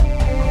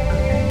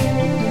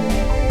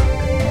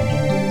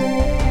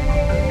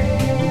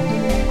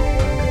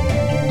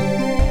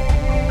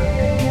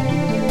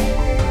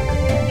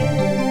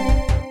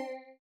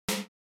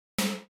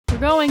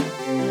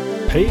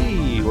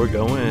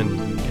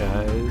going,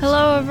 guys?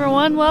 Hello,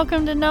 everyone.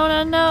 Welcome to Known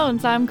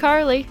Unknowns. I'm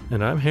Carly.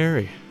 And I'm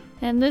Harry.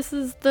 And this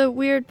is the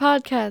weird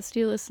podcast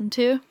you listen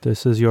to.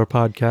 This is your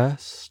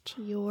podcast.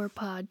 Your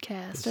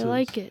podcast. I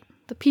like it.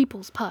 The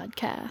People's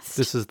Podcast.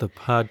 This is the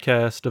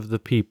podcast of the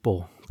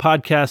people.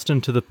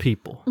 Podcasting to the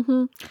people.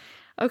 Mm-hmm.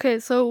 Okay,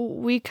 so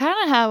we kind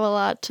of have a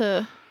lot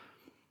to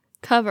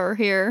cover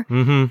here.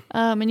 Mm-hmm.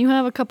 And you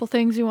have a couple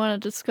things you want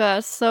to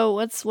discuss. So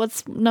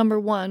what's number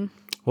one?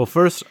 Well,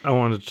 first, I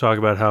wanted to talk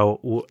about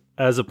how,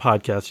 as a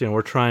podcast,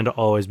 we're trying to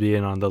always be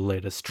in on the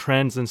latest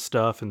trends and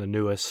stuff and the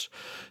newest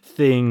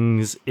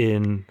things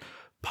in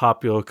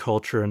popular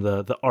culture and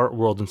the art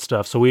world and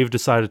stuff. So we've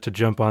decided to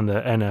jump on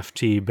the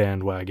NFT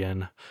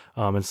bandwagon.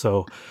 And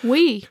so...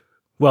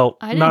 Well,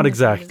 not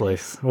exactly.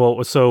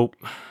 Well, so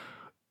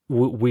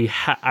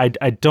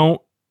I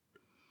don't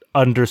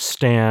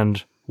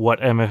understand what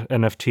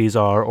NFTs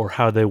are or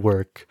how they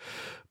work,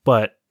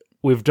 but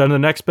we've done the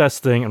next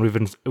best thing, and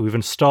we've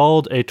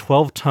installed a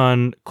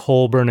 12-ton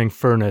coal-burning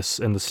furnace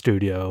in the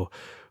studio,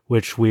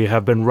 which we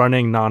have been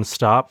running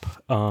nonstop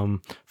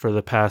for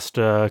the past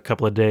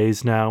couple of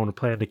days now, and we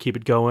plan to keep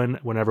it going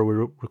whenever we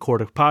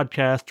record a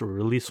podcast or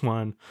release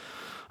one.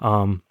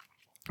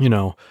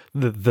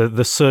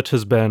 The soot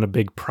has been a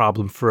big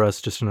problem for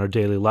us just in our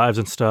daily lives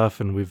and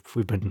stuff, and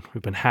we've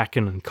been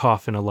hacking and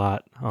coughing a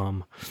lot.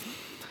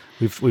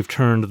 We've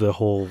turned the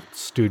whole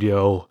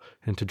studio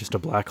into just a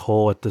black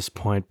hole at this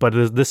point, but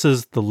this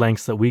is the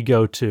lengths that we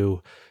go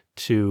to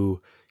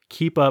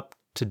keep up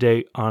to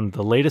date on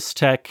the latest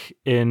tech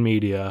in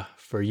media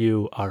for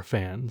you, our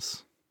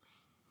fans.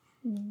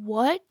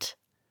 What?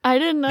 I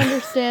didn't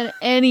understand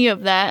any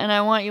of that, and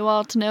I want you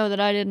all to know that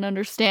I didn't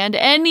understand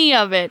any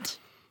of it.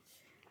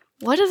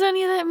 What does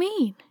any of that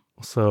mean?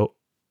 So,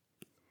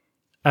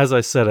 as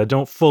I said, I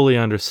don't fully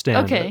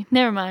understand. Okay,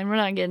 never mind. We're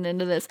not getting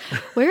into this.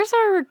 Where's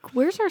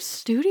our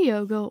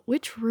studio go?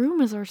 Which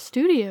room is our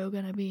studio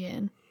going to be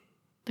in?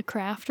 The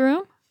craft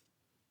room?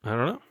 I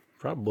don't know.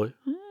 Probably.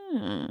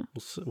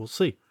 We'll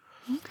see.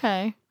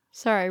 Okay.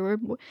 Sorry.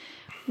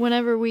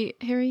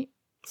 Harry,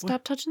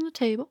 stop touching the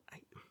table.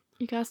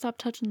 You gotta stop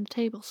touching the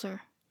table,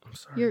 sir. I'm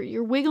sorry.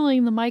 You're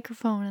wiggling the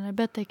microphone, and I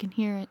bet they can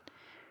hear it.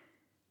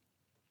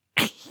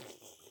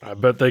 I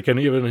bet they can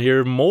even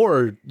hear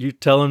more you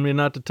telling me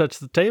not to touch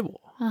the table.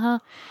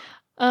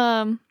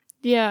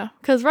 Yeah,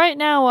 because right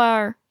now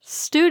our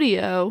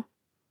studio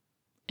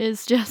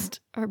is just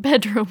our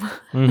bedroom.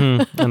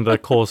 Mm-hmm. And the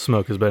coal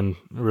smoke has been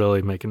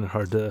really making it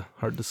hard to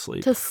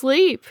sleep. To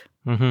sleep.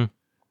 Mm-hmm.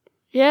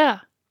 Yeah.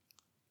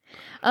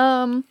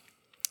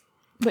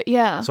 But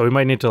yeah. So we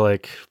might need to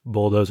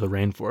bulldoze a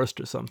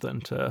rainforest or something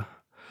to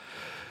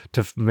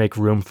make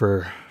room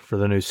for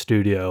the new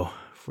studio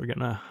if we're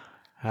gonna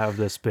have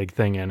this big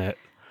thing in it.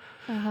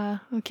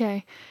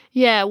 Okay.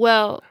 Yeah,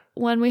 well,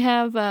 when we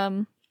have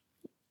a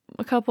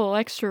couple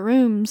extra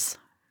rooms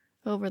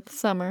over the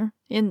summer,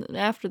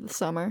 after the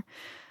summer,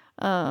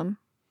 we're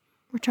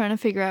trying to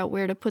figure out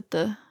where to put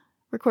the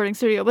recording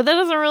studio. But that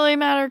doesn't really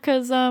matter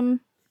because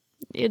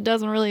it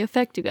doesn't really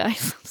affect you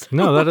guys. So.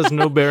 No, that has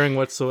no bearing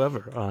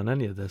whatsoever on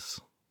any of this.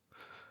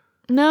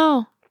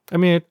 No. I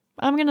mean...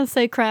 I'm going to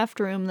say craft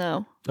room,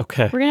 though.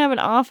 Okay. We're going to have an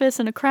office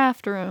and a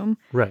craft room.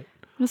 Right.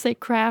 I'm going to say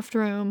craft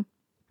room.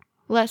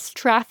 Less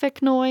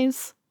traffic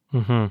noise.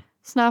 Mm-hmm.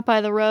 It's not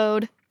by the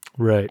road.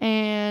 Right.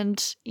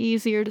 And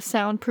easier to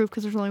soundproof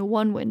because there's only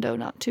one window,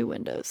 not two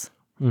windows.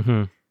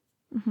 Mm-hmm.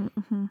 Mm-hmm,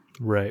 mm-hmm.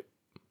 Right.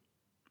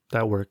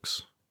 That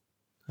works.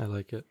 I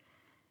like it.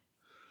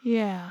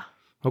 Yeah.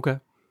 Okay.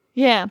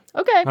 Yeah.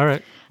 Okay. All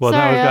right. Well,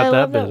 Sorry, now we've got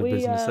that bit that of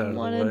business out of the way.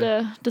 Wanted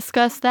to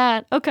discuss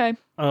that. Okay.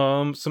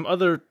 Some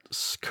other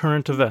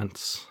current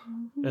events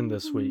in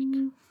this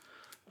week.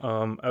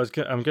 I'm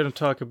going to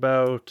talk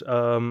about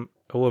a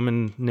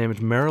woman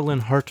named Marilyn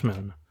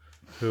Hartman,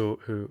 who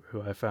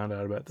I found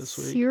out about this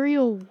week.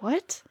 Serial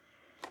what?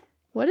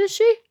 What is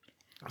she?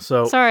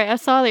 So sorry, I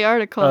saw the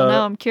article.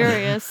 Now I'm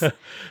curious.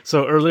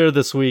 So earlier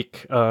this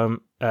week,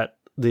 at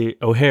the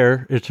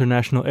O'Hare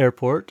International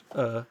Airport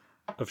of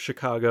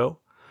Chicago,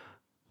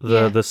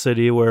 the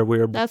city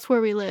where that's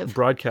where we live,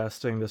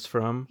 broadcasting this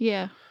from.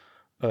 Yeah.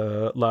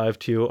 Live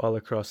to you all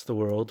across the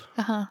world.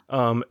 Uh-huh.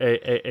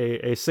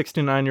 A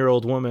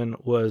 69-year-old woman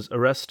was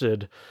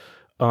arrested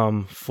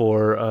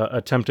for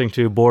attempting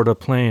to board a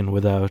plane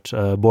without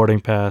a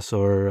boarding pass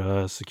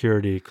or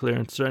security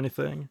clearance or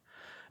anything.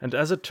 And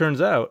as it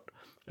turns out,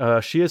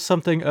 she is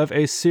something of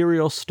a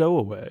serial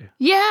stowaway.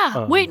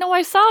 Yeah. Wait, no,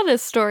 I saw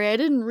this story. I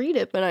didn't read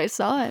it, but I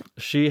saw it.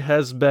 She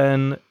has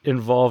been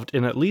involved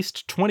in at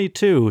least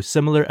 22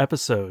 similar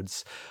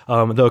episodes,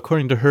 though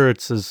according to her,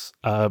 it says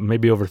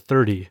maybe over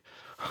 30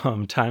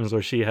 times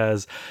where she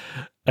has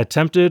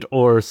attempted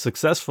or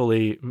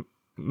successfully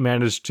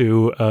managed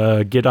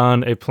to get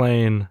on a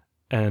plane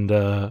and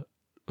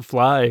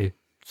fly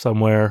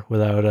somewhere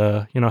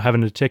without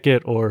having a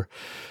ticket or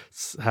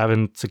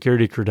having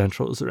security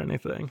credentials or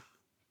anything.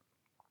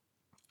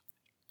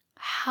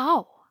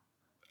 How?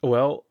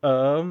 Well,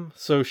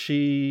 so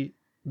she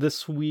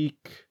this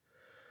week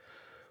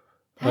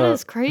That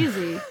is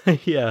crazy.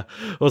 Yeah.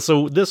 Well,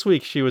 so this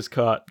week she was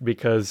caught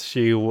because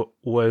she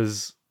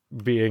was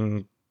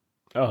being,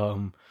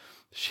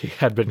 she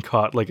had been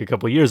caught like a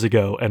couple years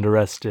ago and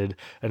arrested,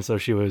 and so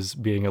she was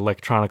being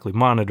electronically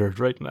monitored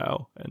right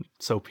now. And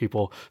so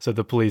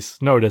the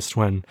police noticed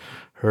when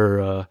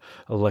her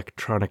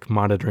electronic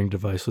monitoring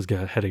device was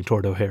heading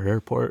toward O'Hare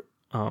Airport.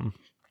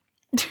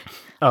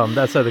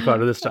 That's how they caught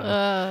her this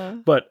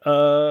time. But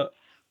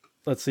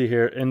let's see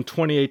here. In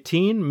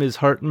 2018, Ms.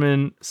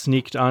 Hartman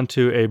sneaked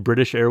onto a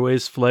British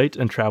Airways flight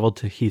and traveled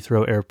to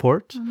Heathrow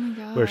Airport,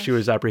 where she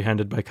was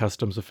apprehended by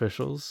customs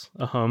officials.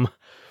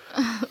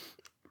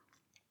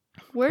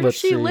 Where does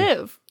she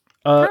live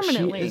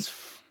permanently? She is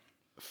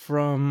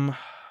from,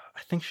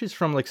 I think she's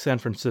from like San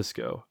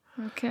Francisco.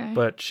 Okay.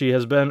 But she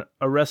has been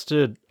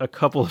arrested a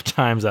couple of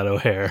times at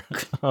O'Hare.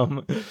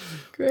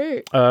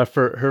 Great.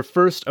 For her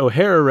first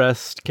O'Hare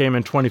arrest came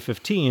in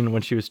 2015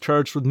 when she was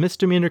charged with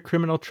misdemeanor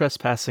criminal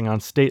trespassing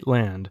on state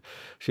land.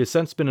 She has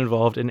since been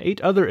involved in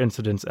 8 other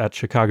incidents at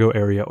Chicago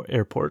area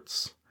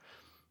airports.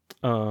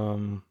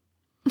 Let's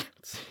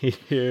see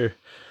here.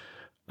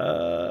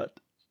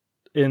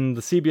 In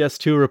the CBS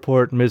 2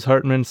 report, Ms.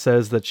 Hartman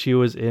says that she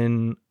was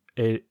in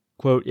a,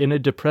 quote, in a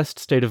depressed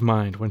state of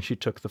mind when she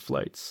took the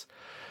flights.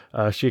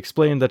 She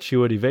explained that she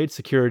would evade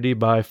security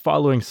by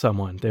following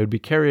someone. They would be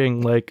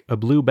carrying, like, a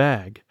blue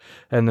bag.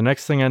 And the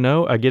next thing I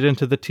know, I get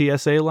into the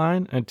TSA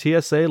line, and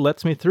TSA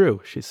lets me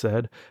through, she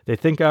said. They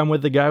think I'm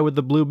with the guy with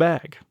the blue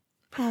bag.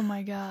 Oh,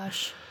 my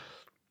gosh.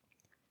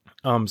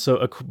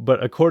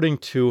 But according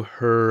to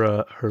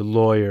her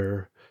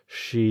lawyer,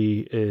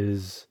 she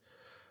is...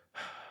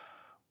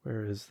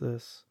 Where is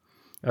this?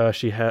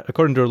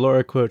 According to her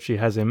lawyer, quote, she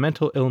has a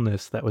mental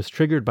illness that was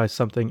triggered by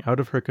something out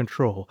of her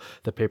control.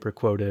 The paper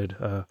quoted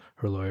her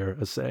lawyer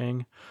as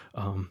saying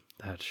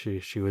that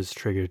she was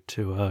triggered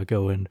to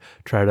go and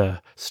try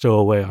to stow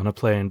away on a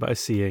plane by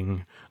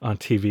seeing on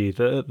TV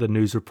the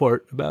news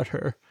report about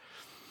her.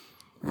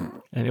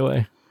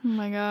 Anyway. Oh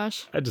my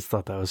gosh. I just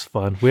thought that was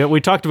fun.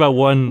 We talked about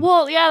one...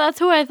 Well, yeah, that's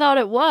who I thought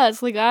it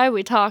was. The guy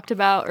we talked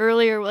about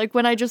earlier. Like,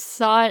 when I just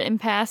saw it in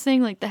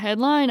passing, like the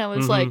headline, I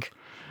was like...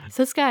 Is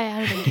this guy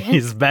at it again?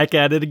 He's back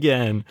at it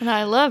again. And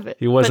I love it.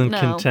 He wasn't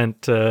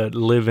content to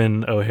live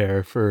in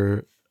O'Hare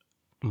for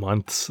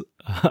months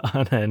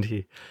on end.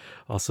 He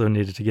also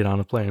needed to get on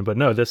a plane. But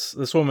no, this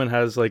woman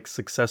has like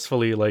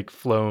successfully like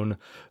flown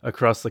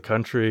across the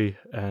country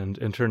and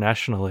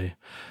internationally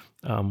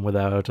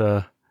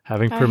without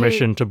having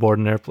permission to board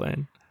an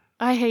airplane.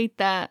 I hate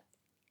that.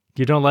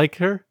 You don't like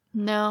her?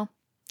 No.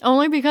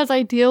 Only because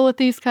I deal with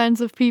these kinds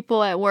of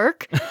people at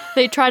work.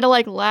 They try to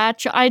like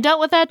latch. I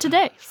dealt with that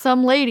today.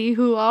 Some lady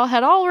who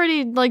had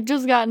already like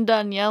just gotten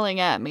done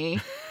yelling at me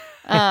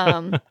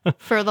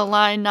for the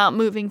line not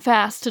moving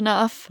fast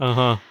enough.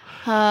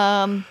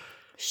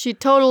 She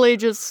totally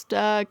just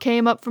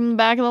came up from the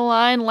back of the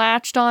line,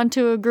 latched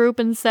onto a group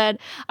and said,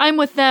 "I'm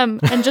with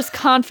them," and just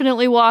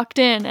confidently walked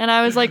in. And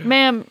I was like,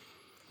 "Ma'am,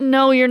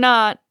 no, you're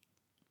not."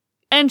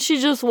 And she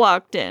just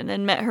walked in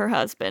and met her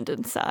husband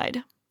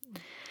inside.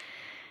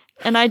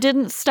 And I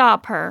didn't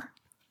stop her.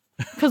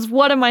 Because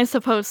what am I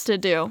supposed to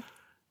do?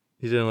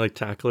 You didn't like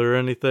tackle her or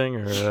anything?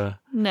 Or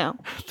no.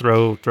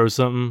 Throw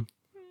something?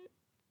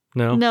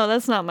 No? No,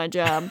 that's not my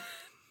job.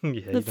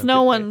 Yeah, that's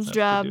no one's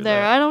job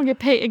there. I don't get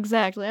paid.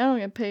 Exactly. I don't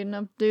get paid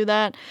enough to do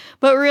that.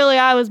 But really,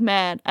 I was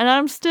mad. And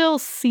I'm still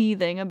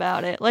seething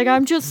about it. Like,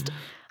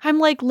 I'm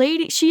like,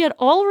 lady, she had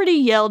already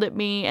yelled at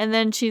me. And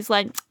then she's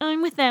like,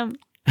 "I'm with them."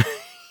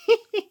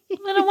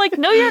 And I'm like,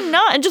 "No, you're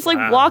not." And just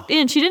like walked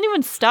in. She didn't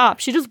even stop.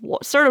 She just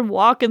started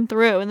walking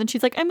through. And then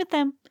she's like, "I'm with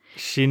them."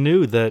 She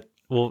knew that,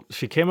 well,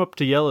 she came up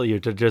to yell at you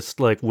to just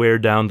like wear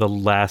down the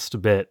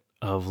last bit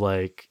of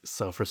like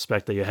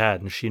self-respect that you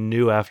had. And she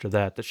knew after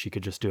that she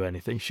could just do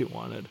anything she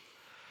wanted.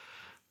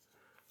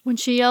 When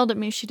she yelled at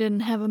me, she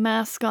didn't have a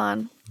mask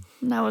on.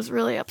 And I was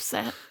really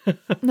upset.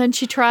 And then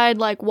she tried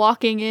like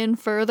walking in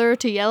further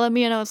to yell at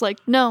me. And I was like,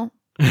 "No.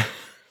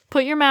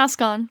 Put your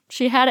mask on."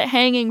 She had it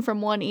hanging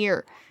from one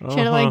ear. She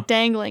had it like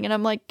dangling. And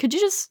I'm like, "Could you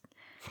just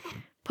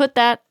put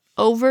that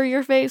over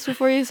your face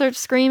before you start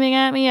screaming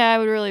at me? I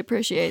would really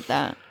appreciate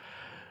that."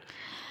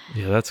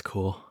 Yeah, that's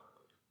cool.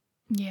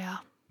 Yeah.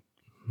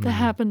 That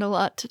happened a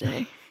lot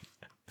today.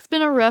 It's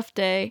been a rough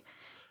day.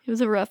 It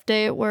was a rough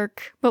day at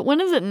work. But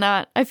when is it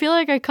not? I feel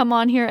like I come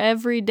on here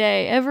every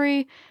day,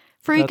 every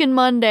freaking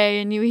Monday,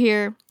 and you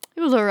hear,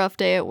 "It was a rough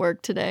day at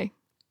work today."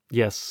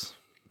 Yes.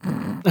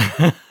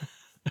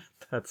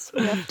 That's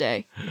a rough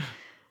day.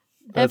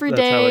 Every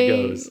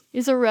day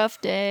is a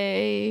rough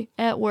day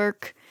at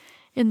work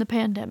in the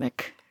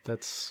pandemic.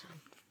 That's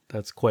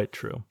quite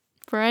true.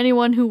 For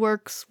anyone who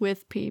works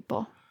with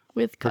people,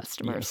 with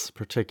customers. Yes,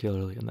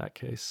 particularly in that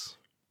case.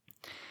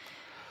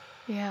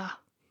 Yeah.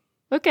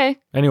 Okay.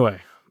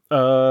 Anyway,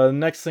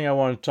 next thing I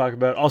want to talk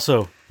about,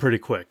 also pretty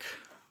quick.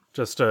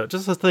 Just a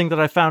thing that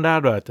I found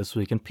out about this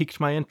week and piqued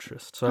my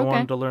interest, so I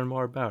wanted to learn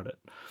more about it.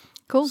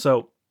 Cool.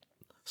 So,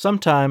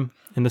 sometime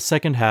in the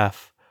second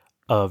half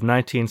of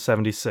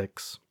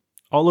 1976,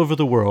 all over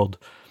the world,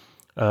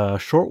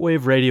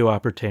 shortwave radio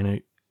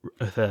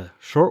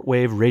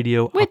shortwave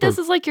radio. Wait, this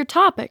is like your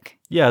topic.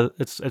 Yeah,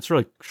 it's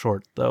really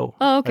short though.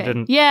 Oh,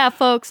 okay. Yeah,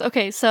 folks.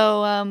 Okay,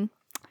 so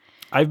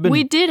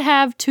we did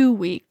have 2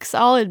 weeks.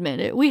 I'll admit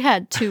it. We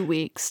had 2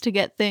 weeks to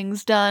get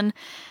things done.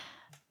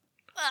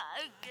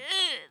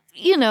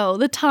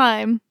 The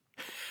time,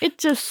 it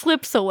just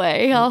slips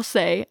away, I'll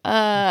say.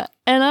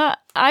 And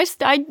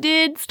I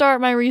did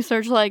start my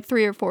research like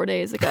 3 or 4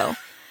 days ago.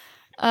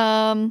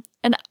 And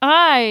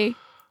I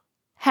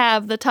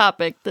have the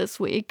topic this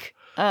week.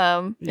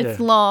 It's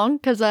long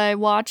because I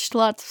watched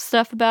lots of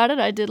stuff about it.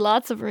 I did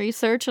lots of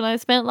research and I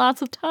spent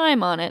lots of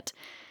time on it.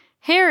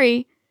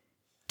 Harry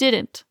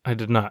didn't. I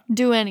did not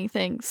do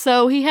anything.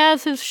 So he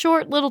has his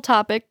short little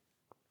topic.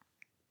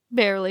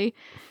 Barely.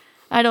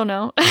 I don't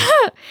know.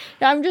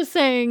 I'm just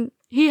saying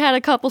he had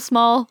a couple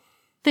small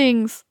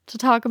things to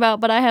talk about,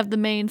 but I have the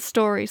main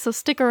story. So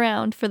stick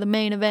around for the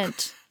main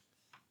event.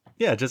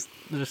 Yeah, just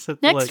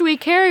next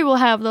week, Harry will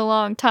have the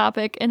long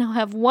topic, and he'll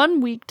have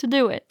 1 week to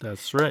do it.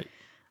 That's right.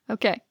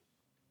 Okay.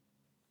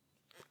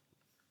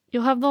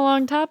 You'll have the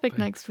long topic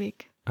next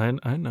week. I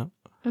know.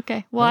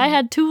 Okay. Well, I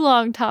had 2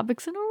 long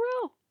topics in a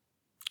row.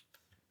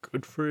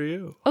 Good for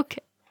you.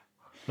 Okay.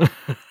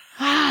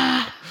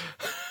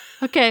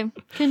 Okay,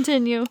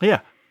 continue.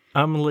 Yeah,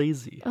 I'm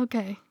lazy.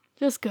 Okay,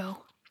 just go.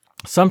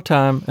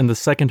 Sometime in the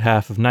second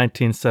half of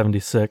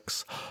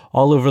 1976,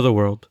 all over the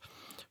world,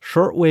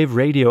 shortwave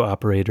radio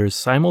operators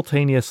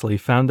simultaneously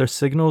found their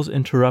signals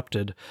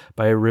interrupted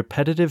by a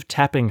repetitive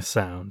tapping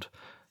sound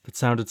that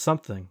sounded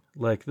something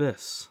like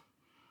this.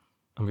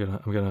 I'm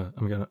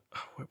gonna.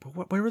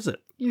 Where is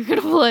it? You're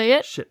gonna play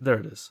it? Shit, there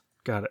it is.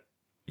 Got it.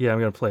 Yeah, I'm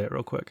gonna play it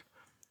real quick.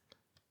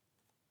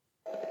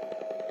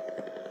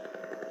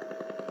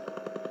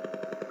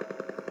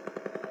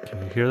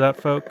 Can you hear that,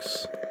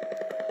 folks?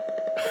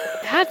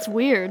 That's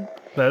weird.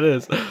 That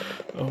is.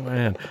 Oh,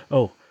 man.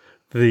 Oh,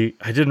 I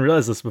didn't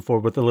realize this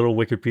before, but the little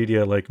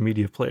Wikipedia,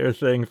 media player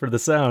thing for the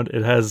sound,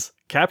 it has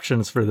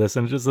captions for this,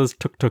 and it just says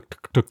tuk tuk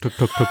tuk tuk tuk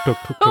tuk tuk tuk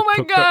tuk. Oh,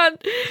 my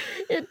God.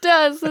 It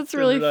does. That's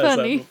really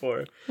funny. That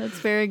before. That's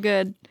very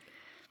good.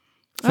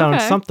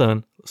 Sounds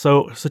something.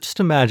 So just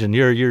imagine,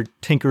 you're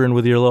tinkering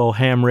with your little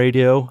ham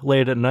radio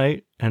late at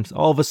night, and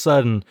all of a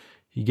sudden,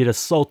 you get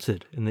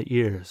assaulted in the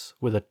ears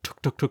with a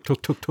tuk tuk tuk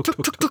tuk tuk tuk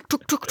tuk tuk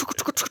tuk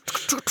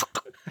tuk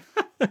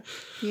tuk.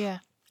 Yeah.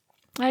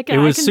 It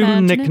was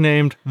soon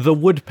nicknamed the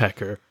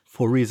woodpecker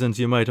for reasons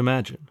you might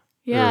imagine.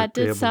 Yeah, it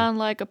did sound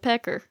like a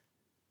pecker.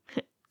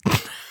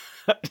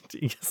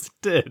 Yes, it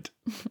did.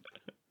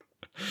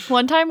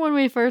 One time when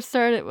we first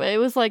started, it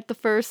was like the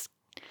first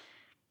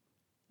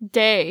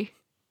day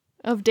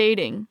of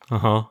dating.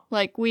 Uh-huh.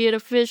 Like we had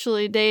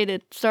officially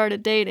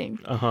started dating.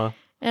 Uh-huh.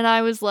 And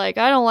I was like,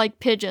 I don't like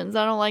pigeons.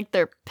 I don't like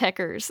their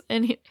peckers.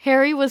 And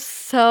Harry was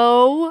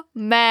so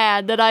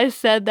mad that I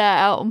said that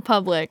out in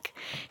public.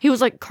 He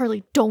was like,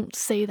 Carly, don't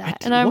say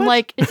that. And I'm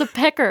like, it's a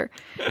pecker.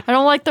 I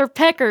don't like their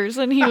peckers.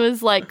 And he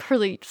was like,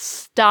 Carly,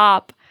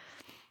 stop.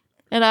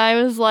 And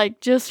I was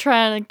like, just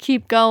trying to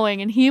keep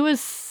going. And he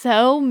was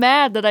so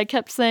mad that I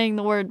kept saying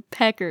the word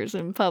peckers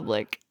in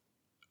public.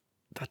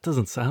 That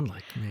doesn't sound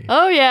like me.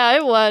 Oh, yeah,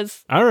 it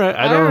was. All right,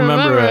 I don't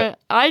remember it.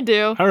 I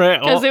do. All right.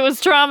 Because it was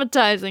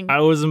traumatizing.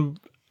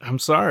 I'm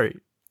sorry.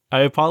 I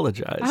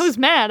apologize. I was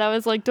mad. I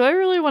was like, do I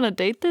really want to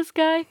date this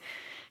guy?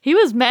 He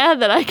was mad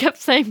that I kept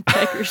saying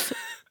peckers.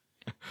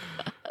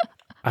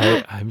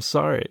 I'm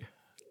sorry.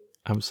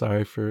 I'm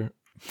sorry for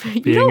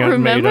being you don't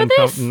remember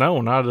this? No,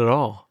 not at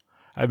all.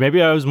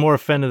 Maybe I was more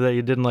offended that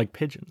you didn't like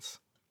pigeons.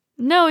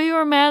 No, you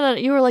were mad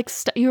that you were like,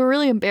 you were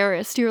really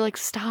embarrassed. You were like,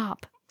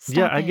 stop.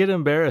 Yeah, I get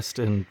embarrassed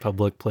in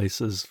public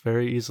places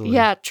very easily.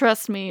 Yeah,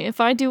 trust me. If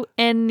I do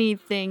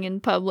anything in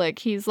public,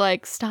 he's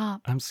like,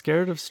 stop. I'm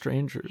scared of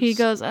strangers. He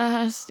goes,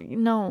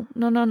 no,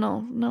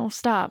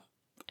 stop.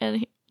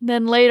 And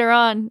then later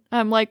on,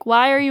 I'm like,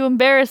 why are you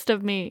embarrassed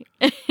of me?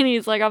 And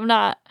he's like, I'm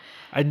not.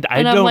 I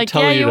don't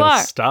tell you to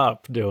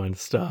stop doing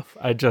stuff.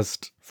 I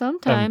just...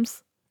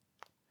 Sometimes.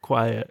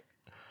 Quiet.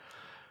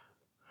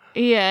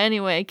 Yeah,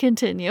 anyway,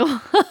 continue.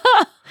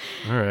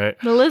 All right.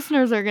 The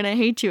listeners are going to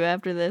hate you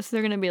after this.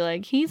 They're going to be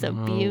like, he's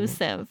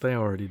abusive. They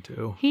already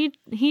do.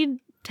 He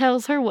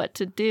tells her what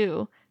to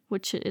do,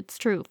 which it's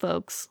true,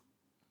 folks.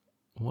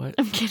 What?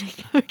 I'm kidding.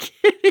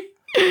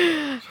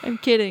 I'm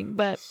kidding,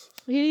 but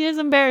he is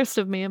embarrassed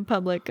of me in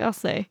public, I'll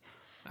say.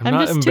 I'm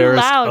not just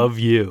embarrassed too loud. of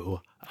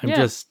you. I'm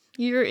just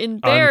you're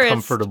embarrassed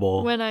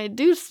uncomfortable when I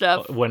do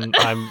stuff. When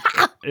I'm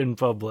in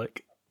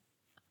public.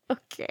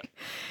 Okay.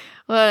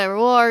 Whatever.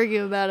 We'll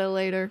argue about it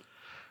later.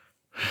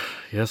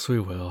 Yes, we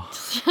will.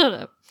 Shut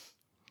up.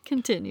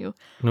 Continue.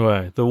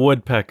 Anyway, the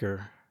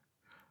woodpecker.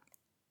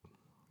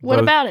 What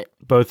about it?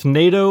 Both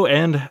NATO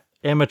and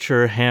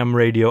amateur ham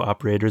radio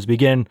operators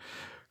began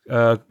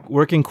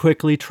working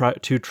quickly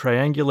to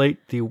triangulate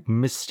the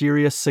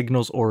mysterious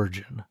signal's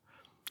origin.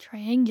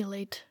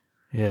 Triangulate?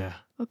 Yeah.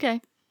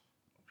 Okay.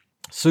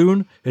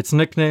 Soon, its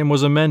nickname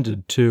was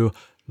amended to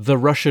the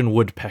Russian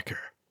woodpecker,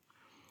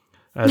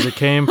 as it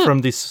came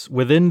from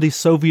within the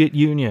Soviet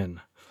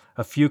Union,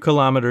 a few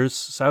kilometers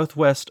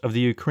southwest of the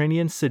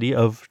Ukrainian city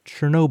of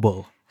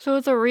Chernobyl. So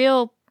it's a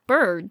real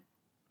bird.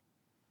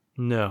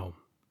 No.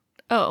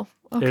 Oh,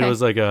 okay. It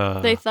was like a...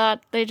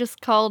 They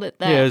just called it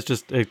that. Yeah,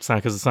 it's not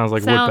because it sounds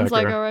like Sounds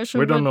woodpecker. like a Russian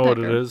We don't know what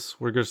it woodpecker. is.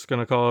 We're just going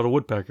to call it a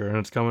woodpecker, and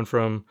it's coming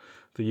from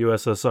the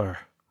USSR.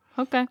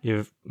 Okay.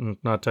 You've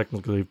not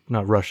technically,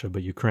 not Russia,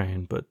 but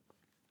Ukraine, but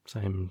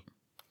same,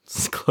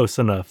 it's close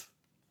enough.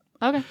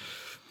 Okay.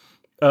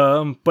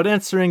 But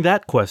answering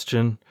that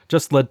question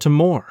just led to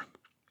more.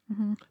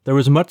 There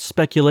was much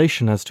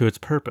speculation as to its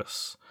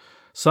purpose.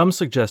 Some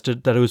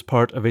suggested that it was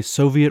part of a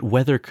Soviet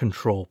weather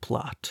control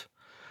plot.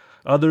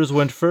 Others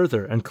went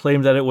further and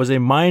claimed that it was a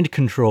mind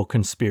control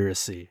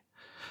conspiracy.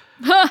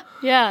 Yeah,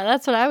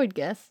 that's what I would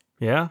guess.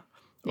 Yeah?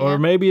 Yeah. Or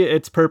maybe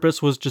its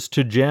purpose was just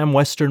to jam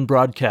Western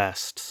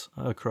broadcasts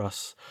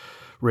across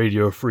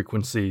radio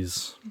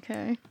frequencies.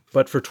 Okay.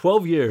 But for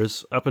 12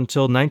 years, up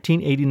until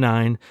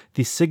 1989,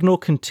 the signal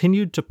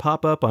continued to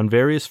pop up on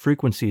various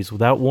frequencies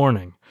without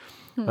warning,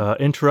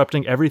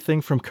 interrupting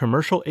everything from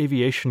commercial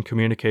aviation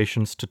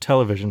communications to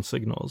television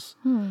signals.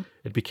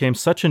 It became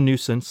such a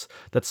nuisance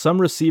that some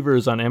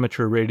receivers on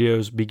amateur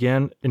radios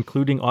began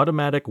including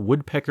automatic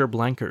woodpecker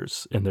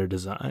blankers in their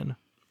design.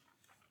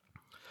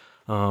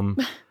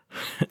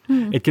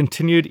 It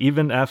continued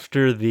even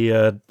after the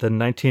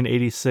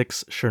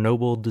 1986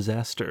 Chernobyl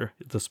disaster,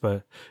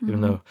 despite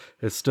even though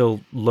it's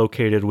still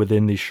located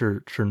within the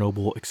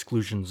Chernobyl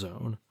exclusion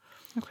zone.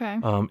 Okay.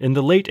 In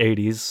the late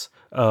 80s,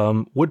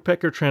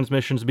 woodpecker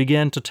transmissions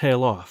began to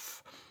tail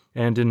off,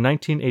 and in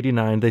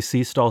 1989 they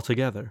ceased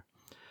altogether.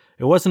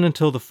 It wasn't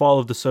until the fall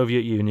of the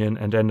Soviet Union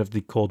and end of the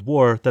Cold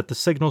War that the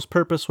signal's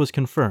purpose was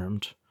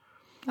confirmed.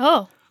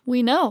 Oh,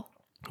 we know.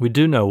 We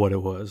do know what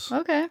it was.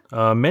 Okay.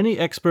 Many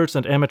experts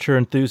and amateur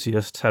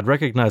enthusiasts had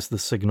recognized the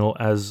signal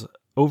as an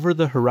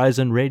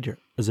over-the-horizon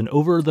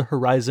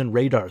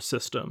radar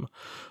system,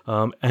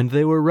 and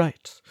they were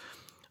right.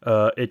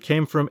 It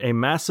came from a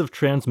massive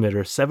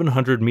transmitter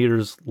 700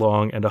 meters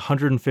long and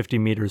 150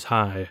 meters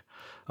high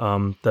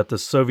that the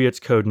Soviets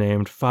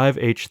codenamed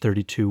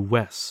 5H-32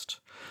 West,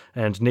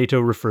 and NATO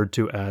referred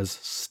to as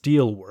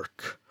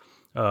Steelwork.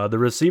 The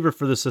receiver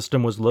for the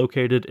system was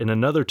located in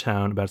another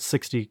town about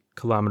 60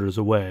 kilometers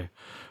away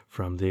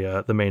from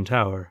the main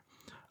tower,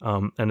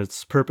 and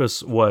its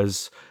purpose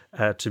was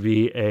to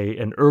be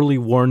an early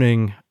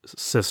warning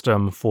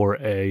system for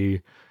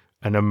an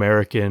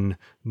American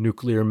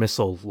nuclear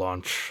missile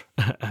launch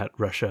at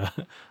Russia,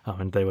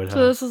 and they would have.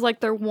 So this is like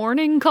their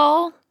warning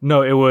call?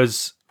 No, it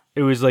was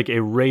like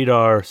a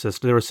radar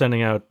system. They were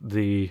sending out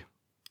the.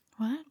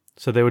 What?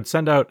 So they would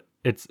send out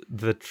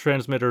the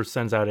transmitter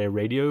sends out a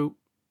radio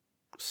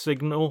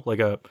signal, like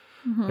a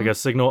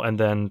signal, and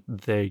then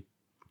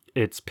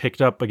it's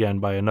picked up again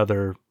by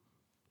another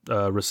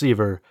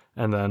receiver,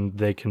 and then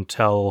they can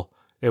tell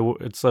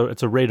it's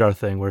a radar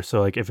thing where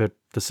like if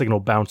the signal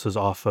bounces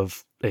off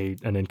of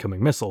an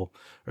incoming missile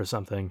or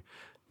something,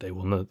 they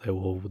will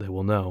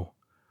know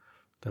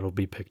that'll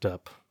be picked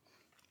up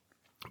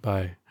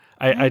by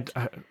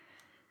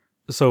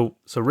So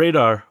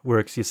radar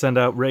works. You send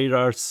out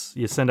radio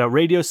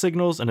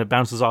signals, and it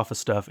bounces off of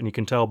stuff, and you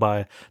can tell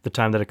by the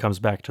time that it comes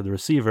back to the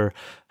receiver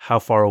how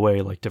far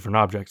away like different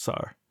objects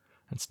are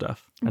and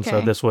stuff. And so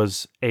Okay. this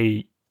was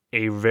a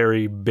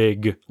very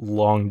big,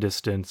 long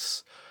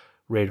distance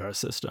radar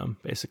system,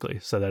 basically,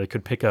 so that it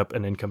could pick up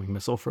an incoming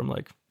missile from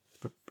like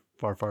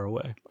far, far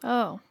away.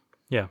 Oh.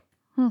 Yeah.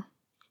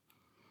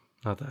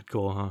 Not that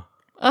cool, huh?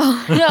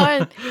 Oh,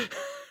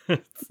 no.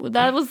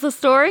 That was the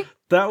story?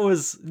 That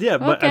was, yeah,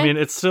 but I Okay. mean,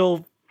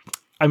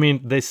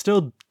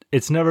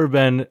 it's never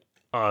been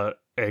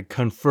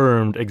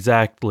confirmed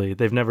exactly.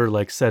 They've never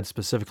like said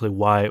specifically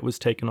why it was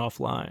taken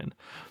offline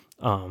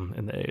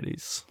in the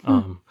 80s.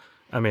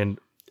 I mean,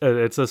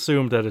 it's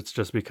assumed that it's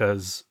just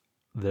because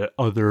the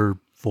other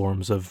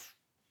forms of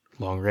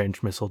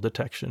long-range missile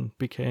detection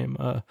became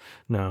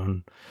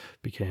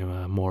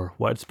more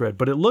widespread.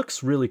 But it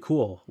looks really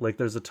cool. Like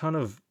there's a ton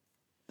of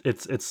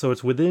it's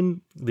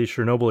within the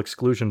Chernobyl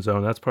exclusion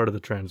zone. That's part of the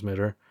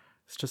transmitter.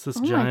 It's just this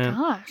giant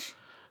my gosh.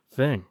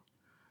 thing.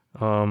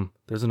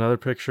 There's another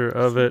picture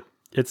of it.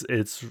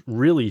 It's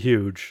really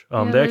huge.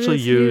 Yeah, They that actually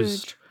is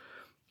used huge.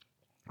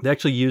 they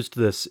actually used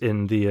this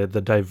in the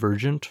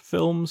Divergent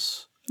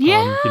films.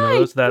 Yeah, you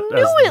notice that I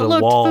knew as it the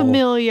looked wall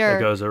familiar. that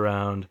goes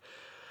around.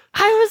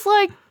 I was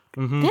like,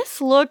 Mhm. this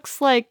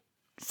looks like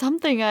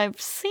something I've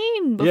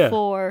seen Yeah.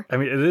 before. I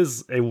mean, it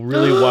is a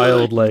really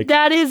wild like.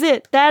 That is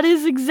it. That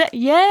is exact.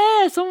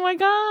 Yes. Oh my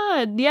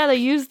god. Yeah, they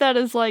use that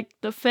as like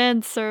the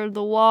fence or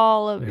the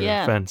wall of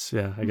Fence,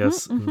 yeah, I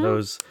guess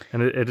those,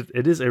 and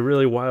it is a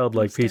really wild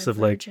like Those piece of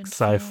like Divergent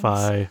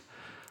sci-fi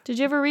Did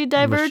you ever read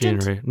Divergent?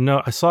 machinery.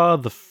 No, I saw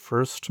the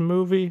first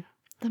movie.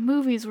 The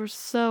movies were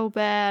so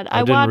bad. I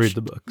I didn't watched read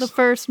the books. the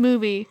first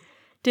movie.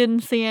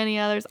 Didn't see any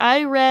others.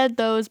 I read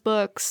those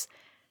books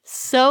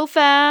so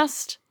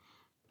fast.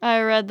 I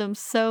read them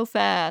so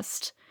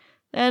fast.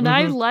 And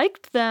I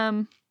liked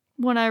them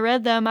when I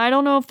read them. I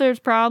don't know if there's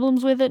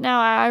problems with it now.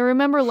 I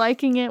remember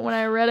liking it when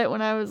I read it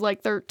when I was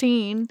like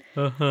 13.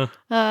 Uh-huh.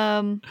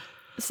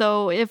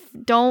 So if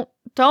don't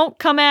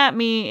come at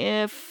me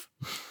if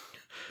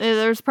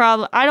there's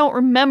probably, I don't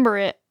remember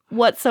it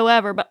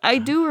whatsoever, but I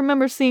do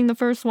remember seeing the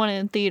first one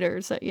in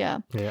theaters. Yeah.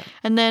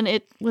 And then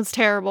it was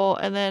terrible,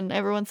 and then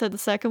everyone said the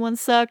second one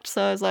sucked,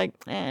 so I was like,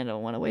 I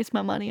don't want to waste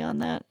my money on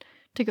that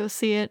to go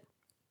see it.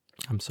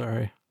 I'm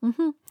sorry.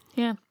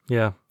 Yeah.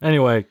 Yeah.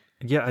 Anyway,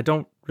 yeah, I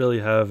don't really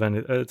have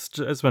any.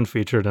 It's been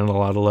featured in a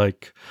lot of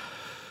like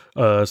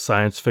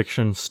science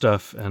fiction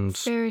stuff and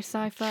Very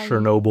sci-fi.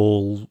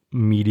 Chernobyl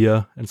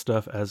media and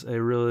stuff as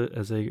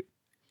an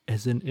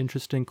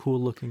interesting,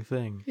 cool looking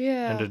thing.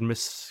 Yeah. And a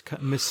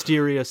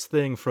mysterious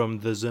thing from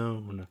the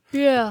zone.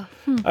 Yeah.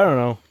 I don't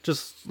know.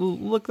 Just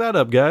look that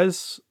up,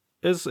 guys.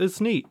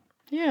 It's neat.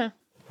 Yeah.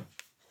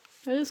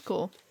 That is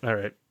cool. All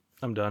right.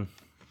 I'm done.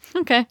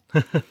 Okay.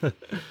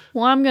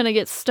 Well, I'm going to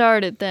get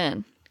started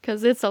then,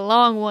 because it's a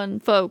long one,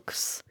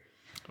 folks.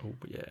 Oh,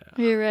 yeah.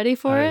 Are you ready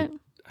for it?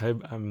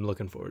 I'm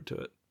looking forward to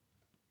it.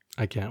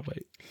 I can't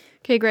wait.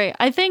 Okay, great.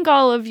 I think a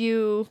lot of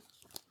you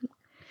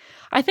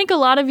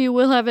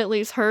will have at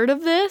least heard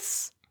of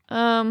this.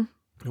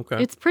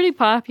 Okay. It's pretty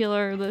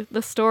popular,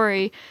 the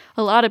story.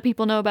 A lot of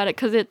people know about it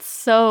because it's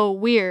so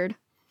weird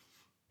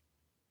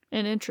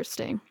and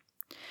interesting.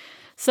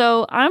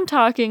 So I'm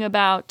talking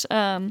about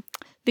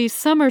the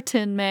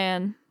Somerton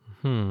Man.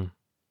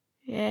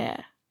 Yeah.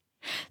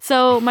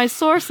 So my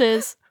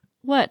sources...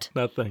 What?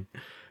 Nothing.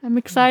 I'm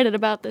excited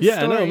about this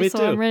story, no, me so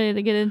too. I'm ready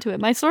to get into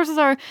it. My sources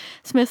are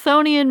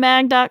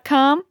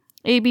SmithsonianMag.com,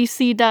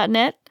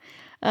 ABC.net,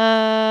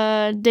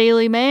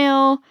 Daily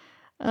Mail,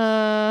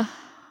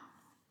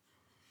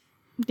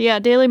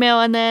 Daily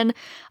Mail, and then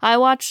I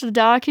watched a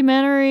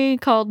documentary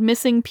called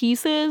Missing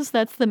Pieces.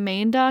 That's the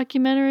main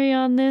documentary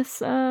on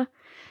this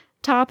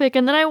topic,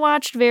 and then I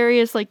watched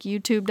various like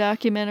YouTube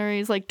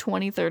documentaries, like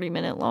 20-30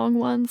 minute long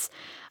ones.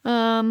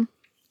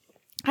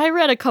 I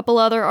read a couple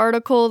other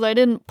articles. I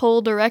didn't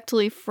pull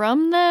directly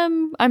from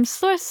them. I'm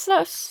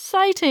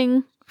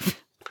citing.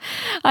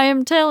 I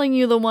am telling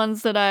you the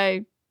ones that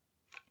I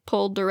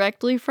pulled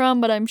directly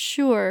from, but I'm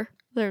sure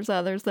there's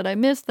others that I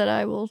missed that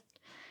I will...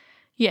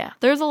 Yeah,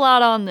 there's a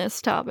lot on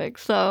this topic,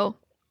 so...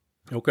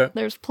 Okay.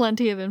 There's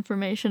plenty of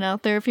information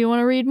out there if you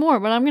want to read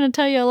more, but I'm going to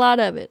tell you a lot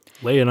of it.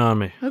 Lay it on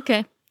me.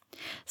 Okay.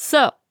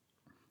 So,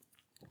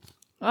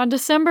 on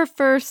December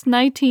 1st,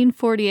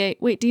 1948...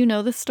 Wait, do you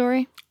know this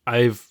story?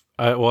 I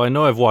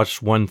know I've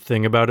watched one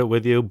thing about it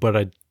with you,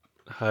 but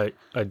I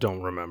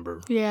don't remember.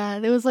 Yeah,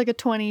 it was like a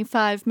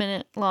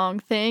 25-minute long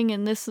thing,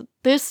 and this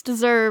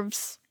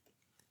deserves...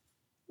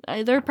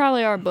 there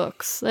probably are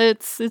books.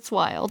 It's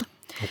wild.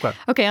 Okay.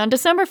 Okay, on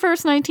December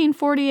 1st,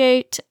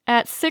 1948,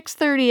 at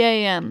 6:30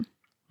 a.m.,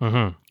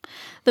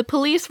 the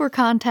police were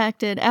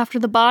contacted after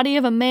the body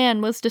of a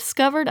man was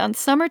discovered on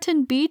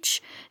Somerton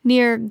Beach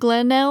near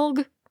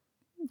Glenelg,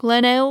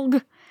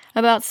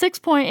 about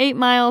 6.8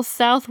 miles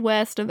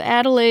southwest of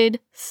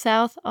Adelaide,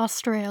 South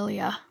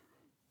Australia.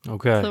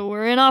 Okay. So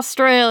we're in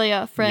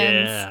Australia,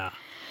 friends. Yeah.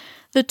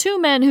 The two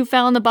men who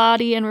found the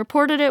body and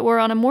reported it were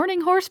on a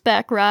morning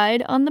horseback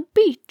ride on the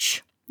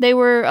beach. They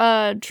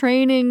were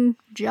training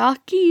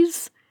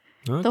jockeys,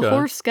 Okay. the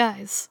horse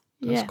guys.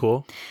 That's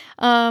cool.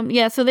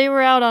 So they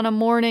were out on a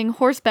morning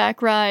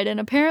horseback ride, and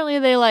apparently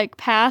they like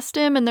passed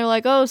him, and they're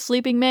like, "Oh,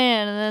 sleeping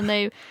man," and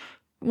then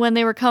when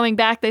they were coming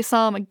back, they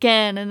saw him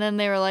again, and then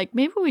they were like,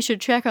 maybe we should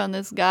check on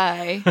this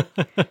guy.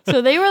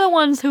 So they were the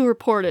ones who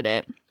reported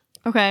it.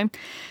 Okay.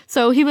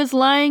 So he was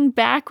lying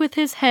back with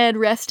his head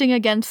resting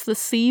against the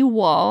sea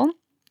wall,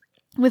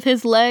 with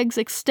his legs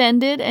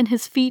extended and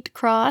his feet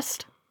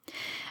crossed.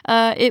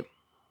 It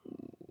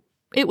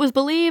was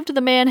believed the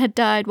man had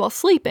died while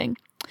sleeping.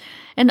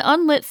 An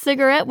unlit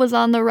cigarette was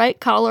on the right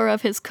collar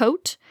of his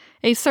coat.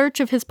 A search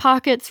of his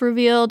pockets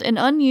revealed an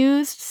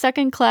unused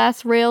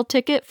second-class rail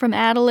ticket from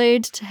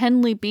Adelaide to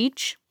Henley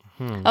Beach,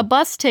 a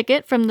bus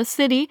ticket from the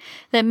city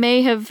that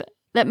may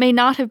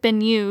not have been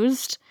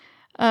used,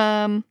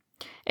 a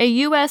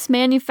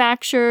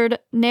U.S.-manufactured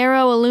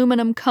narrow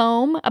aluminum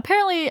comb.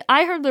 Apparently,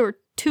 I heard there were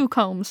 2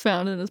 combs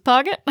found in his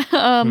pocket,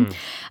 a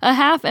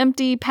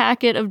half-empty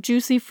packet of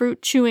juicy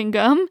fruit chewing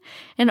gum,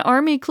 an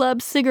Army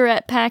Club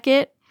cigarette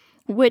packet,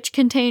 which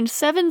contained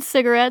 7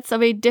 cigarettes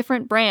of a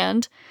different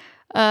brand.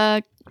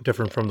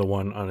 Different from the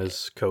one on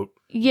his coat.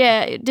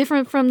 Yeah,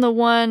 different from the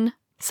one.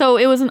 So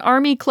it was an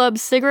Army Club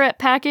cigarette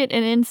packet,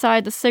 and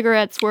inside the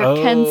cigarettes were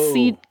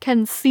Kensitas.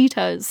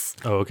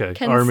 Oh, okay.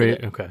 Kensitas. Army.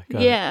 Okay.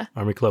 Got Yeah. it.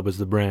 Army Club is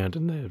the brand,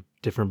 and the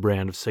different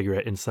brand of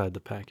cigarette inside the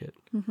packet.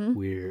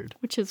 Weird.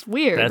 Which is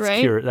weird, That's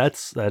right?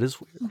 That is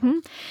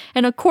weird.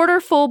 And a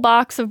quarter-full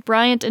box of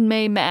Bryant and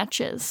May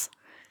matches.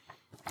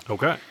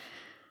 Okay.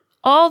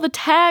 All the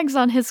tags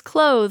on his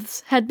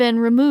clothes had been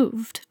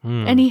removed,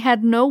 and he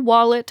had no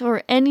wallet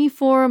or any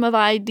form of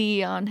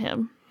ID on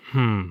him.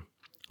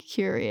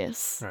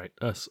 Curious. All right.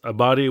 A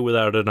body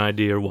without an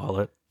ID or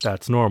wallet,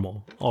 that's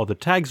normal. All the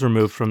tags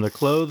removed from the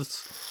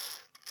clothes,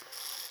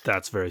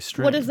 that's very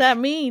strange. What does that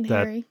mean,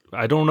 Harry?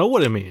 I don't know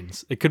what it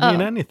means. It could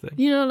mean anything.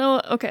 You don't know?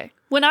 Okay.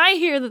 When I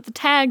hear that the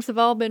tags have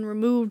all been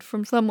removed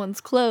from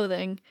someone's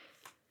clothing,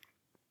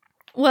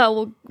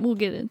 Well, we'll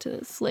get into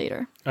this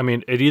later. I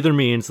mean, it either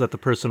means that the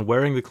person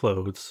wearing the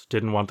clothes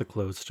didn't want the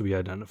clothes to be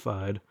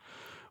identified,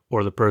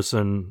 or the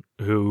person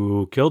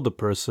who killed the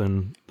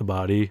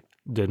body,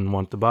 didn't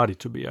want the body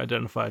to be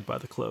identified by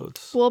the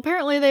clothes. Well,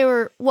 apparently they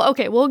were... Well,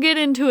 okay, we'll get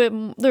into it.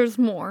 There's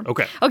more.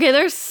 Okay. Okay,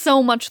 there's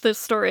so much to this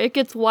story. It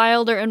gets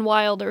wilder and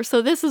wilder.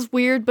 So this is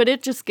weird, but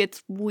it just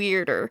gets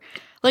weirder.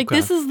 Like, Okay.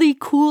 This is the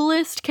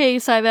coolest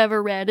case I've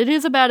ever read. It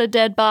is about a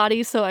dead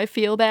body, so I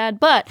feel bad,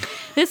 but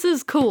this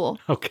is cool.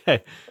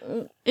 Okay.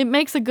 It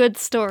makes a good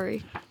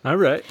story. All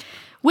right.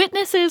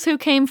 Witnesses who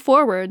came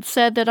forward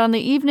said that on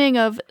the evening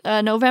of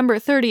November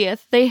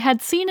 30th, they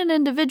had seen an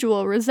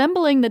individual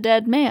resembling the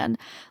dead man,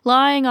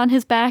 lying on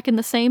his back in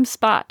the same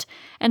spot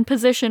and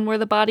position where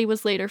the body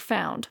was later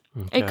found.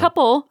 Okay. A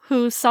couple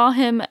who saw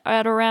him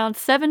at around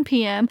 7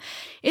 p.m.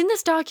 In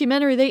this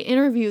documentary, they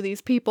interview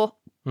these people.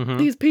 Mhm.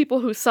 These people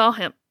who saw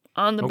him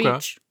on the Okay.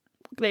 beach.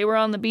 They were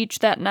on the beach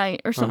that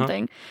night or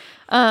something.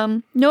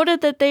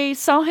 Noted that they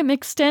saw him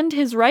extend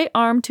his right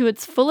arm to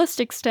its fullest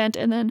extent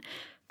and then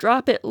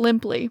drop it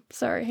limply.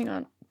 Sorry, hang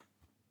on.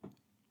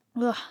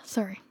 Ugh,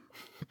 sorry.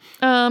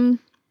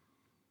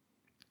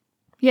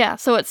 Yeah,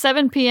 so at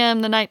 7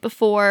 p.m. the night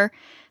before,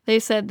 they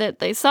said that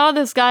they saw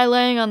this guy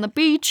laying on the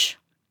beach,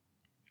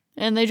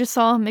 and they just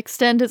saw him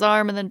extend his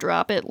arm and then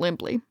drop it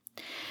limply.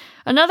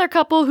 Another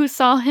couple who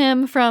saw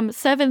him from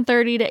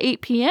 7:30 to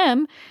 8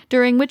 p.m.,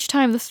 during which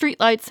time the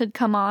streetlights had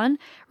come on,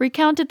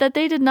 recounted that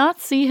they did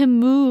not see him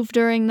move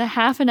during the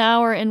half an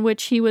hour in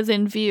which he was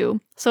in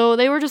view. So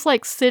they were just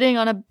like sitting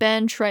on a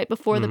bench right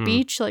before the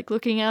beach, like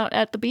looking out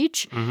at the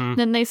beach.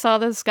 Then they saw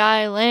this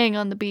guy laying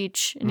on the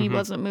beach and he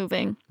wasn't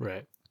moving.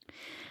 Right.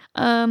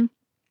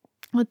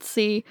 Let's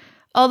see.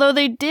 Although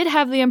they did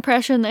have the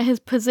impression that his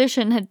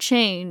position had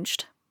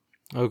changed.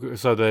 Okay,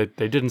 so they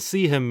didn't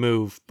see him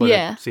move, but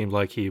Yeah. it seemed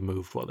like he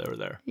moved while they were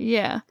there.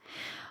 Yeah.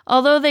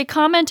 Although they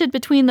commented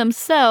between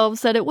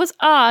themselves that it was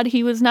odd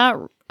he was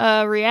not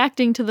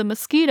reacting to the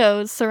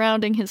mosquitoes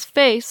surrounding his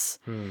face,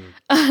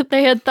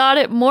 they had thought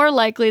it more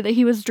likely that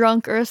he was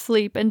drunk or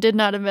asleep and did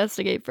not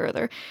investigate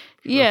further.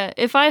 Yeah,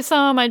 if I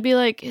saw him, I'd be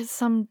like, is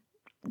some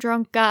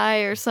drunk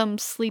guy or some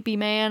sleepy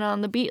man on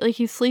the beach, like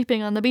he's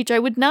sleeping on the beach. I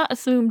would not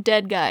assume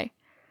dead guy.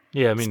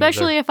 Yeah, I mean,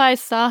 Especially if I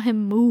saw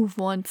him move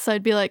once,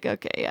 I'd be like,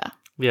 okay, yeah.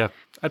 yeah,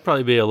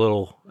 I'd be a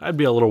little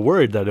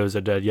worried that it was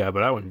a dead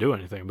but I wouldn't do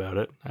anything about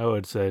it. I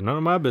would say, none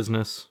of my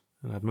business,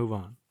 and I'd move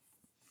on.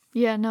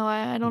 Yeah, no,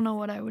 I don't know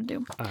what I would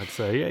do. I'd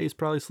say, yeah, he's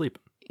probably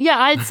sleeping. Yeah,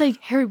 I'd say,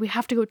 Harry, we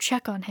have to go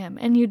check on him.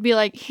 And you'd be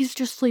like, he's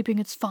just sleeping,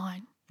 it's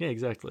fine. Yeah,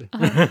 exactly.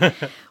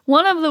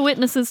 One of the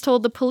witnesses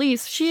told the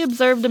police she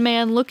observed a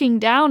man looking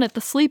down at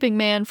the sleeping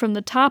man from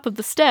the top of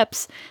the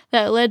steps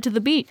that led to the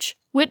beach.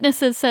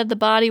 Witnesses said the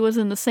body was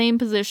in the same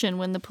position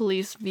when the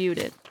police viewed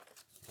it.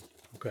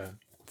 Okay.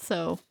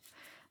 So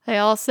they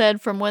all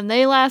said from when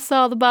they last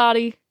saw the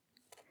body,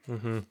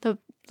 the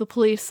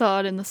police saw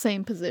it in the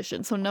same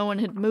position. So no one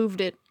had moved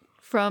it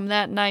from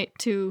that night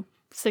to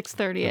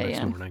 6:30 Next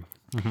a.m. morning.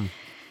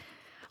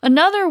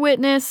 Another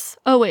witness...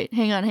 Oh, wait.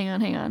 Hang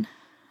on.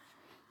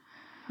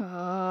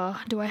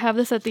 Do I have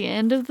this at the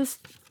end of this?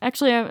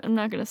 Actually, I'm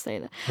not going to say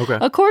that. Okay.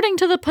 According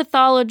to the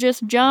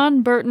pathologist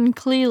John Burton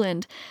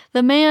Cleland,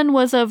 the man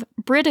was of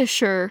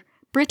Britisher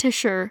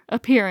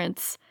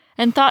appearance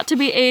and thought to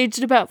be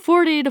aged about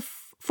 40 to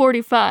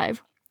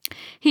 45.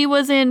 He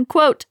was in,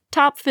 quote,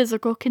 top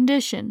physical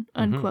condition,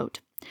 unquote.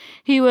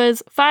 He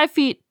was 5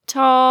 feet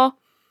tall,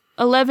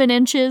 11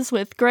 inches,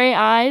 with gray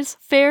eyes,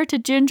 fair to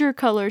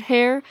ginger-colored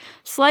hair,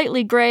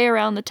 slightly gray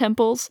around the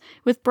temples,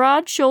 with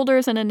broad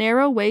shoulders and a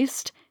narrow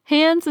waist,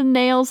 hands and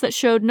nails that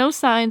showed no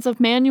signs of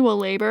manual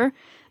labor,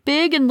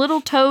 big and little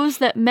toes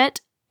that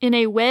met in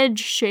a wedge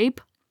shape,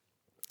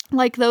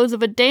 like those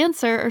of a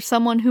dancer or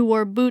someone who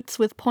wore boots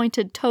with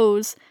pointed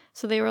toes,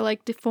 so they were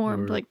like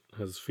deformed, like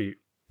his feet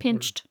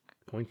pinched.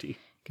 pointy.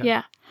 Okay.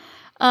 Yeah.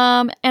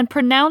 And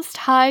pronounced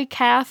high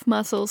calf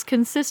muscles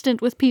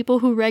consistent with people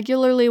who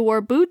regularly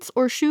wore boots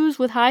or shoes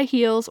with high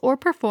heels or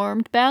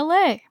performed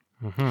ballet.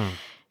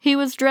 He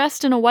was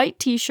dressed in a white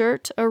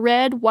t-shirt, a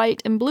red,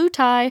 white, and blue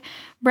tie,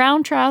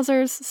 brown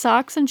trousers,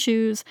 socks and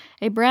shoes,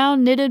 a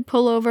brown knitted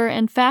pullover,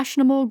 and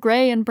fashionable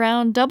gray and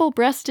brown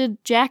double-breasted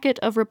jacket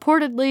of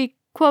reportedly,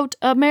 quote,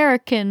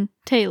 American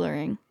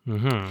tailoring.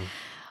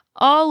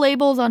 All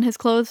labels on his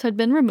clothes had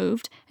been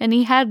removed, and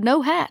he had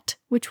no hat,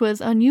 which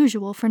was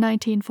unusual for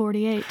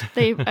 1948.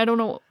 I don't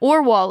know,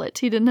 or wallet.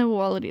 He didn't have a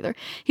wallet either.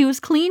 He was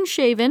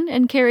clean-shaven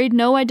and carried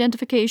no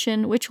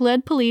identification, which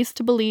led police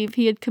to believe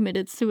he had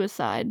committed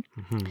suicide.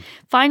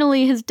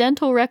 Finally, his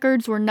dental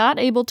records were not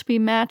able to be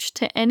matched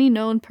to any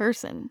known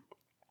person.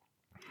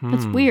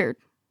 That's weird.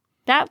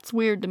 That's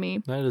weird to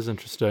me. That is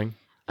interesting.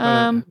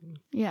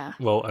 Yeah.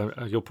 Well,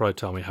 you'll probably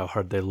tell me how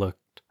hard they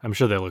looked. I'm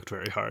sure they looked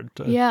very hard.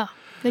 Yeah.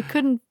 They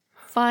couldn't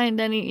find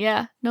any,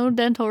 no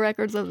dental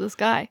records of this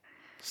guy.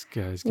 This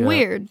guy's got...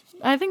 Weird.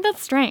 I think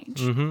that's strange.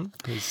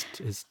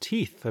 His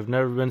teeth have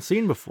never been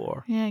seen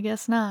before. Yeah, I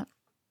guess not.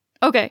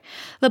 Okay.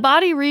 The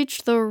body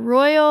reached the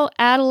Royal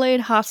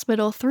Adelaide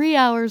Hospital 3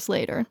 hours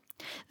later.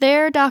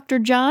 There, Dr.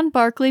 John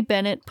Barclay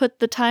Bennett put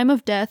the time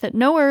of death at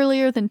no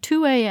earlier than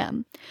 2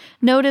 a.m.,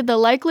 noted the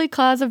likely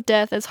cause of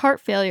death as heart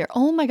failure.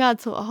 Oh my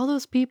God, so all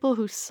those people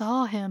who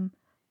saw him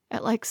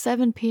at like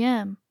 7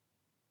 p.m.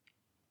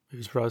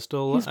 He's probably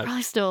still alive. He's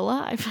probably still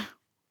alive.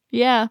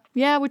 Yeah,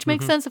 which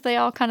makes sense if they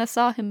all kind of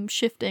saw him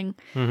shifting.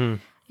 Mm-hmm.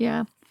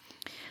 Yeah.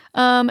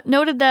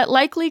 Noted that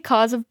likely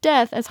cause of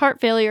death as heart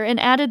failure and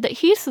added that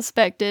he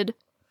suspected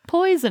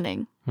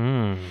poisoning.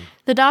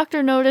 The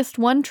doctor noticed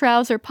one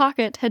trouser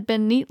pocket had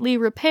been neatly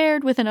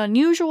repaired with an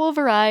unusual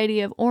variety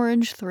of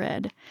orange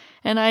thread.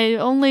 And I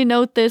only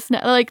note this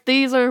now, like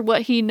these are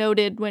what he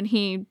noted when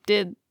he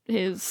did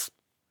his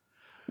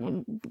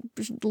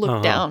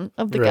look down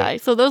of the guy.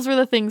 So those were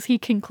the things he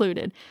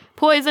concluded.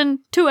 Poison,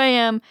 2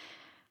 a.m.,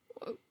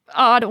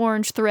 odd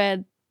orange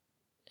thread.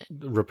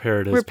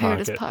 Repaired his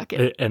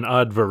pocket. An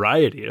odd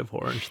variety of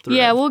orange thread.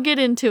 Yeah, we'll get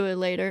into it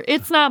later.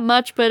 It's not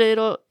much, but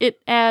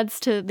it adds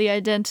to the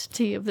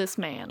identity of this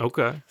man.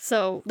 Okay.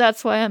 So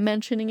that's why I'm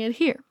mentioning it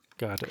here.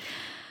 Got it.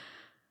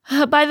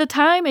 By the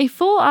time a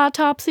full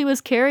autopsy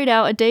was carried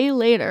out a day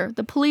later,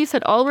 the police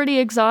had already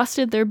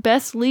exhausted their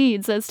best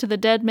leads as to the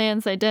dead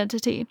man's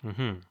identity.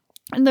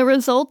 And the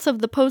results of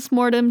the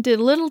postmortem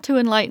did little to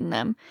enlighten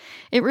them.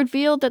 It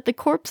revealed that the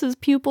corpse's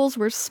pupils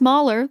were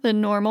smaller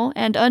than normal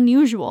and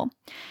unusual.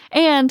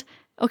 And,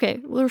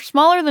 were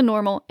smaller than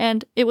normal,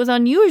 and it was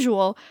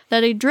unusual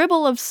that a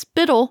dribble of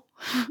spittle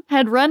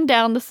had run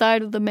down the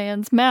side of the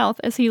man's mouth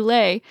as he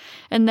lay,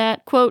 and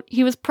that, quote,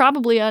 he was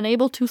probably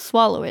unable to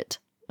swallow it,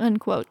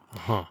 unquote.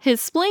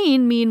 His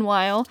spleen,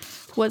 meanwhile,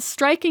 was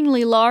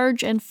strikingly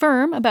large and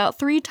firm, about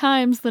 3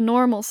 times the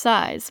normal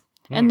size.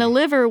 And the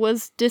liver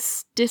was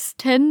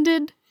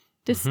distended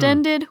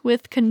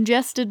with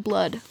congested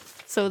blood.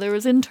 So there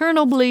was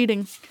internal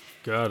bleeding.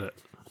 Got it.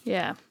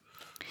 Yeah.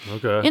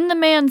 Okay. In the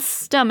man's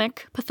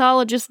stomach,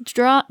 pathologist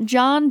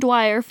John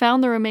Dwyer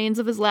found the remains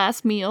of his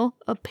last meal,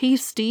 a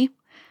pasty.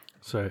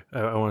 Sorry,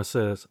 I want to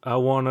say this. I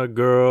want a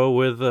girl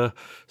with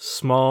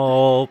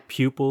small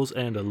pupils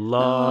and a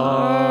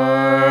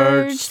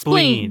large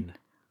spleen.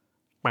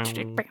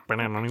 Sorry.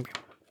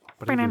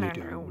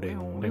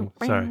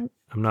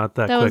 I'm not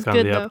that quick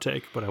on the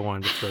uptake, but I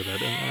wanted to throw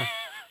that in there.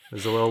 It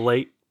was a little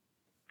late,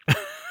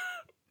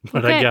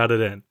 but I got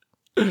it in.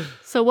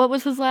 So what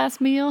was his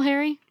last meal,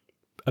 Harry?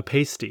 A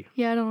pasty.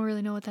 Yeah, I don't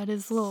really know what that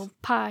is. A little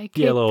pie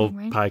cake. Yeah, a little thing,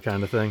 right? pie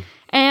kind of thing.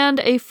 And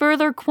a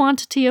further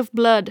quantity of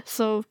blood,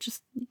 so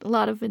just a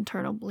lot of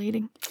internal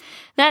bleeding.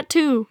 That,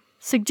 too,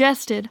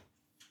 suggested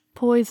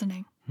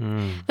poisoning,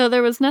 though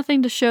there was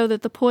nothing to show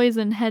that the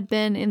poison had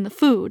been in the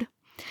food.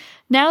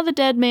 Now the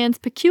dead man's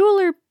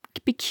peculiar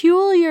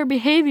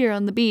behavior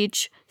on the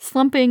beach,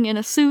 slumping in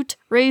a suit,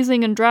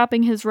 raising and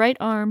dropping his right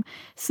arm,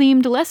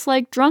 seemed less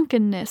like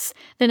drunkenness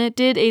than it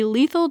did a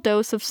lethal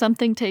dose of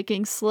something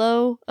taking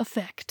slow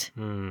effect.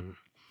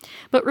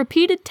 But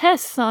repeated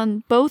tests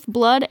on both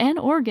blood and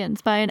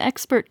organs by an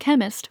expert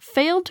chemist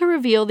failed to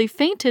reveal the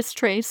faintest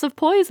trace of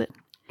poison.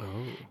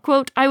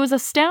 Quote, I was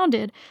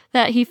astounded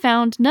that he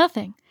found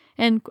nothing,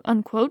 and,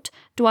 unquote,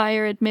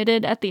 Dwyer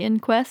admitted at the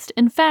inquest.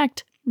 In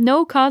fact,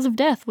 no cause of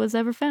death was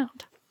ever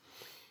found.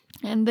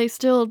 And they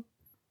still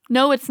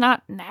know it's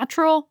not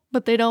natural,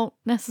 but they don't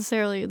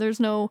necessarily, there's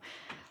no,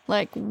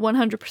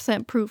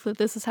 100% proof that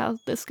this is how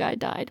this guy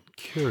died.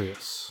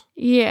 Curious.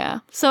 Yeah.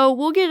 So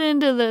we'll get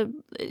into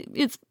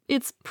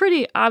it's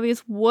pretty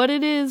obvious what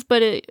it is,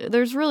 but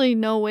there's really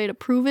no way to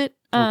prove it.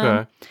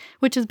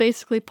 Which is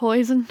basically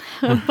poison.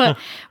 But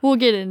we'll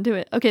get into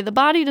it. Okay, the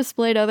body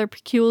displayed other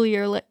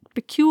peculiarities.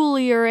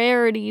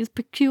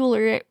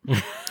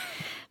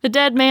 The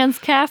dead man's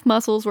calf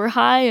muscles were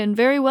high and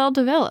very well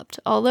developed.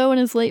 Although in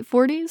his late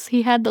 40s,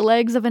 he had the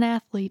legs of an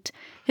athlete.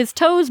 His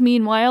toes,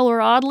 meanwhile, were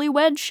oddly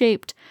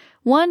wedge-shaped.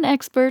 One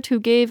expert who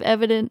gave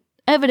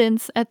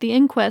evidence at the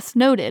inquest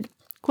noted,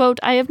 quote,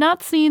 I have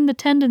not seen the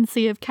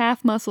tendency of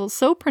calf muscles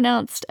so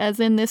pronounced as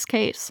in this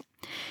case.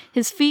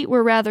 His feet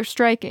were rather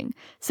striking,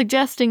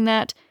 suggesting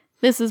that,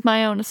 this is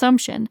my own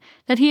assumption,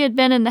 that he had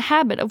been in the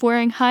habit of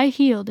wearing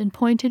high-heeled and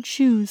pointed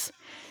shoes.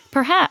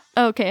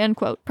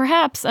 Unquote.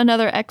 Perhaps,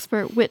 another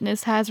expert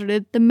witness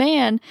hazarded,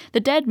 the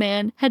dead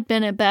man, had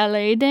been a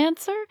ballet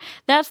dancer?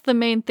 That's the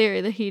main theory,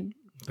 that he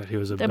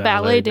was a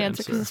ballet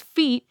dancer. Because his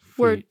feet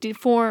were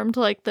deformed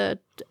like the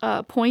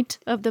point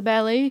of the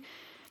ballet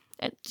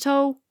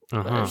toe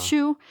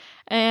shoe.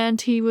 And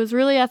he was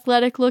really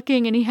athletic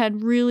looking, and he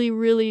had really,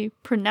 really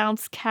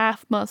pronounced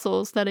calf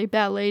muscles that a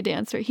ballet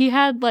dancer. He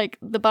had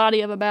the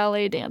body of a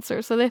ballet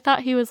dancer, so they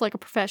thought he was a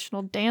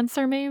professional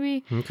dancer,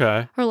 maybe.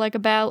 Okay.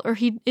 Or or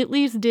he at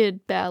least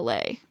did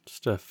ballet.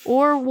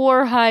 Or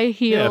wore high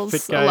heels. Yeah, a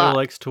fit guy who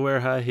likes to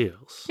wear high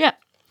heels. Yeah.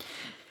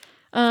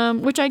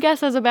 Which I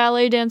guess as a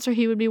ballet dancer,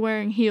 he would be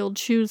wearing heeled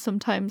shoes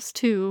sometimes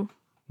too.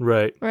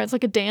 Right. Or as a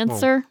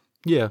dancer. Well,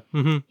 yeah.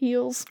 Mm-hmm.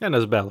 Heels. And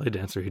as a ballet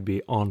dancer, he'd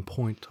be on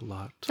point a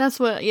lot. That's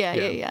what,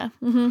 yeah.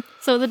 Mm-hmm.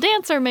 So the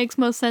dancer makes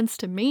most sense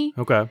to me.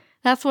 Okay.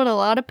 That's what a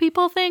lot of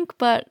people think,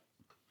 but,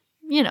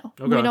 we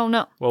don't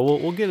know. Well,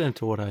 we'll get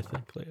into what I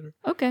think later.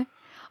 Okay.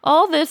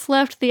 All this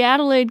left the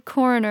Adelaide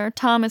coroner,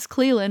 Thomas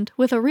Cleland,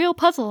 with a real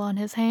puzzle on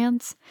his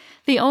hands.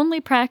 The only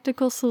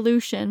practical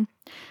solution,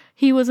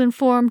 he was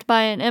informed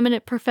by an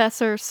eminent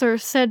professor, Sir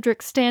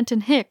Cedric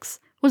Stanton Hicks,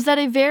 was that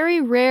a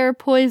very rare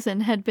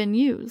poison had been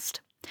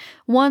used,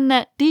 one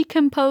that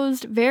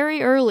decomposed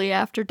very early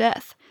after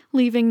death,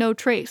 leaving no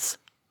trace.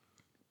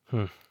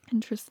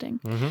 Interesting.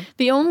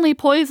 The only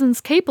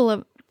poisons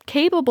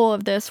capable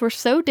of this were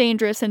so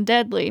dangerous and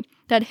deadly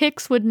that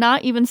Hicks would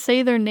not even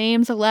say their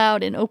names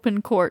aloud in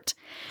open court.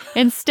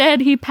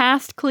 Instead, he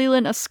passed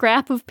Cleland a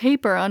scrap of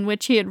paper on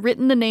which he had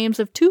written the names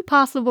of 2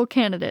 possible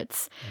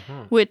candidates,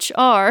 which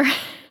are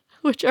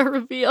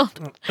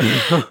revealed,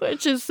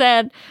 which is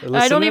sad.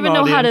 I don't even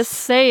know how to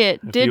say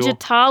it.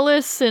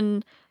 Digitalis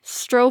and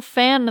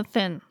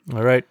Strophanothen.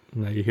 All right.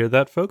 Now you hear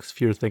that, folks? If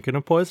you're thinking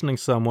of poisoning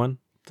someone,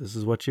 this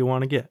is what you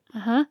want to get.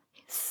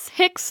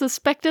 Hicks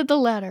suspected the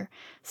latter.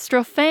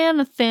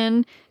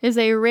 Strophanothen is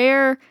a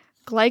rare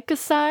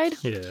glycoside.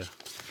 Yeah,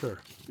 sure.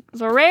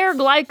 It's a rare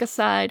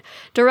glycoside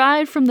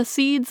derived from the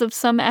seeds of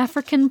some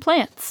African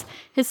plants.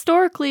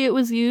 Historically, it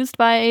was used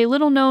by a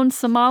little-known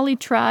Somali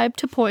tribe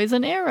to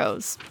poison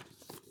arrows.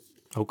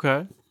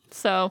 Okay.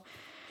 So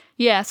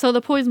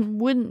the poison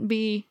wouldn't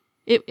be...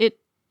 It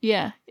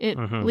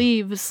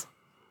leaves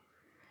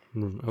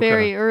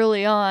very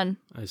early on.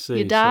 I see.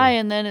 You die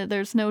and then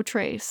there's no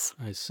trace.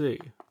 I see.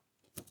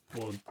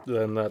 Well,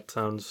 then that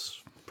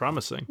sounds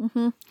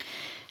promising.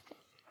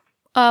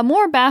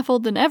 More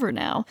baffled than ever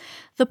now,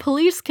 the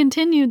police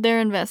continued their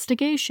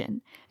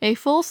investigation. A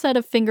full set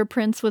of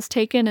fingerprints was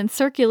taken and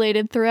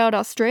circulated throughout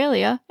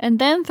Australia and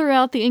then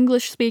throughout the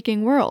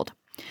English-speaking world,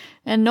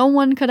 and no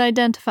one could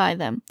identify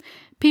them.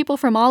 People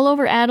from all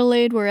over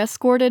Adelaide were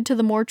escorted to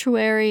the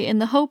mortuary in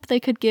the hope they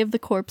could give the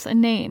corpse a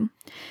name.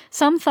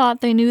 Some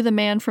thought they knew the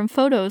man from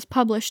photos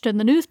published in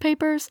the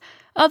newspapers,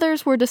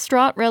 others were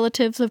distraught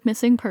relatives of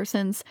missing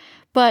persons,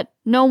 but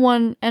no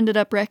one ended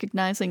up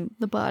recognizing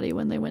the body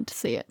when they went to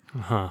see it.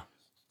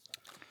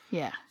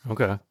 Yeah.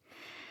 Okay.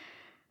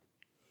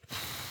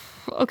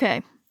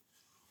 Okay.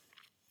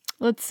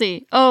 Let's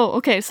see. Oh,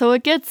 okay, so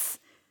it gets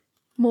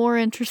more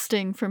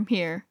interesting from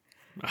here.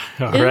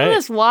 Isn't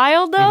this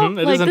wild, though? It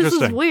is this is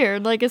interesting.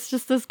 weird. It's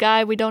just this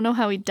guy. We don't know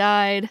how he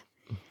died.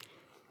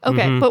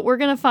 Okay, but we're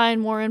going to find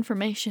more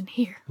information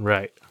here.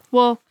 Right.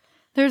 Well,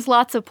 there's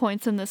lots of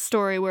points in this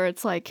story where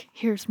it's like,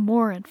 here's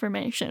more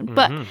information.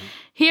 But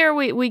here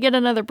we get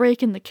another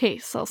break in the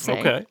case, I'll say.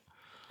 Okay.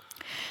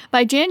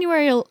 By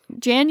January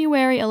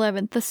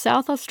 11th, the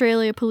South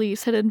Australia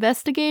police had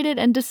investigated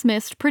and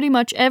dismissed pretty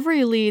much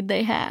every lead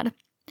they had.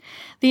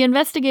 The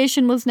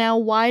investigation was now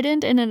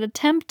widened in an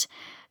attempt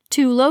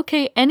to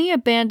locate any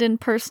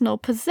abandoned personal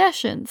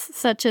possessions,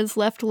 such as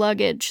left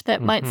luggage, that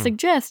might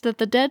suggest that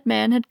the dead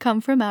man had come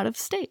from out of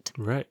state.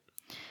 Right.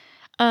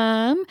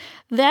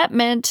 That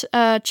meant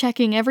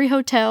checking every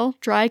hotel,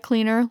 dry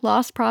cleaner,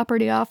 lost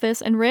property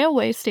office, and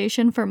railway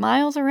station for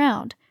miles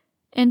around.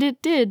 And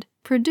it did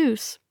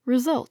produce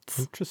results.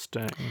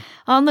 Interesting.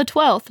 On the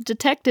 12th,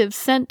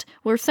 detectives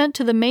were sent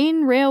to the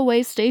main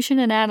railway station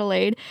in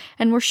Adelaide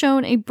and were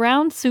shown a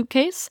brown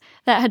suitcase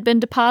that had been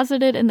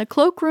deposited in the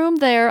cloakroom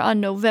there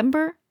on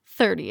November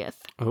 30th.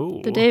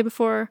 Oh. The day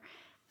before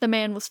the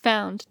man was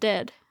found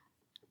dead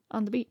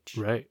on the beach.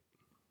 Right.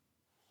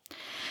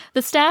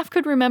 The staff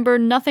could remember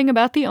nothing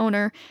about the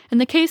owner, and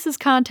the case's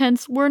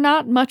contents were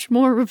not much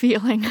more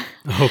revealing.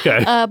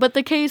 Okay. But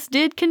the case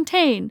did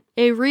contain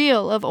a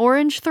reel of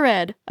orange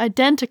thread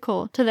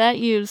identical to that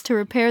used to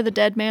repair the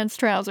dead man's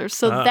trousers.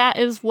 So that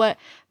is what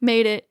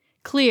made it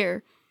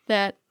clear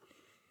that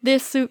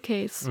this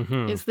suitcase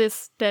is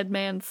this dead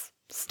man's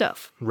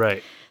stuff.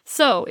 Right.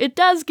 So it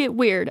does get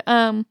weird.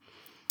 So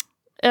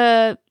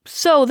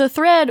the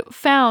thread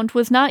found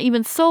was not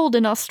even sold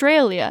in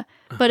Australia,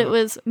 but it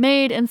was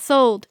made and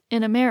sold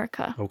in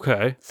America.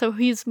 Okay. So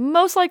he's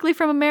most likely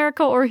from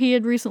America, or he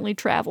had recently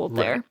traveled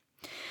there.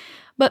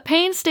 But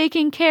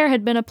painstaking care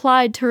had been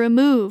applied to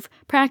remove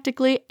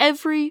practically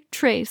every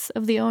trace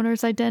of the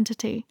owner's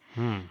identity.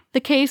 The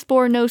case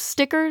bore no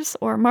stickers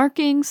or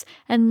markings,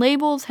 and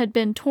labels had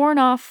been torn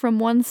off from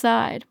one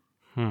side.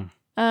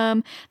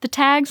 The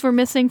tags were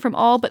missing from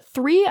all but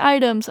 3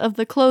 items of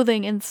the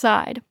clothing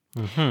inside.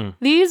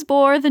 These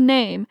bore the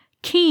name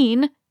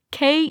Keane,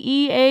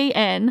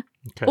 K-E-A-N,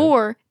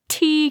 or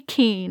T.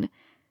 Keane,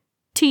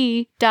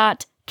 T.Keane.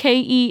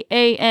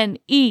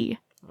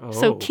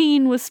 So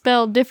Keane was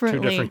spelled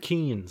differently. 2 different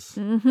Keens.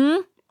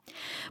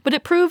 But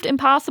it proved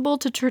impossible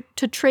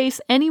to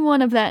trace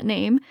anyone of that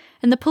name,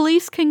 and the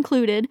police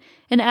concluded,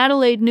 an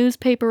Adelaide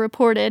newspaper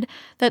reported,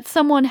 that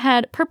someone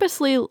had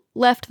purposely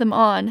left them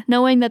on,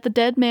 knowing that the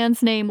dead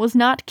man's name was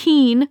not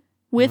Keane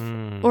with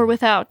or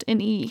without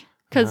an E.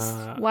 Because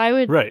why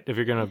would... Right, if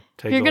you're going to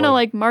take... If you're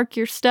going to, mark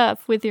your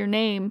stuff with your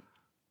name...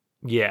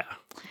 Yeah.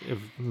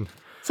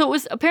 So it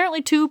was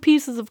apparently 2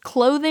 pieces of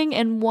clothing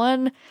and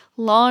 1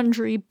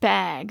 laundry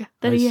bag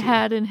that he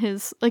had in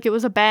his... It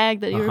was a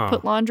bag that you would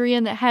put laundry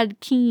in that had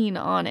Keane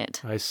on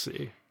it. I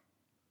see.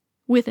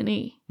 With an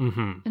E.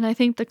 And I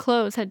think the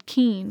clothes had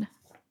Keane.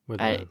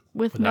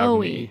 With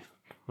no E.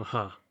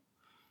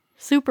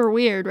 Super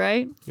weird,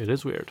 right? It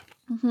is weird.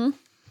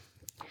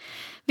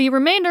 The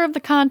remainder of the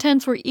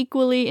contents were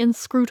equally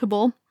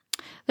inscrutable.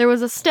 There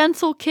was a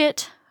stencil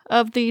kit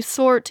of the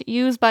sort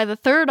used by the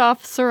third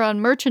officer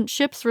on merchant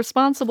ships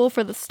responsible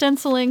for the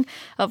stenciling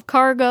of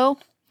cargo.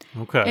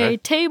 Okay. A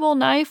table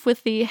knife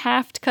with the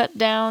haft cut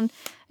down.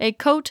 A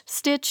coat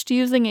stitched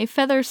using a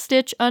feather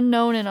stitch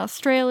unknown in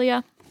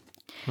Australia.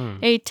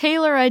 A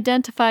tailor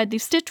identified the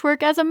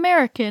stitchwork as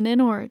American in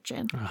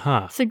origin,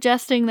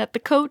 suggesting that the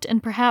coat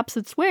and perhaps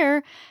its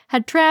wearer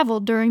had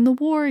traveled during the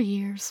war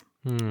years.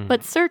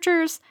 But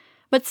searches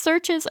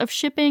of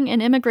shipping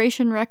and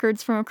immigration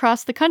records from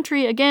across the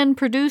country again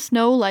produced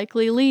no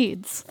likely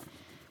leads.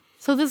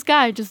 So this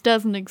guy just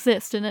doesn't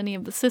exist in any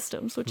of the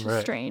systems, which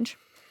is strange.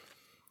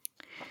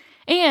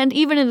 And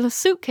even in the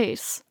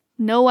suitcase,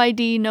 no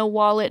ID, no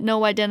wallet,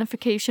 no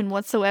identification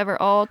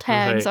whatsoever. All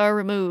tags are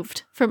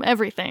removed from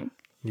everything.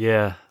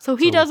 Yeah. So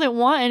he doesn't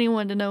want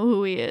anyone to know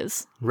who he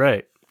is.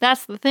 Right.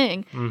 That's the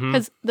thing.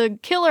 Because the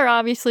killer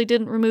obviously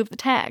didn't remove the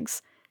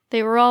tags.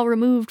 They were all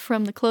removed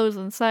from the clothes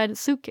inside his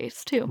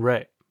suitcase, too.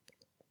 Right.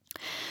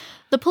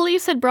 The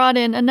police had brought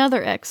in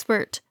another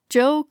expert,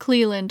 Joe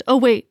Cleland. Oh,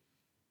 wait.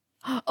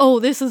 Oh,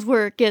 this is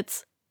where it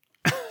gets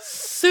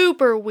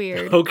super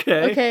weird.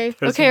 Okay.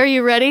 Okay, are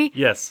you ready?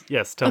 Yes,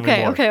 tell me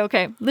more.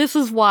 Okay. This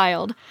is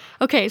wild.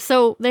 Okay,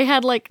 so they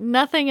had, like,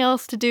 nothing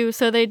else to do,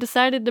 so they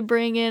decided to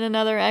bring in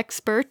another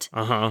expert.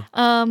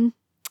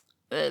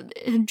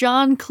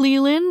 John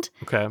Cleland,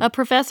 a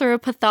professor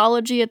of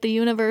pathology at the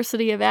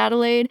University of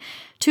Adelaide,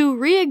 to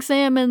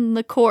re-examine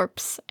the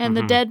corpse and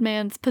the dead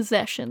man's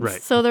possessions.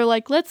 Right. So they're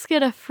like, let's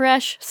get a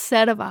fresh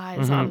set of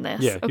eyes on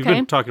this. Yeah, you've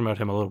been talking about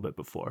him a little bit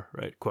before,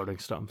 right? Quoting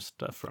some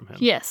stuff from him.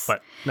 Yes.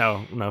 But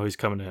now he's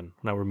coming in.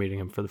 Now we're meeting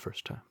him for the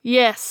first time.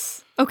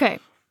 Yes. Okay.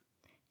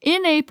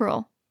 In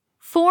April,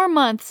 4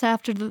 months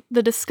after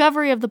the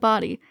discovery of the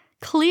body,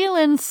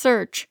 Cleland's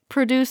search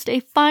produced a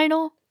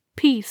final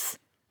piece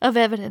of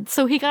evidence.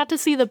 So he got to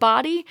see the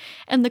body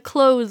and the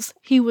clothes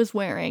he was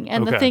wearing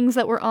and the things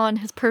that were on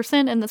his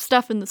person and the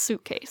stuff in the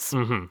suitcase.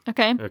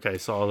 Okay,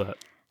 saw that.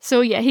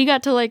 So yeah, he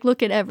got to like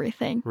look at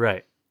everything.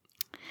 Right.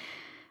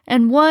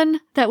 And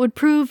one that would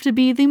prove to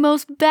be the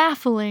most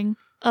baffling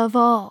of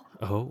all.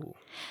 Oh.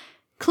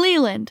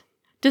 Cleland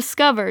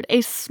discovered a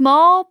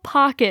small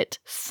pocket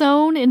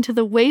sewn into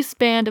the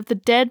waistband of the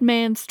dead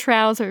man's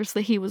trousers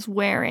that he was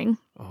wearing.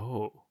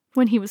 Oh.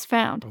 When he was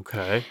found.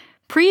 Okay.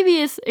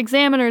 Previous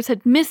examiners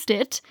had missed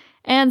it,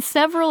 and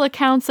several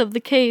accounts of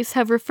the case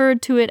have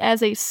referred to it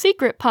as a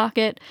secret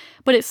pocket,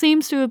 but it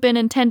seems to have been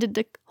intended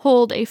to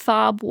hold a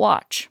fob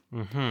watch.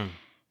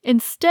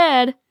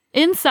 Instead,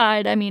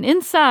 inside,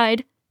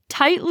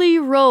 tightly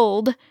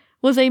rolled,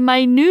 was a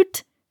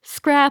minute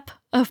scrap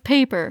of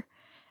paper,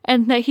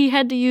 and that he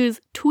had to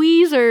use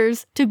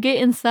tweezers to get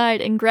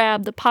inside and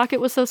grab. The pocket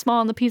was so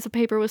small and the piece of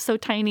paper was so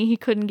tiny he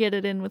couldn't get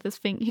it in with his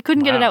He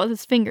couldn't get it out with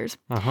his fingers.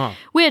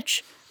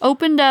 Which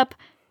opened up,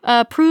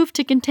 proved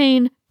to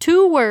contain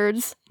 2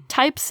 words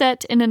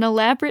typeset in an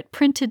elaborate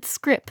printed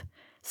script.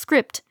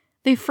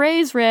 The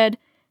phrase read,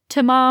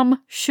 "Tamam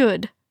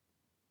should."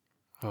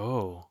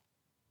 Oh.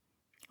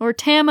 Or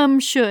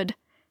Tamam should.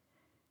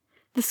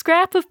 The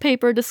scrap of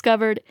paper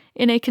discovered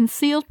in a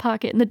concealed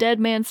pocket in the dead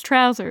man's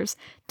trousers,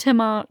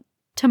 Tamam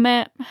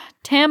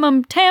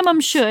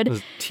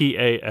should.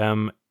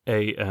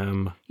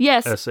 TAMAM.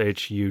 Yes.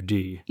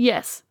 SHUD.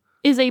 Yes.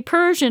 Is a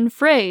Persian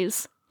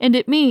phrase, and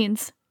it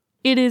means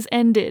it is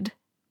ended.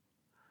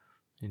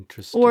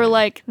 Interesting. Or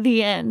like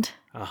the end.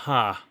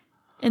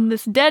 And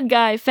this dead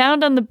guy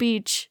found on the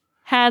beach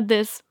had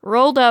this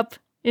rolled up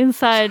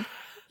inside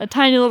a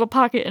tiny little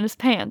pocket in his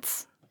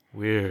pants.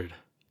 Weird.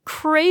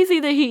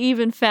 Crazy that he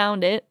even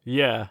found it.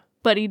 Yeah.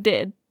 But he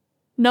did.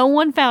 No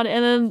one found it.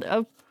 And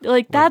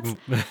then, that's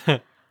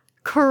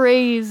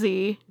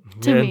crazy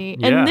to me.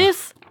 Yeah. And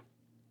this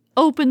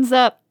opens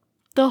up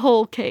the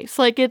whole case.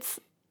 Like, it's...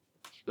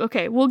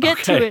 Okay, we'll get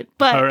to it.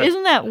 But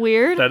Isn't that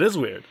weird? That is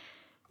weird.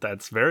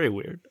 That's very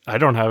weird. I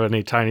don't have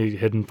any tiny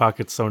hidden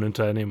pockets sewn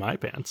into any of my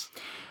pants.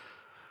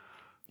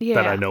 Yeah.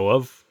 That I know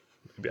of.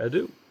 Maybe I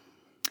do.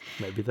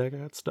 Maybe they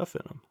got stuff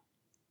in them.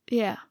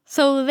 Yeah.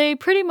 So they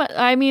pretty much,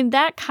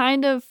 that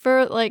kind of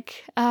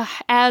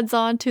adds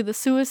on to the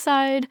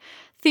suicide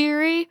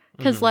theory.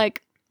 Because,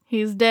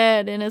 he's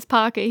dead. In his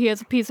pocket, he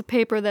has a piece of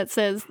paper that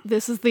says,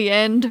 "This is the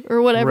end,"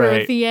 or whatever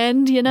at the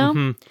end,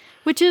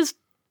 Which is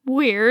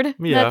weird.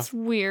 Yeah. That's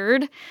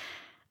weird.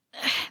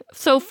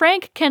 So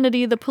Frank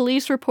Kennedy, the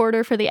police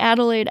reporter for the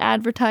Adelaide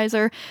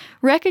Advertiser,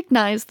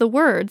 recognized the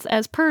words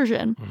as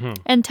Persian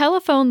and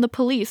telephoned the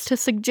police to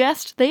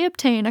suggest they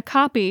obtain a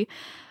copy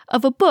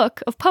of a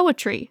book of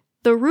poetry,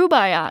 the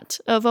Rubaiyat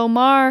of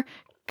Omar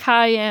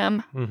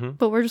Khayyam,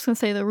 but we're just going to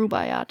say the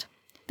Rubaiyat.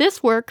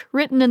 This work,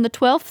 written in the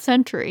 12th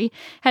century,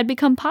 had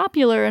become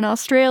popular in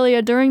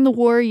Australia during the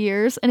war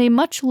years in a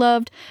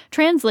much-loved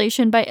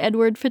translation by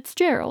Edward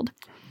Fitzgerald.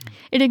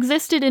 It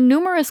existed in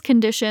numerous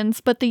conditions,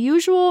 but the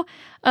usual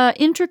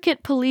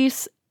intricate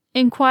police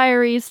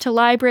inquiries to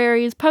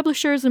libraries,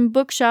 publishers, and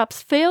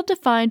bookshops failed to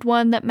find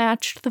one that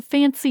matched the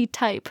fancy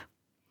type.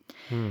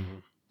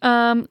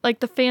 like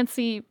the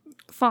fancy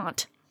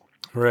font.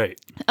 Right.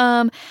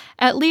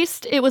 At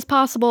least it was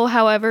possible,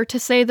 however, to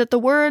say that the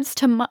words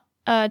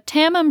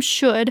Tamam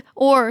Shud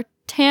or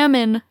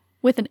Taman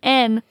with an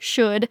N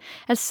should,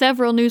 as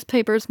several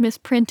newspapers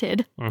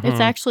misprinted. It's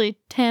actually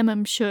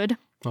Tamam Shud.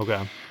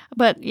 Okay.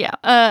 But yeah,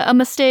 a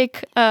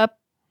mistake.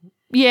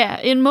 Yeah,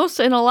 in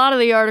a lot of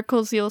the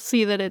articles, you'll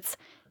see that it's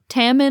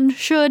Taman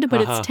Should,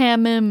 but it's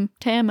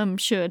Tamam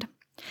Should.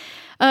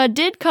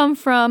 Did come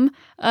from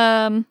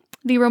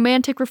the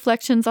romantic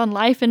reflections on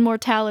life and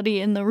mortality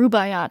in the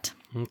Rubaiyat.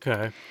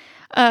 Okay.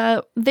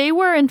 They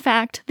were, in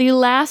fact, the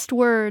last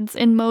words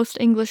in most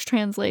English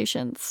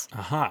translations.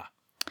 Aha.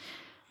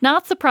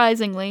 Not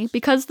surprisingly,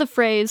 because the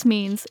phrase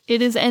means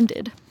it is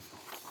ended.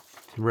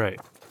 Right.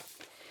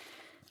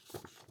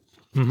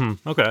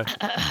 Okay.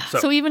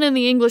 So even in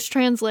the English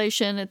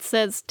translation, it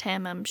says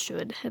Tamam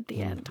Shud at the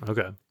end.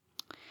 Okay.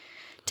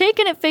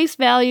 Taken at face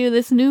value,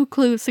 this new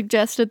clue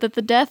suggested that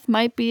the death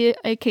might be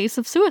a case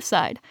of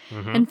suicide.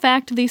 In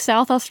fact, the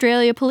South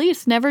Australia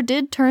police never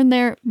did turn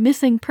their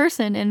missing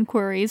person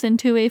inquiries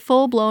into a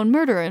full-blown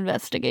murder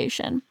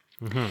investigation.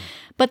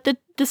 But the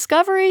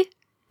discovery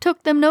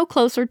took them no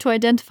closer to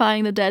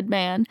identifying the dead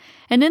man,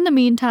 and in the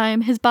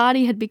meantime, his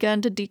body had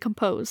begun to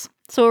decompose.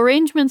 So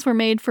arrangements were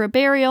made for a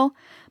burial,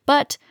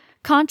 but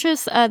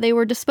conscious they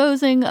were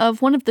disposing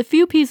of one of the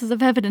few pieces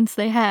of evidence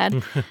they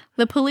had,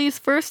 the police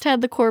first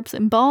had the corpse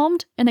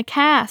embalmed and a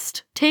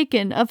cast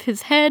taken of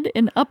his head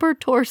and upper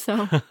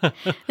torso.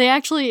 They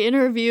actually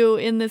interview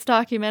in this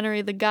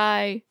documentary the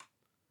guy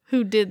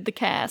who did the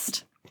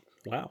cast.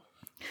 Wow.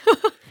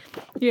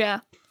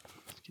 Yeah.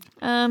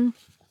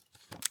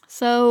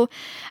 So,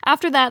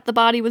 after that, the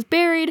body was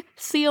buried,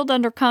 sealed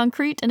under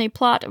concrete in a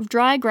plot of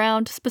dry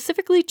ground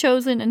specifically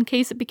chosen in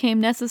case it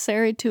became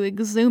necessary to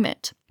exhume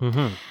it.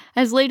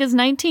 As late as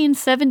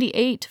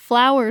 1978,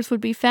 flowers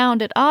would be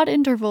found at odd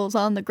intervals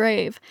on the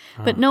grave,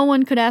 but no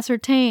one could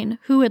ascertain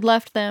who had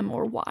left them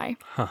or why.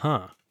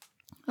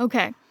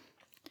 Okay.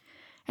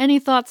 Any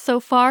thoughts so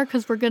far?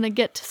 Because we're going to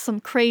get to some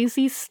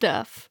crazy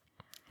stuff.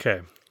 Okay.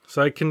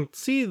 So I can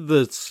see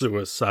the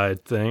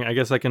suicide thing. I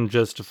guess I can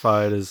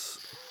justify it as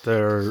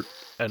they're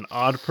an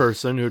odd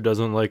person who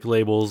doesn't like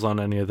labels on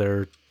any of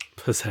their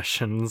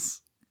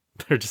possessions.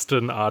 They're just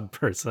an odd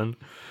person.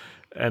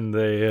 And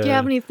they... Do you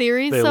have any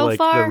theories so like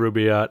far? The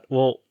Rubaiyat.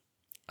 Well...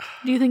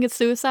 Do you think it's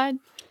suicide?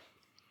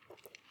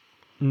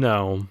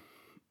 No.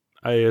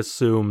 I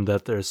assume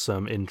that there's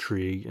some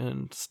intrigue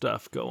and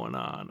stuff going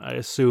on. I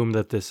assume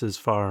that this is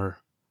far,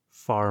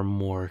 far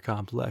more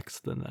complex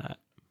than that.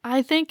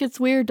 I think it's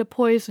weird to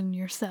poison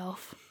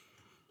yourself.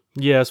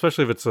 Yeah,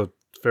 especially if it's a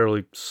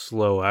fairly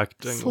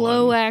slow-acting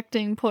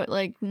Slow-acting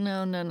like,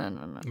 no.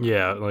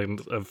 Yeah, like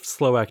a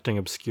slow-acting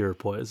obscure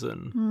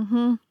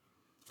poison.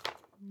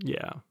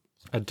 Yeah.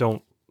 I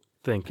don't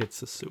think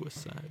it's a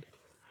suicide.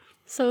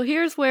 So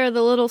here's where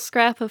the little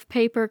scrap of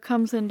paper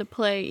comes into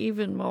play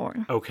even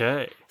more.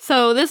 Okay.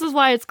 So this is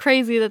why it's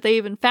crazy that they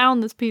even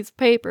found this piece of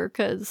paper,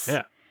 because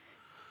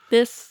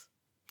there's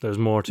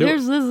more to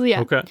it.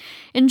 Okay.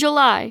 In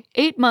July,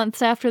 8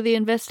 months after the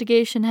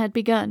investigation had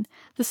begun,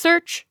 the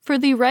search for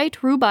the right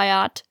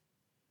Rubaiyat,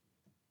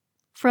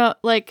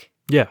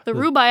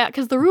 Rubaiyat,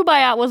 because the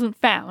Rubaiyat wasn't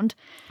found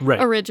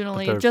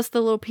originally, just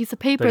the little piece of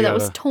paper that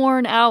was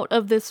torn out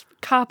of this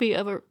copy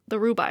of the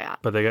Rubaiyat.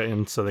 But they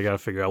got to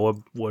figure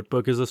out what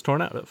book is this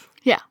torn out of.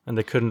 Yeah. And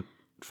they couldn't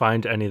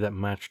find any that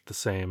matched the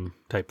same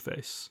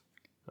typeface.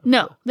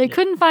 No, they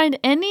couldn't find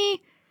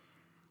any.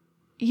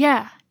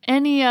 Yeah,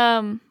 any.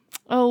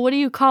 What do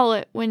you call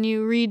it when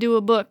you redo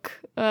a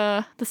book?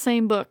 The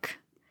same book.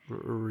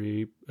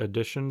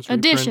 Additions.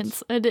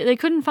 They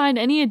couldn't find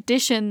any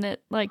addition that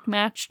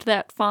matched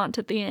that font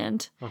at the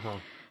end.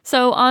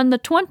 So on the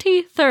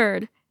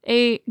 23rd,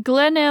 a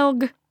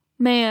Glenelg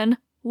man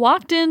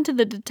walked into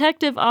the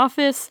detective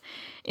office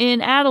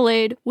in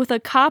Adelaide with a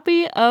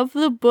copy of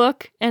the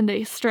book and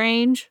a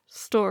strange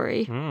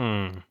story.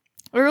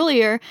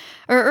 Early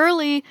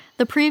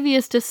the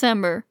previous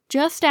December,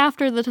 just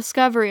after the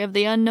discovery of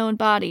the unknown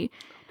body,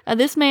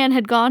 this man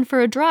had gone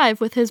for a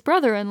drive with his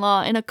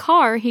brother-in-law in a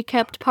car he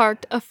kept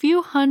parked a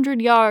few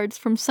hundred yards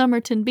from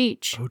Somerton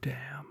Beach. Oh,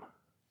 damn.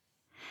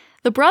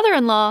 The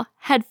brother-in-law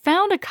had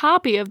found a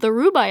copy of the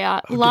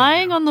Rubaiyat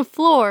lying on the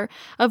floor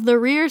of the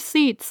rear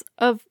seats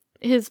of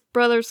his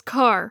brother's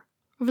car,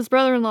 of his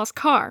brother-in-law's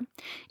car.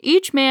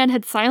 Each man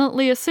had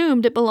silently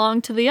assumed it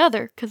belonged to the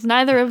other, because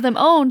neither of them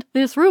owned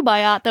this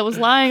Rubaiyat that was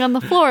lying on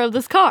the floor of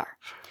this car.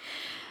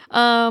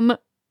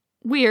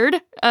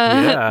 Weird.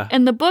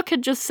 And the book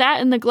had just sat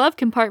in the glove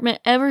compartment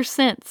ever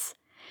since.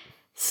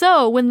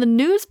 So, when the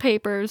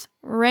newspapers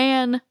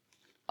ran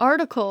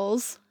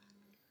articles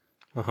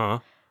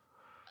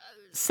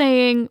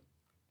saying,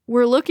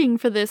 we're looking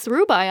for this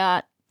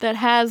Rubaiyat that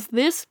has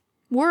this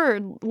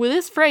word, with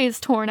this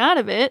phrase torn out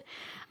of it,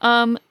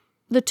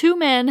 the two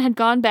men had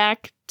gone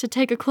back to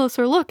take a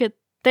closer look at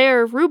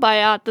their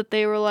Rubaiyat that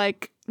they were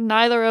like,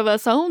 neither of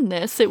us own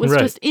this. It was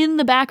just in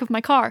the back of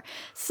my car.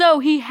 So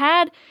he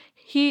had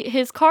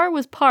his car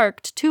was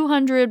parked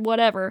 200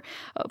 whatever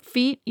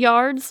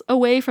yards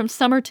away from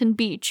Somerton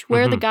Beach,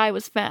 where the guy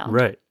was found.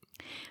 Right.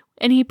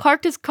 And he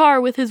parked his car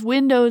with his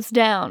windows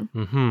down.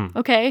 Mm-hmm.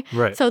 Okay?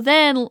 Right. So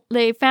then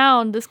they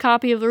found this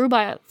copy of the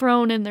Rubaiyat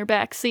thrown in their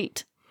back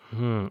seat.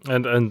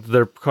 Mm-hmm. And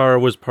their car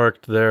was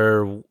parked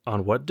there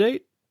on what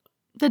date?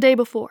 The day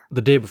before.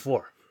 The day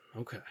before.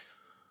 Okay.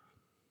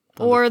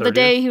 On Or the 30th?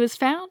 day he was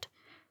found?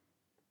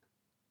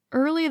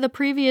 Early the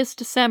previous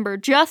December,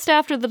 just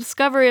after the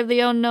discovery of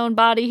the unknown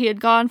body, he had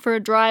gone for a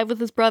drive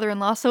with his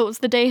brother-in-law, so it was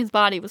the day his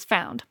body was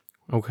found.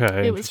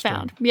 Okay. It was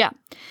found. Yeah.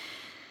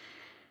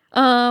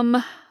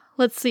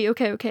 Let's see.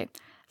 Okay.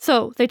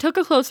 So they took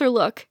a closer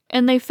look,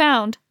 and they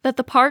found that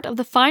the part of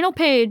the final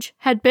page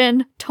had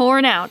been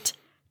torn out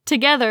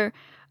together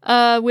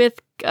with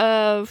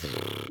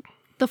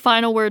the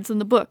final words in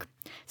the book.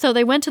 So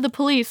they went to the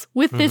police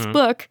with this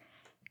book,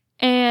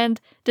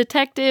 and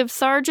Detective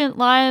Sergeant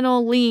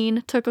Lionel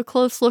Lean took a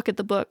close look at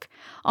the book.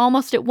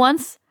 Almost at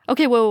once...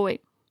 Okay,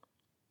 wait.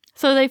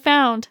 So they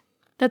found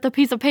that the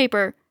piece of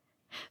paper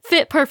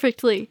fit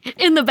perfectly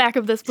in the back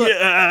of this book.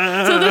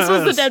 Yes! So this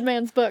was the dead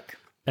man's book.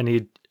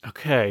 And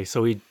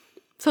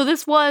So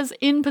this was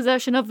in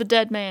possession of the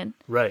dead man.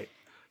 Right.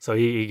 So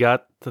he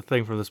got the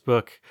thing from this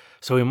book.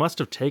 So he must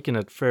have taken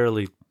it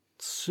fairly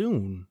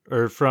soon,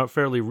 or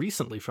fairly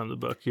recently from the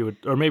book.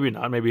 Or maybe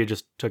not. Maybe he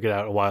just took it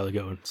out a while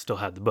ago and still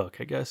had the book,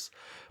 I guess.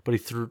 But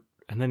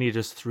he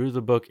just threw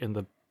the book in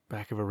the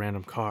back of a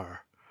random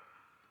car.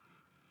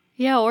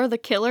 Yeah, or the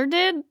killer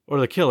did.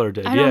 Or the killer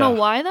did, I don't know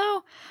why,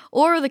 though.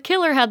 Or the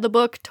killer had the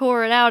book,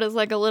 tore it out as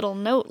like a little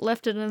note,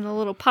 left it in a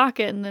little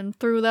pocket, and then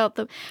threw it out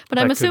the... But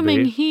I'm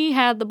assuming he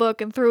had the book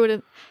and threw it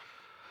in...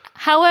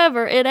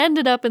 However, it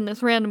ended up in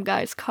this random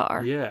guy's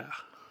car. Yeah.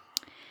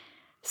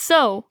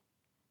 So,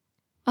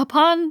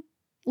 upon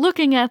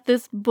looking at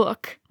this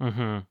book,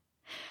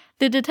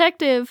 the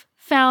detective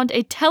found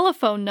a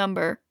telephone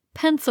number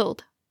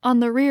penciled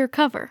on the rear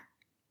cover.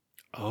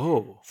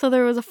 Oh. So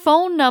there was a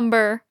phone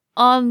number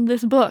on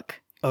this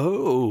book.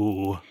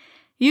 Oh.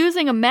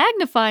 Using a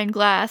magnifying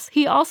glass,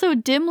 he also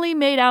dimly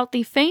made out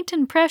the faint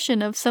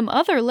impression of some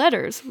other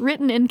letters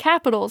written in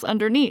capitals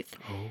underneath.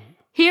 Oh.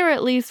 Here,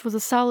 at least, was a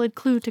solid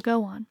clue to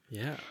go on.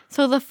 Yeah.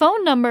 So the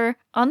phone number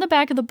on the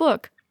back of the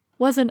book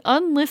was an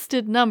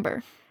unlisted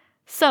number.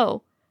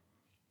 So,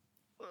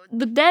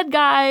 the dead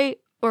guy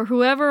or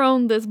whoever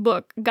owned this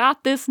book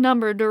got this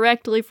number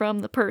directly from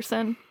the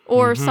person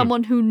or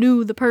someone who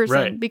knew the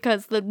person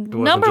because the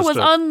number was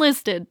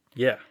unlisted.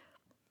 Yeah.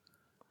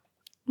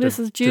 This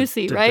is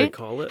juicy, did right? They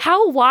call it?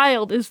 How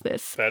wild is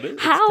this? That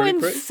is. How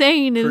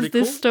insane is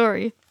this cool.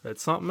 story?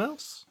 That's something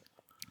else.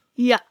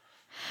 Yeah.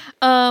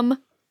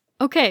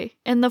 Okay,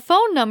 and the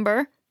phone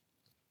number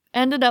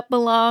ended up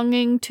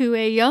belonging to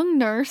a young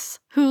nurse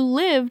who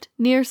lived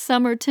near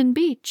Somerton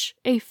Beach,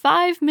 a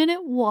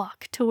 5-minute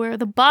walk to where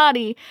the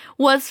body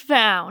was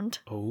found.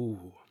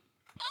 Oh.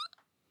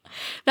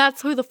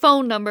 That's who the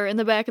phone number in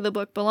the back of the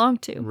book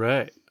belonged to.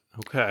 Right.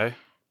 Okay.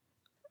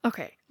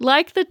 Okay.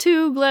 Like the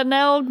two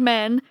Glenelg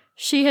men,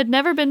 she had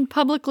never been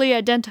publicly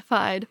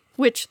identified,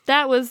 which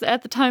that was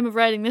at the time of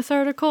writing this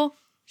article.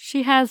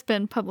 She has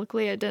been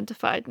publicly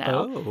identified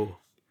now. Oh.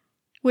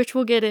 Which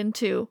we'll get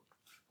into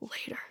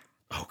later.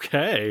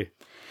 Okay.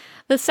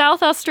 The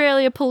South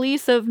Australia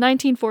Police of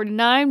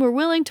 1949 were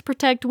willing to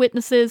protect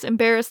witnesses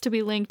embarrassed to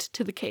be linked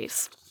to the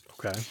case.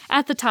 Okay.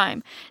 At the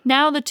time.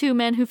 Now the two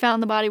men who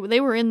found the body, they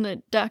were in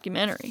the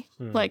documentary.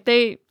 Like,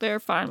 they're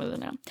fine with it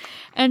now.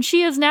 And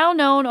she is now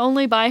known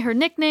only by her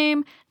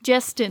nickname,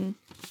 Jestin.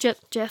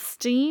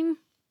 Jestine?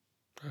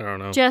 I don't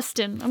know.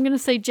 Jestin. I'm going to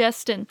say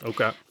Jestin.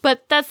 Okay.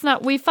 But that's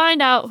not... We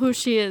find out who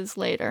she is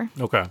later.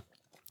 Okay.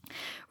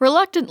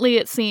 Reluctantly,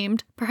 it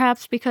seemed,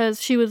 perhaps because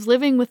she was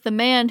living with the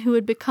man who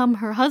had become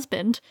her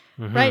husband.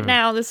 Right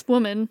now, this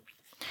woman...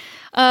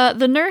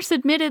 the nurse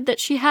admitted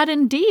that she had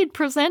indeed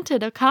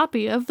presented a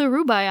copy of the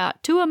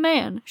Rubaiyat to a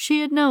man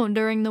she had known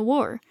during the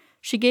war.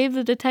 She gave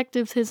the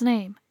detectives his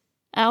name,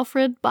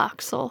 Alfred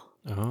Boxall.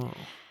 Oh.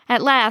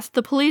 At last,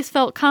 the police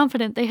felt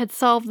confident they had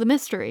solved the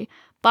mystery.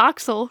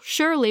 Boxall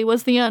surely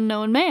was the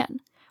unknown man.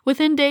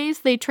 Within days,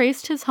 they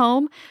traced his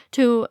home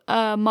to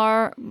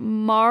Marlborough,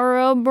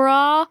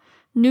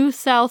 New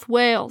South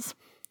Wales.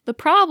 The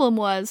problem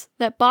was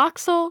that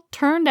Boxall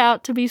turned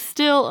out to be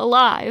still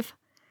alive.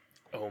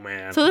 Oh,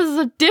 man. So this is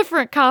a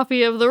different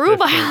copy of the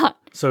Rubaiyat.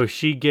 So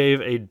she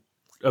gave a...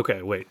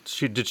 Okay, wait.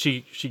 She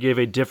gave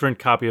a different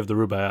copy of the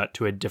Rubaiyat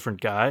to a different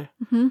guy?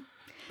 Mm-hmm.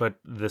 But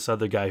this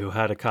other guy who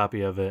had a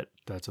copy of it,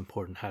 that's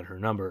important, had her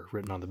number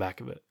written on the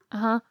back of it.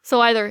 Uh-huh.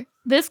 So either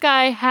this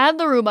guy had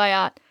the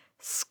Rubaiyat,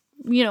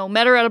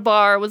 met her at a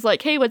bar, was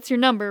like, hey, what's your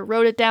number?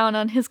 Wrote it down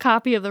on his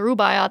copy of the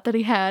Rubaiyat that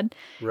he had.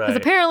 Right. Because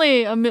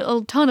apparently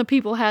a ton of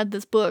people had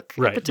this book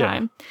at the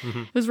time. Yeah.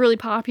 Mm-hmm. It was really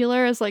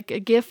popular as like a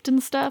gift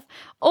and stuff.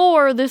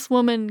 Or this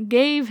woman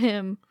gave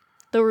him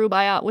the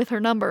Rubaiyat with her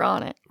number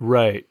on it.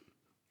 Right.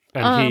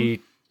 And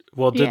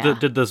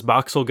did this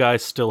Boxall guy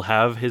still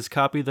have his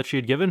copy that she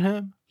had given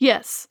him?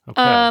 Yes.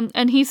 Okay.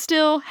 And he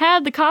still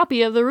had the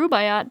copy of the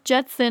Rubaiyat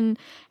Jetson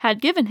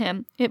had given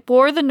him. It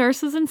bore the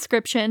nurse's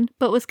inscription,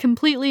 but was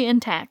completely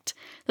intact.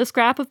 The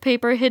scrap of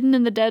paper hidden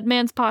in the dead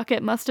man's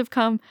pocket must have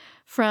come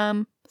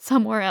from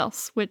somewhere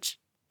else, which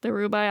the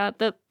Rubaiyat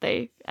that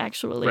they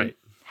actually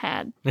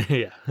had.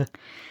 Yeah.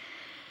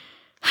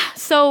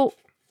 So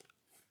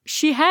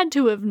she had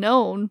to have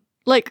known.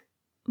 Like,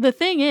 the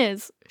thing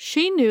is,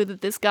 she knew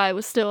that this guy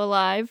was still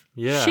alive.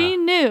 Yeah. She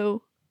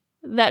knew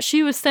that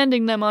she was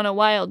sending them on a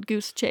wild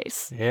goose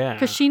chase. Yeah.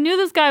 Because she knew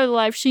this guy was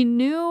alive. She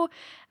knew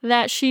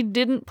that she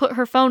didn't put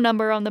her phone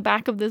number on the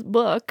back of this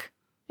book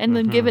and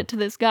then give it to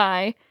this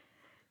guy.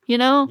 You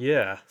know?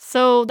 Yeah.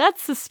 So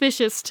that's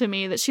suspicious to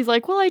me that she's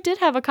like, well, I did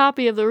have a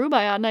copy of the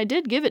Rubaiyat and I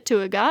did give it to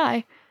a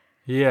guy.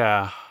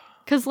 Yeah.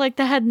 Because, like,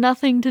 that had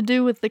nothing to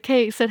do with the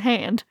case at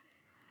hand.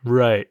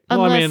 Right.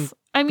 Unless,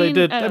 they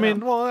did. I don't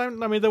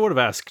know. They would have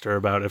asked her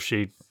about if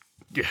she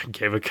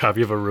gave a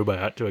copy of a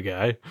Rubaiyat to a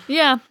guy.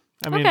 Yeah.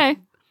 I mean, okay.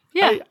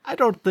 Yeah. I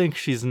don't think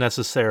she's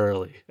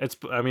necessarily.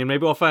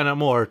 Maybe I'll find out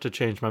more to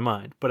change my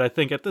mind. But I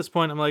think at this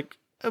point, I'm like,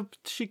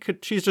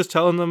 she's just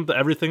telling them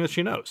everything that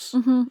she knows.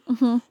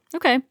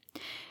 Okay.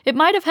 It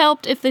might have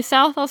helped if the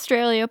South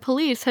Australia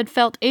police had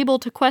felt able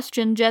to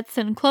question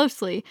Jetson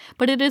closely,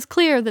 but it is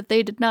clear that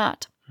they did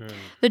not.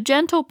 The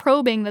gentle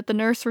probing that the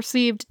nurse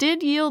received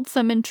did yield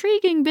some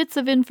intriguing bits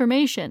of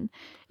information.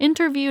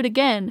 Interviewed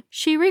again,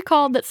 she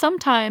recalled that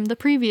sometime the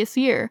previous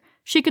year,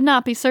 she could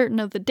not be certain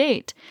of the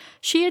date,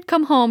 she had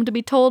come home to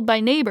be told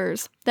by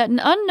neighbors that an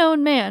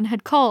unknown man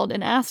had called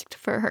and asked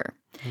for her.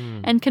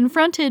 And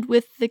confronted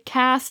with the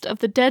cast of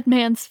the dead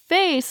man's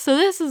face, so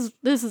this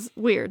is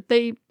weird.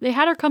 They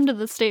had her come to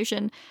the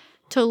station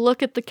to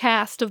look at the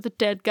cast of the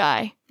dead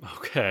guy.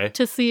 Okay.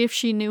 To see if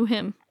she knew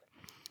him.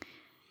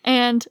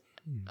 And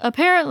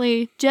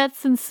apparently,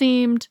 Justin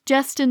seemed,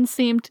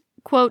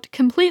 quote,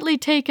 completely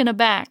taken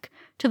aback,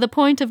 to the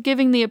point of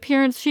giving the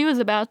appearance she was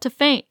about to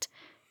faint,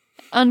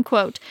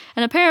 unquote.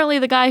 And apparently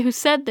the guy who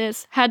said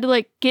this had to,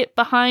 like, get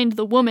behind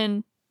the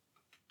woman,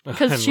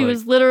 because she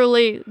was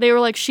literally, they were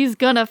like, she's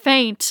gonna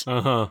faint.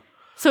 Uh-huh.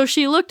 So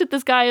she looked at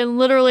this guy and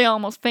literally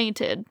almost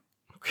fainted.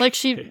 Like,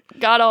 she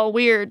got all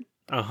weird.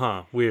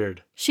 Uh-huh.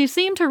 Weird. She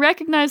seemed to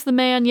recognize the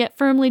man, yet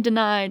firmly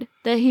denied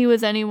that he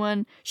was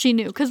anyone she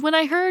knew. Because when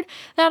I heard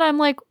that, I'm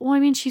like, well, I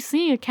mean, she's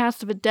seeing a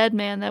cast of a dead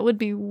man. That would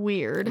be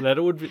weird.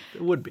 It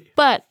would be.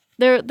 But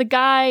the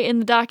guy in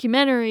the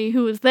documentary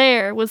who was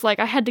there was like,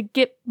 I had to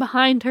get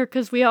behind her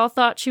because we all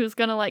thought she was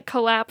going to, like,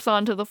 collapse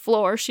onto the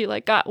floor. She,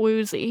 like, got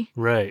woozy.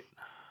 Right.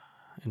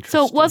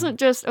 So it wasn't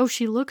just, oh,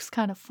 she looks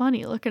kind of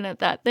funny looking at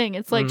that thing.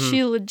 It's like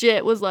she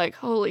legit was like,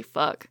 holy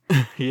fuck.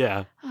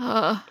 Yeah.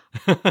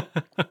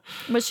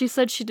 But she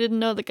said she didn't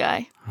know the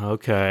guy.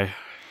 Okay.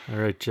 All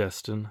right,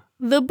 Justin.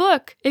 The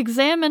book,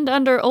 examined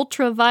under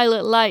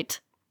ultraviolet light.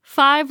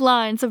 5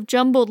 lines of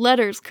jumbled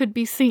letters could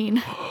be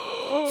seen.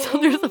 So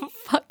there's a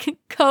fucking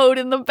code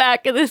in the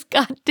back of this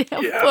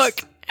goddamn book.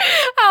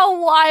 How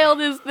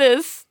wild is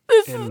this?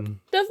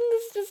 Doesn't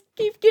this just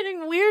keep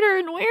getting weirder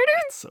and weirder?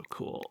 It's so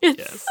cool.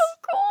 It's so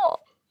cool.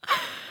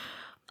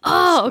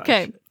 Oh,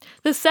 okay.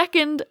 The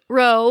second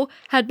row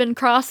had been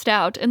crossed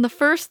out, and the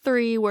first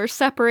 3 were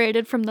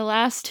separated from the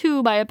last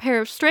 2 by a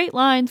pair of straight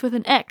lines with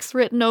an X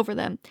written over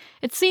them.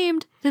 It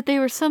seemed that they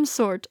were some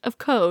sort of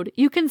code.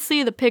 You can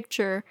see the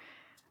picture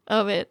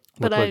of it,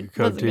 but I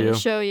wasn't going to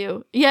show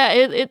you. Yeah,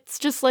 it's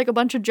just like a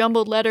bunch of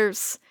jumbled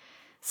letters.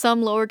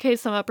 Some lowercase,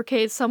 some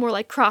uppercase, some were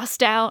like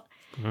crossed out.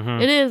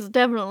 It is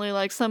definitely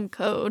like some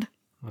code.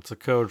 That's a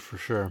code for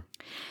sure.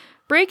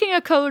 Breaking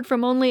a code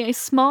from only a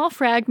small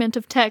fragment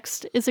of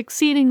text is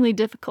exceedingly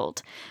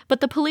difficult,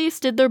 but the police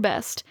did their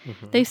best.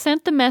 They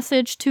sent the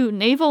message to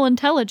Naval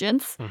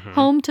Intelligence,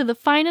 home to the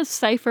finest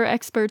cipher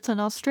experts in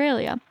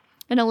Australia,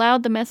 and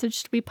allowed the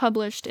message to be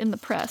published in the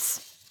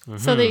press.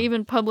 So they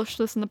even published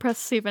this in the press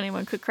to see if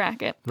anyone could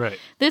crack it. Right.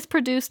 This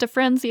produced a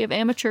frenzy of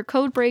amateur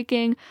code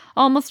breaking,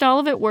 almost all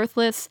of it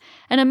worthless,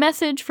 and a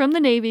message from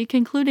the Navy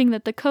concluding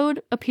that the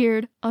code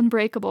appeared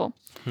unbreakable.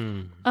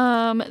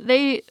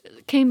 They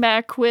came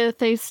back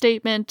with a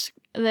statement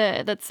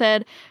that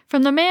said,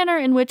 from the manner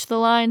in which the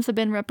lines have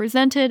been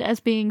represented as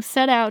being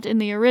set out in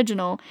the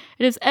original,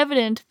 it is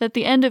evident that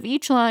the end of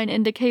each line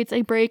indicates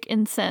a break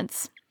in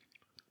sense.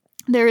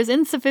 There is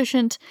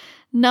insufficient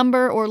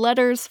number or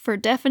letters for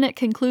definite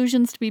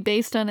conclusions to be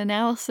based on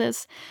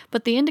analysis,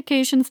 but the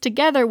indications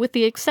together with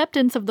the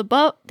acceptance of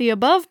the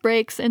above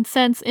breaks in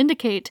sense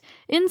indicate,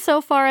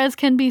 insofar as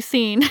can be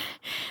seen,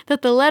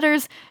 that the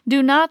letters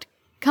do not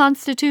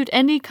constitute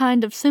any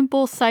kind of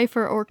simple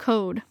cipher or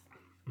code.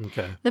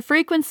 Okay. The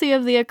frequency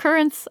of the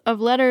occurrence of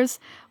letters,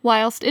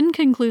 whilst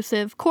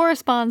inconclusive,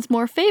 corresponds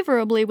more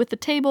favorably with the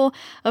table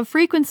of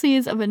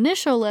frequencies of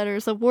initial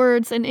letters of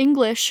words in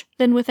English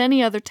than with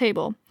any other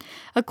table.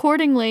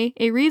 Accordingly,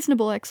 a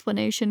reasonable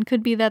explanation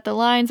could be that the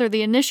lines are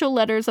the initial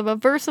letters of a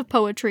verse of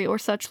poetry or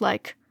such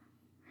like.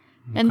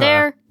 And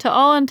there, to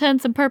all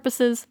intents and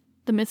purposes,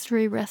 the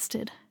mystery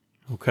rested.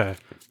 Okay.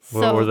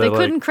 So Were they like,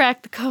 couldn't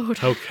crack the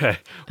code. Okay.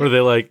 Were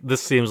they like,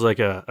 this seems like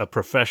a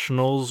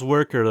professional's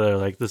work, or they're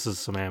like, this is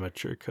some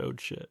amateur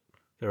code shit?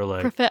 They were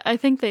like, I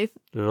think they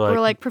they're were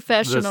like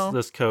professional.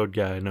 This code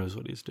guy knows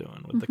what he's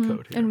doing with the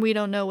code here. And we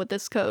don't know what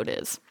this code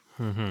is.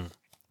 Mm-hmm.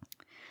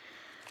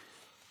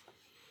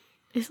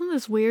 Isn't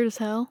this weird as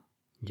hell?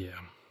 Yeah.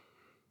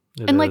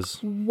 And like,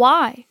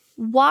 why?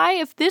 Why,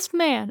 if this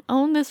man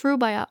owned this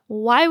Rubaiyat,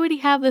 why would he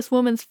have this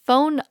woman's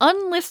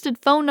unlisted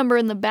phone number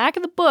in the back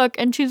of the book?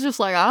 And she's just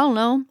like, I don't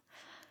know.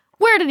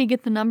 Where did he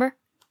get the number?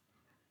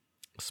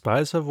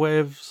 Spies have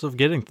ways of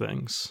getting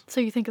things. So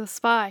you think of a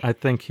spy? I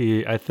think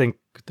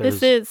there's...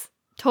 This is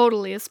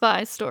totally a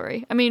spy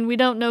story. I mean, we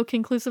don't know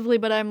conclusively,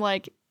 but I'm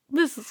like,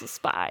 this is a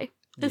spy.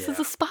 This is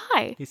a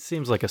spy. He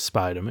seems like a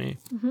spy to me.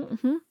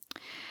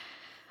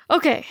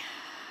 Okay.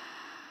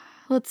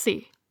 Let's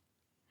see.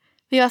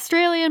 The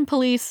Australian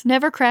police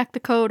never cracked the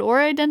code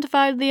or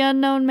identified the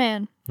unknown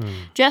man.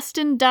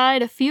 Jestin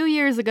died a few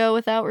years ago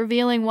without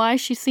revealing why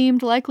she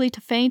seemed likely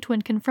to faint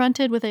when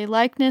confronted with a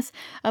likeness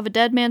of a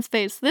dead man's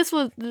face. This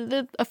was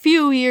a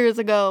few years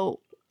ago,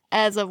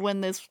 as of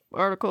when this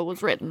article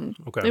was written.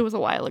 Okay. It was a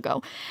while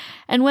ago.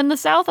 And when the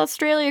South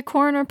Australia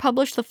coroner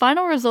published the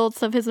final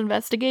results of his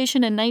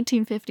investigation in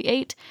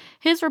 1958,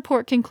 his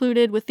report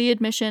concluded with the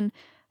admission,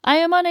 I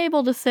am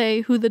unable to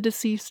say who the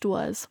deceased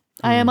was.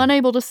 I am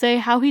unable to say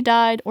how he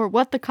died or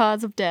what the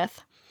cause of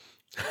death.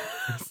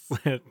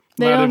 They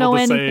don't know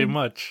to say anything.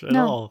 much at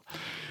all.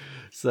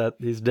 It's that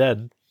he's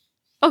dead.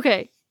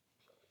 Okay.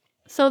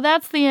 So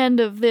that's the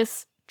end of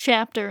this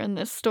chapter in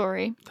this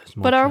story.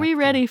 But are we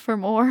ready for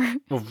more?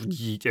 Well,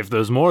 if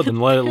there's more, then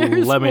let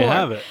me more.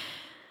 have it.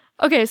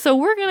 Okay, so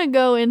we're going to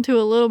go into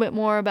a little bit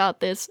more about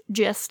this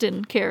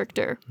Jestin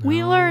character.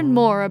 We learn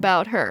more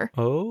about her.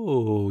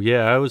 Oh,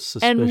 yeah, I was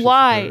suspicious And of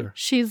why her.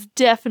 she's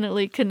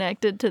definitely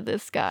connected to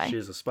this guy.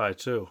 She's a spy,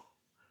 too.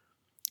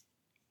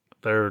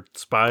 They're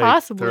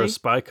Possibly. They're a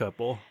spy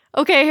couple.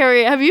 Okay,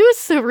 Harry, have you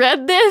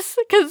read this?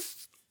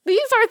 Because these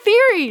are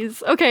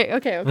theories.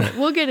 Okay.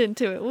 We'll get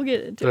into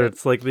it.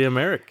 It's like the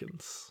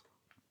Americans.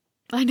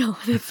 I know,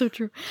 that's so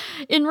true.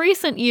 In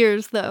recent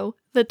years, though,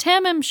 the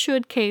Tamim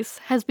Shud case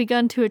has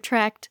begun to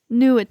attract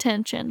new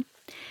attention.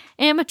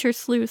 Amateur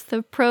sleuths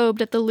have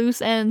probed at the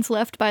loose ends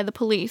left by the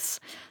police,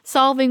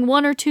 solving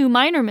one or two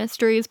minor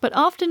mysteries, but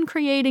often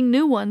creating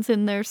new ones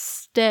in their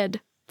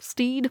stead.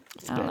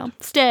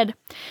 Stead.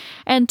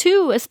 And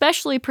two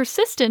especially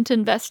persistent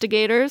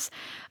investigators,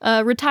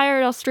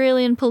 retired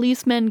Australian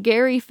policeman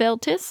Gary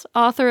Feltis,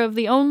 author of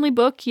the only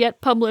book yet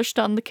published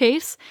on the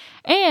case,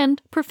 and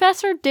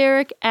Professor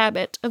Derek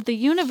Abbott of the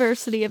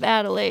University of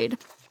Adelaide,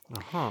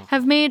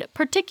 have made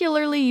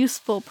particularly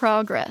useful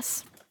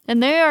progress.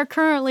 And they are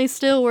currently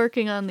still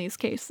working on this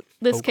case.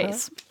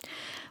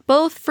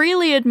 Both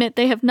freely admit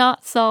they have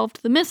not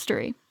solved the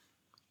mystery.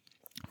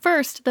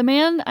 First, the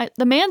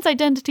man's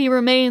identity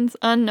remains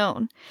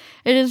unknown.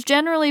 It is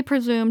generally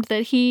presumed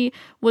that he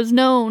was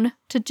known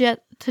to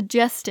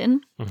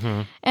Jestin,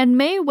 and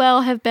may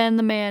well have been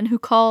the man who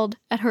called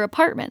at her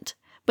apartment.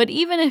 But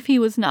even if he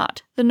was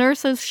not, the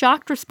nurse's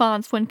shocked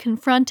response when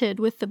confronted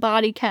with the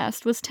body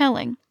cast was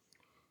telling.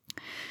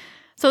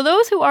 So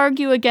those who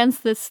argue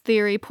against this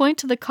theory point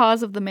to the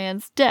cause of the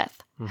man's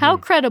death. How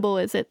credible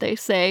is it, they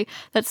say,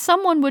 that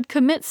someone would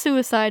commit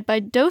suicide by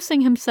dosing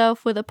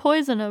himself with a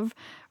poison of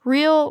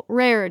real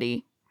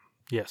rarity?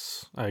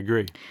 Yes, I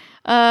agree.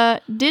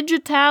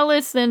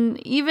 Digitalis and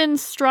even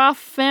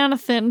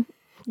Strophanothin,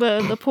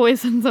 the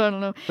poisons, I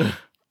don't know,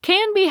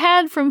 can be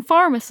had from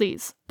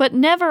pharmacies, but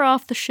never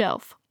off the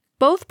shelf.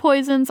 Both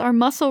poisons are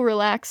muscle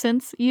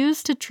relaxants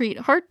used to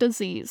treat heart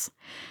disease.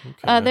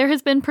 Okay. There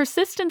has been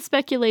persistent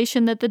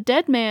speculation that the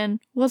dead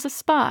man was a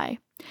spy,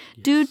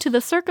 due to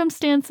the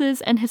circumstances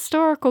and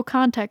historical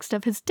context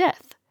of his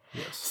death.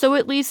 Yes. So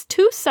at least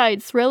two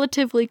sites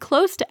relatively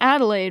close to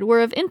Adelaide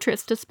were of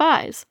interest to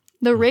spies: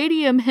 the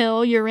Radium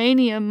Hill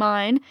uranium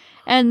mine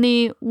and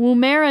the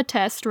Woomera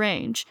Test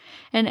Range,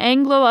 an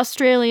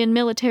Anglo-Australian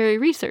military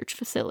research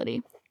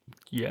facility.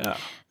 Yeah.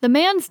 The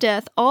man's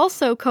death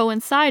also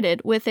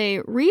coincided with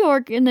a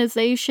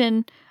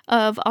reorganization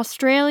of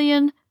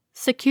Australian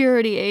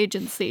security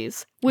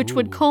agencies, which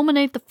would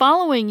culminate the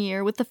following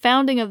year with the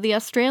founding of the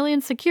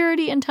Australian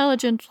Security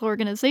Intelligence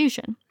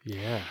Organization.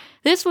 Yeah.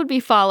 This would be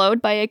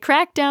followed by a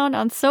crackdown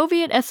on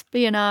Soviet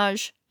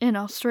espionage in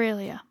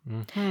Australia,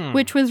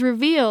 which was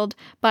revealed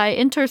by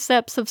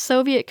intercepts of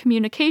Soviet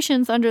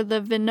communications under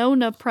the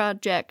Venona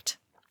Project.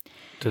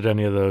 Did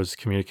any of those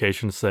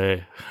communications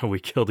say, we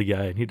killed a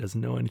guy and he doesn't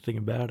know anything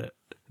about it?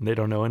 And they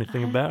don't know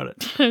anything about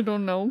it. I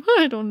don't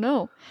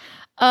know.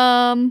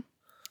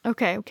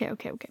 Okay.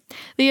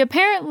 The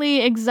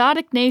apparently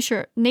exotic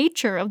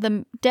nature of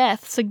the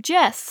death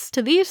suggests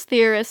to these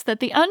theorists that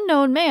the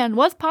unknown man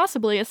was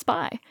possibly a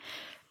spy.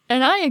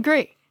 And I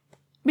agree.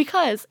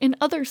 Because in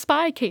other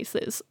spy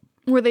cases,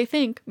 where they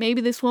think maybe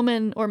this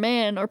woman or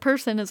man or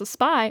person is a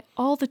spy,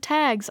 all the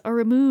tags are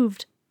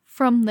removed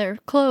from their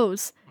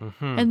clothes.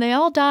 And they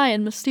all die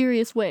in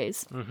mysterious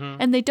ways.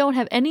 And they don't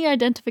have any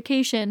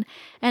identification,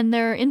 and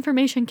their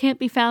information can't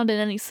be found in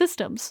any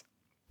systems.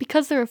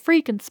 because they're a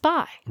freaking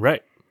spy,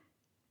 Right.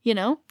 you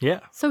know? Yeah.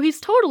 So he's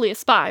totally a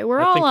spy.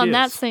 We're I all think he on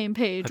that is. same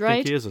page, I right?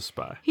 think he is a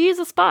spy. He's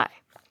a spy.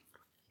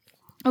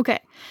 Okay.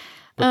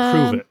 But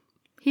prove it.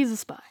 He's a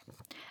spy.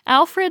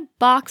 Alfred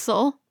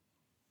Boxall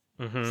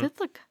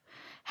Mm-hmm.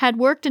 had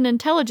worked in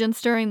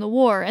intelligence during the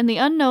war, and the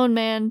unknown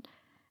man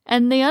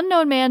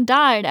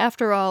died,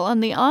 after all, on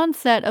the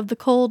onset of the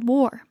Cold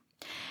War.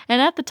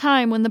 And at the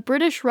time when the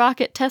British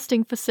rocket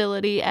testing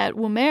facility at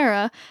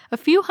Woomera, a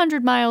few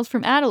hundred miles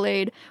from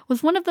Adelaide,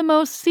 was one of the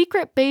most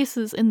secret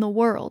bases in the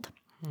world.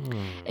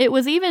 It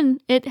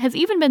has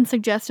even been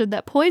suggested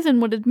that poison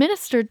was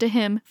administered to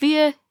him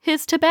via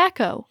his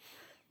tobacco.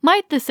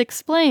 Might this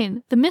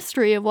explain the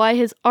mystery of why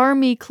his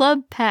army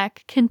club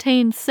pack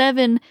contained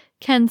 7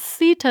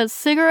 Cansita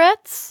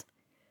cigarettes?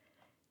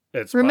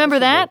 It's Remember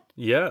possible. that?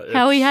 Yeah.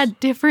 How he it's- had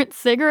different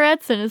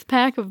cigarettes in his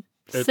pack of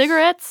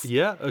cigarettes?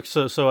 Yeah.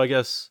 So I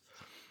guess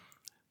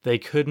they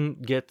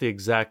couldn't get the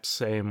exact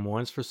same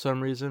ones for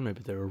some reason.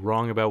 Maybe they were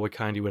wrong about what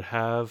kind he would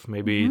have.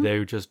 Maybe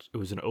it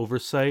was an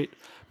oversight,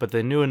 but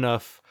they knew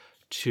enough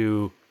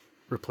to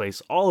replace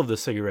all of the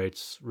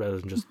cigarettes rather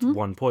than just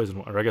one poison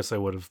one. Or I guess they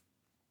would have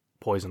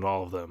poisoned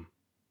all of them.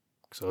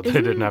 So they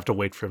didn't have to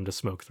wait for him to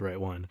smoke the right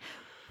one.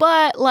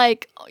 But,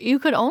 like, you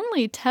could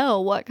only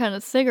tell what kind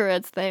of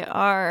cigarettes they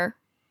are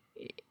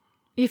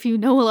if you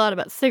know a lot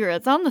about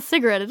cigarettes. On the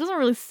cigarette, it doesn't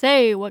really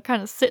say what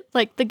kind of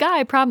like, the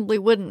guy probably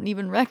wouldn't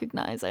even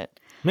recognize it.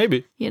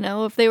 Maybe. You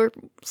know, if they were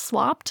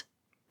swapped.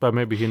 But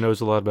maybe he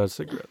knows a lot about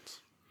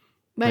cigarettes.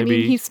 I Maybe-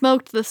 mean, he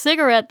smoked the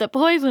cigarette that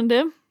poisoned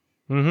him.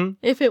 Mm-hmm.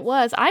 If it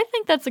was. I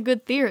think that's a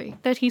good theory,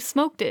 that he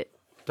smoked it.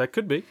 That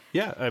could be.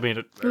 Yeah. I mean,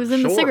 It was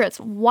in the cigarettes.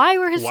 Why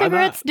were his Why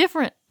cigarettes not?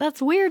 different?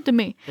 That's weird to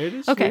me. It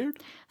is Okay. weird.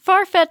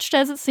 Far-fetched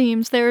as it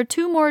seems, there are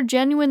 2 more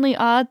genuinely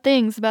odd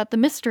things about the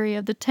mystery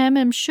of the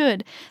Tamim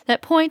Shud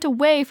that point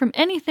away from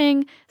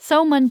anything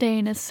so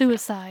mundane as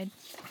suicide.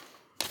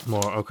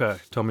 More. Okay.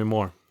 Tell me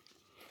more.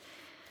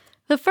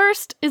 The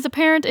first is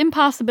apparent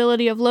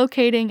impossibility of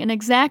locating an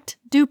exact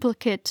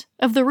duplicate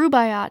of the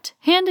Rubaiyat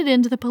handed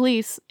in to the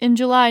police in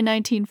July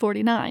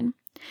 1949.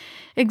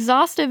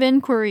 Exhaustive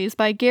inquiries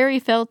by Gary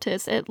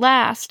Feltis at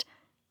last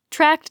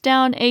tracked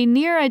down a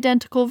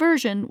near-identical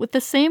version with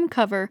the same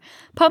cover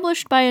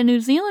published by a New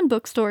Zealand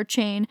bookstore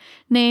chain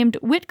named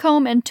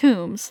Whitcomb and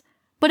Toombs,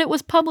 but it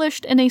was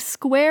published in a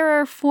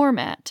squarer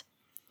format.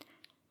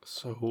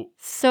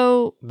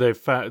 So they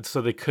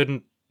they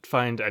couldn't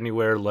find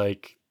anywhere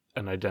like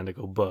an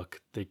identical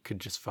book. They could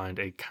just find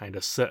a kind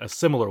of a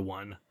similar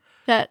one.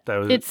 That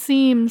was- it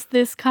seems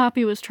this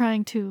copy was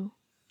trying to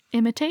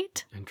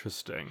imitate.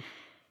 Interesting.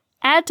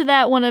 Add to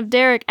that one of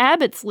Derek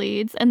Abbott's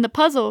leads, and the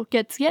puzzle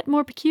gets yet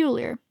more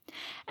peculiar.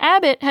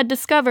 Abbott had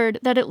discovered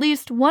that at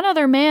least one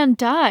other man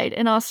died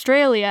in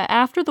Australia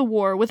after the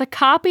war with a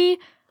copy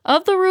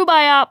of the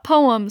Rubaiyat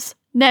poems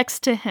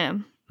next to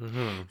him.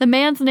 The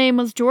man's name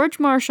was George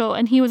Marshall,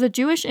 and he was a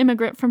Jewish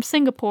immigrant from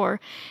Singapore,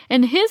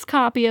 and his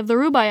copy of the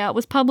Rubaiyat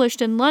was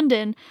published in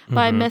London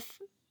by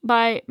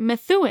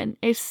Methuen,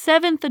 a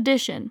 7th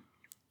edition.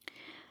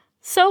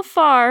 So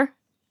far,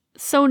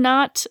 so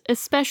not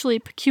especially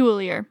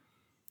peculiar.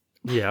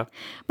 Yeah.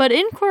 But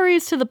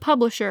inquiries to the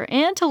publisher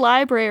and to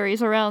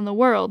libraries around the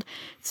world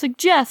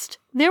suggest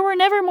there were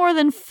never more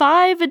than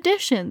 5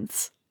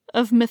 editions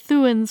of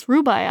Methuen's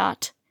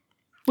Rubaiyat,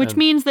 which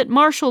means that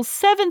Marshall's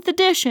 7th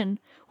edition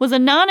was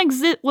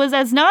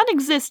as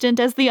non-existent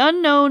as the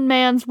unknown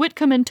man's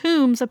Whitcomb and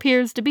Toombs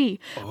appears to be.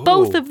 Oh.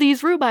 Both of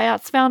these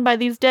Rubaiyats found by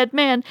these dead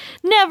men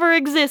never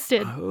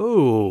existed.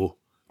 Oh.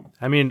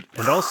 I mean,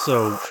 and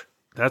also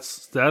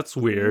that's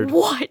weird.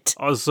 What?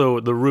 Also,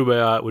 the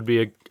Rubaiyat would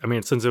be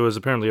since it was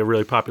apparently a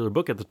really popular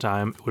book at the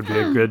time, it would be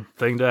a good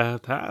thing to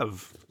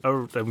have.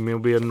 Or, I mean, it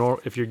would be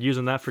if you're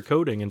using that for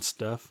coding and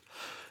stuff,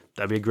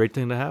 that'd be a great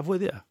thing to have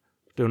with you.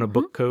 Doing a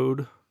book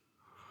code.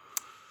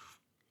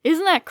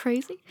 Isn't that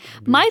crazy?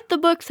 Might the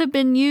books have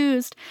been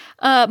used?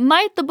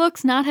 Might the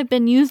books not have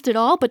been used at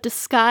all, but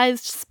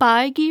disguised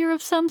spy gear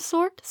of some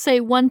sort? Say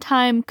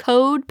one-time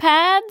code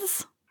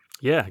pads?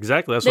 Yeah,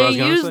 exactly. That's what I was They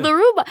going to use say.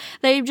 the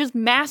They just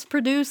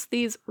mass-produced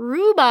these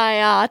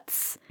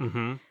Rubaiyats,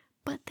 Mm-hmm.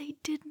 but they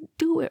didn't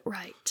do it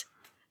right.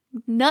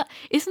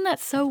 Isn't that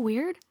so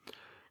weird?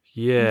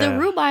 Yeah. The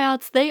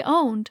Rubaiyats they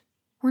owned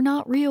were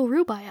not real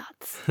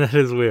Rubaiyats. That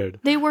is weird.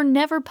 They were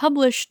never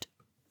published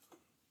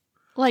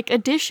like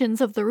editions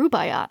of the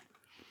Rubaiyat.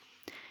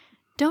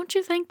 Don't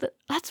you think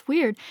that's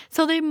weird?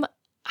 So they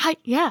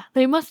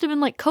must have been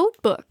like code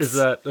books. Is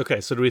that okay?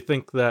 So do we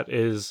think that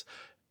is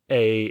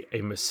a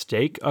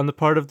mistake on the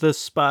part of the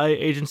spy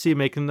agency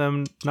making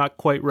them not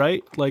quite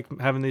right, like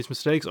having these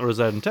mistakes, or is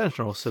that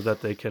intentional so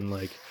that they can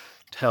like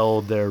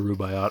tell their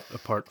Rubaiyat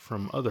apart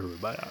from other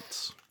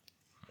Rubaiyats?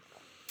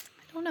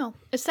 I don't know.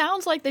 It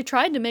sounds like they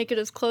tried to make it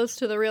as close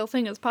to the real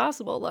thing as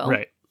possible, though.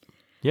 Right.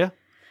 Yeah.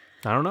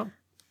 I don't know.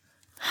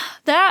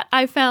 That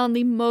I found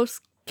the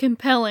most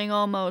compelling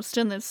almost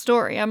in this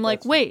story. I'm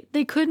like, wait,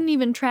 they couldn't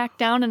even track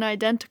down an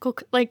identical,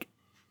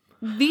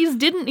 these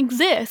didn't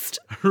exist.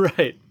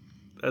 Right.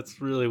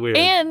 That's really weird.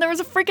 And there was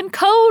a freaking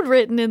code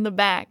written in the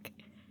back.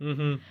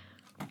 Mm-hmm.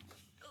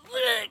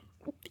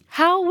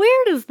 How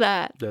weird is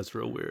that? That's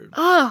real weird.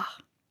 Ugh.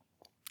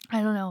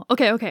 I don't know.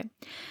 Okay. Okay.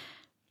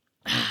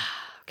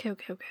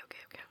 Okay.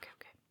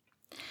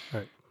 All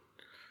right.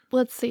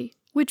 Let's see.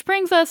 Which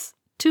brings us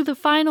to the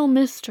final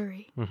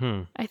mystery,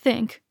 Mm-hmm. I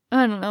think.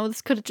 I don't know.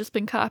 This could have just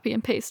been copy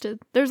and pasted.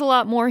 There's a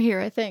lot more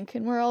here, I think,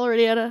 and we're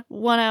already at a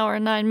 1 hour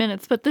and 9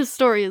 minutes, but this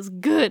story is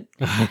good.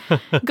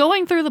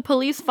 Going through the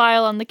police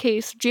file on the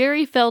case,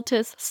 Jerry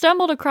Feltis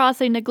stumbled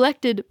across a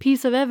neglected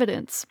piece of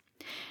evidence.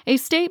 A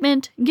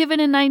statement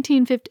given in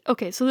 1950...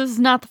 Okay, so this is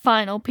not the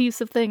final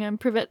piece of thing I'm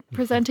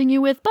presenting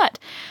you with, but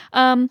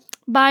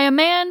by a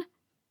man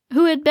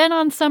who had been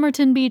on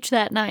Somerton Beach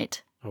that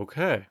night.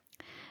 Okay.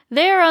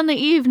 There on the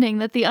evening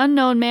that the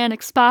unknown man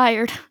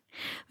expired,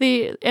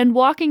 and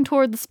walking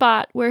toward the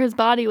spot where his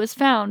body was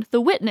found,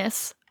 the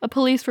witness, a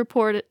police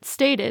report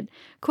stated,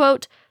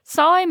 quote,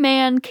 saw a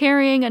man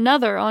carrying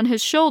another on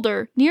his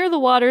shoulder near the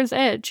water's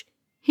edge.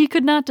 He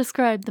could not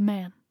describe the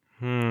man.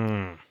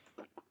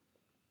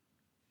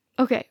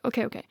 Okay.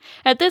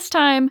 At this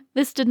time,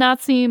 this did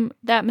not seem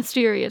that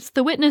mysterious.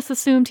 The witness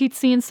assumed he'd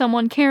seen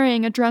someone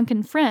carrying a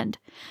drunken friend.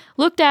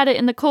 Looked at it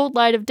in the cold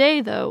light of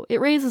day, though,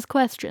 it raises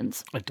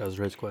questions. It does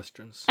raise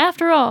questions.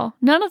 After all,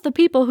 none of the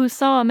people who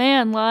saw a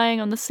man lying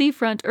on the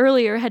seafront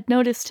earlier had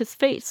noticed his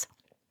face.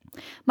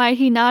 Might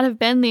he not have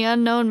been the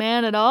unknown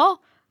man at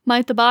all?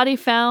 Might the body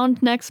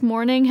found next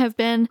morning have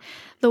been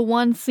the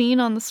one seen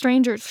on the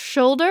stranger's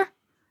shoulder?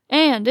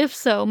 And, if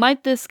so,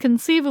 might this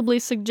conceivably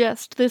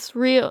suggest this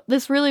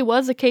really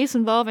was a case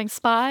involving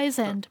spies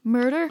and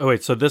murder? Oh,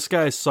 wait, so this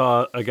guy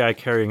saw a guy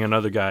carrying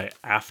another guy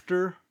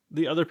after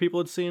the other people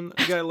had seen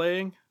a guy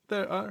laying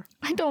there?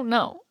 I don't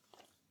know.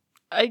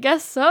 I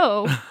guess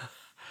so.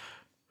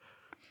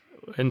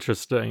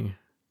 Interesting.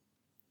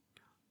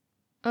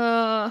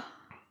 Or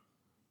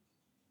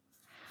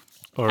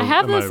Or I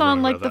have am this wrong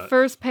on, like, about the that?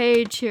 first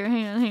page here.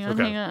 Hang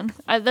on.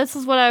 This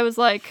is what I was,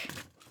 like,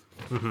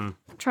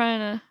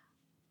 trying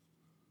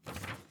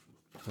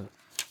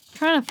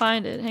to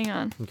find it. Hang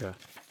on. Okay.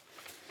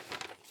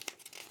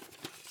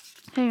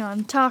 Hang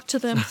on. Talk to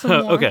them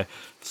some more. Okay.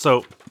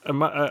 So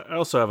I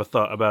also have a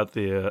thought about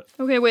the...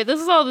 Okay, wait. This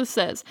is all this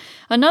says.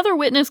 Another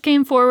witness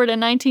came forward in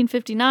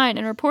 1959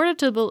 and reported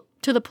to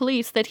the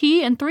police that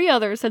he and 3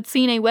 others had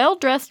seen a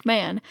well-dressed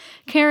man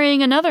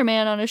carrying another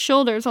man on his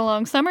shoulders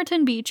along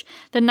Somerton Beach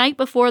the night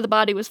before the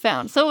body was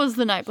found. So it was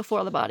the night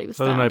before the body was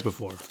found. the night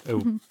before.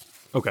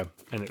 Okay.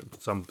 And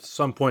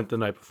some point the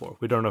night before.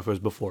 We don't know if it was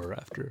before or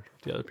after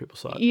the other people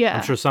saw it. Yeah.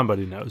 I'm sure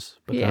somebody knows,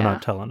 but they're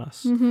not telling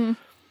us.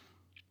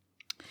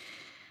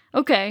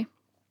 Okay.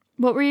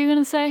 What were you going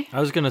to say? I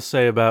was going to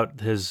say about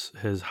his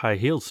high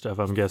heel stuff.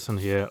 I'm guessing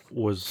he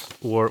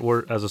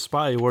wore as a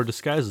spy, he wore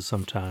disguises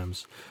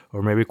sometimes,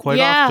 or maybe quite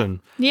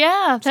often.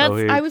 Yeah, So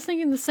I was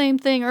thinking the same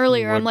thing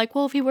earlier. What- I'm like,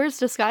 well, if he wears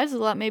disguises a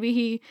lot, maybe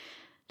he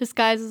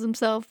disguises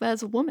himself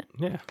as a woman.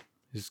 Yeah,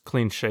 he's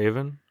clean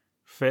shaven,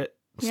 fit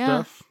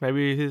stuff.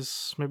 Maybe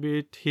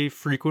he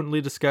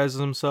frequently disguises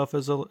himself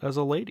as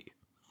a lady.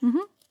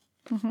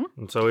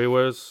 And so he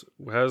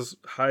has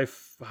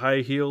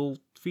high heel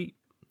feet.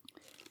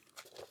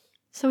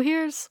 So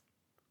here's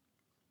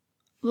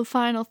the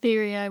final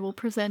theory I will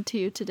present to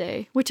you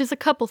today, which is a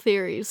couple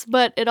theories,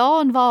 but it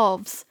all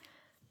involves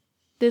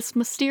this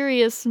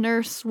mysterious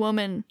nurse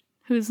woman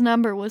whose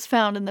number was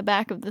found in the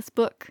back of this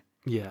book.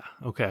 Yeah.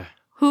 Okay.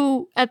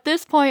 Who, at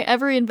this point,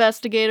 every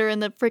investigator in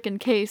the frickin'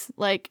 case,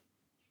 like,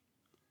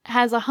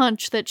 has a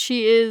hunch that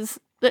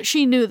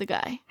she knew the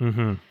guy.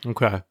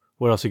 Okay.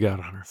 What else you got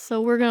on her?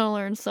 So we're gonna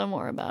learn some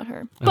more about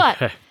her.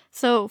 But, Okay.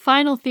 so,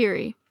 final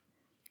theory.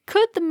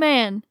 Could the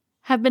man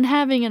have been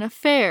having an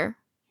affair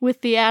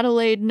with the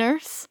Adelaide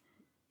nurse?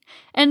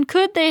 And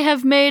could they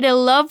have made a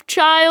love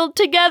child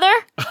together?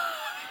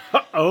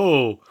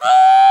 Oh.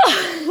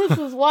 This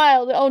is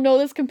wild. Oh no,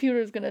 this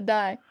computer's gonna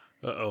die.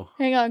 Uh-oh.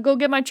 Hang on, go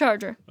get my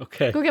charger.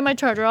 Okay. Go get my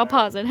charger, I'll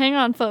pause it. Hang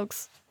on,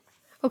 folks.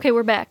 Okay,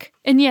 we're back.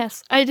 And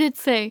yes, I did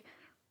say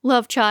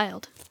love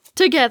child.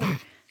 Together.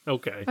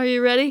 Okay. Are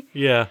you ready?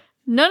 Yeah.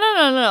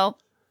 No.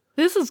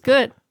 This is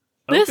good.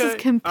 This is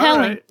Okay.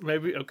 compelling. All right.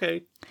 Maybe.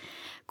 Okay.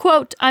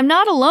 Quote, I'm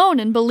not alone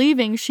in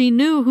believing she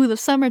knew who the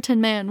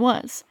Somerton man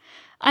was.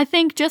 I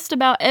think just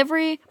about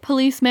every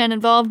policeman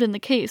involved in the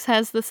case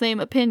has the same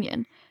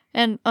opinion,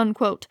 and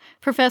unquote,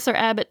 Professor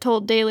Abbott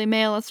told Daily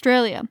Mail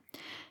Australia.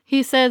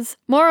 He says,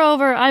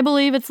 moreover, I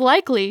believe it's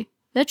likely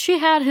that she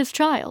had his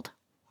child.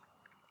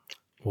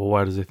 Well,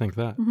 why does he think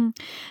that?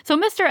 So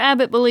Mr.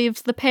 Abbott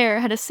believes the pair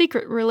had a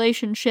secret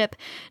relationship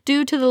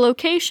due to the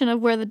location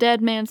of where the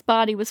dead man's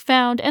body was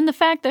found and the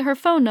fact that her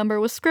phone number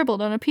was scribbled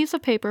on a piece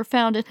of paper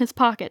found in his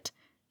pocket.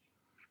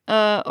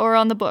 Or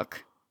on the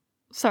book.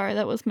 Sorry,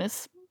 that was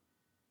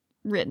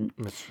miswritten.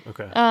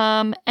 Okay.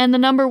 And the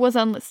number was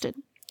unlisted.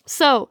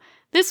 So,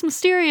 this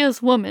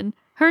mysterious woman,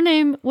 her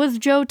name was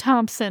Jo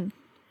Thompson.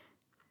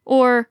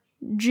 Or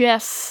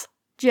Jessica.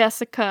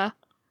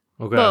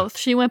 Okay. Both.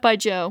 She went by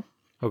Jo.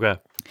 Okay.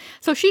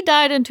 So she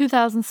died in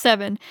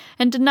 2007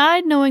 and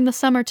denied knowing the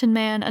Somerton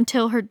man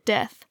until her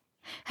death.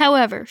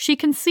 However, she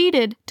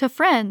conceded to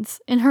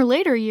friends in her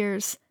later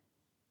years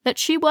that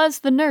she was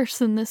the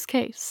nurse in this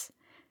case.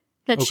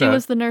 That she Okay.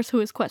 was the nurse who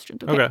was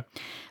questioned. Okay.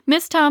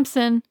 Miss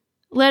Thompson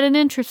led an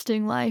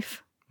interesting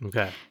life.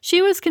 Okay.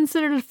 She was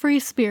considered a free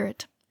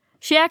spirit.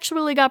 She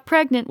actually got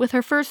pregnant with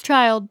her first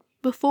child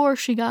before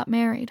she got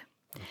married.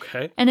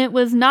 Okay. And it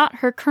was not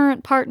her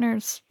current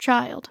partner's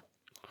child.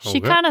 She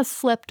Okay. kind of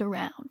slept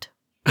around,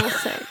 we'll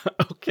say.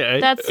 Okay.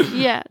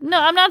 No,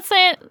 I'm not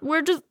saying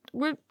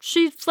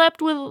she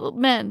slept with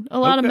men, a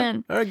lot of Okay.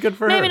 men. All right, good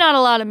for Maybe her. not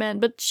a lot of men,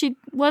 but she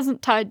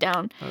wasn't tied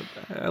down.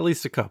 At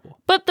least a couple.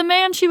 But the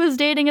man she was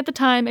dating at the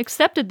time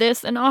accepted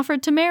this and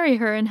offered to marry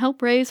her and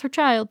help raise her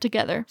child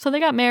together. So they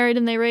got married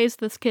and they raised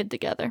this kid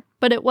together.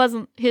 But it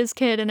wasn't his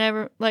kid, and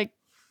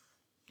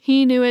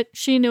he knew it,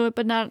 she knew it,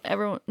 but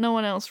no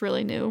one else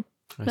really knew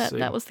I see.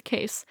 that was the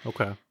case.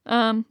 Okay.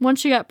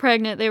 Once she got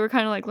pregnant, they were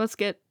kind of like, let's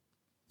get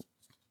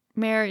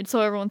married so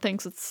everyone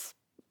thinks it's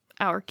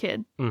our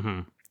kid.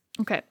 Mm-hmm.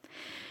 Okay.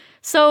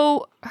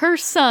 So her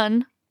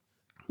son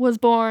was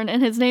born,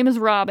 and his name is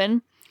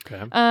Robin.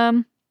 Okay.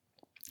 And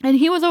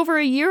he was over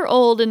a year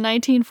old in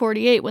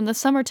 1948 when the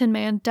Somerton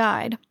man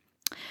died.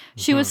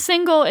 She was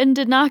single and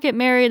did not get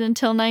married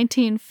until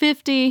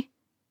 1950.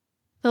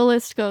 The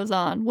list goes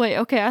on. Wait,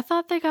 okay, I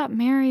thought they got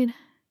married.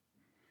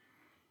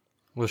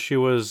 Well,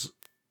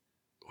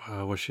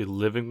 was she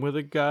living with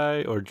a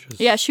guy or just?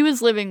 Yeah, she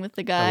was living with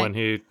the guy.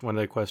 When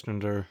they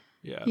questioned her.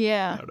 Yeah.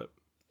 Yeah. About it.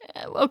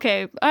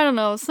 Okay, I don't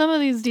know. Some of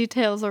these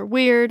details are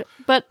weird,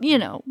 but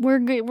we're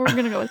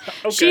gonna go with.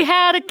 Okay. She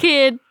had a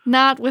kid,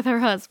 not with her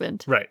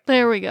husband. Right.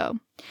 There we go.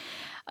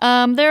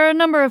 There are a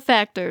number of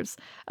factors.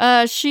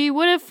 She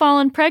would have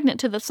fallen pregnant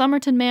to the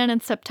Somerton man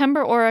in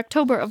September or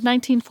October of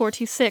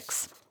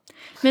 1946.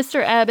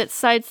 Mr. Abbott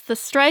cites the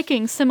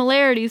striking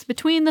similarities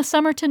between the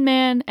Somerton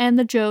man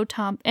and Joe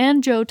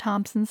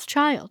Thompson's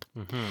child.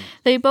 Mm-hmm.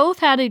 They both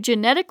had a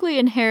genetically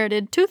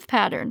inherited tooth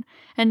pattern,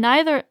 and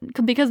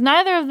because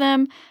neither of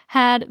them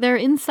had their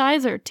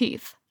incisor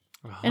teeth.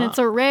 And it's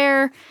a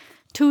rare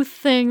tooth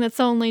thing that's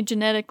only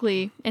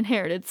genetically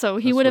inherited. So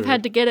he would have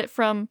had to get it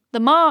from the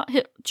mom.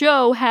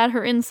 Joe had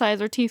her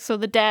incisor teeth, so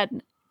the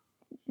dad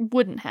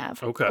wouldn't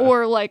have. Okay.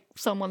 Or like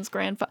someone's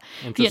grandfather.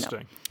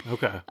 Interesting.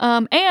 Okay.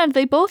 And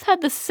they both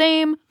had the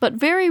same but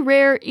very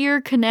rare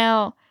ear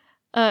canal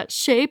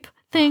shape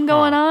thing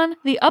going on.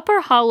 The upper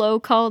hollow,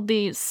 called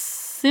the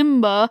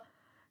Simba,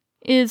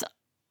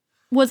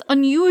 was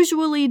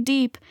unusually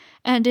deep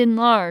and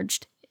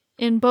enlarged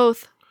in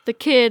both the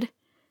kid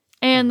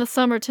and the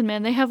Somerton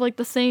man. They have like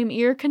the same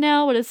ear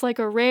canal, but it's like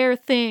a rare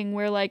thing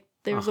where like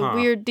there's a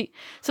weird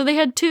so they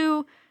had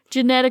two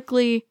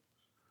genetically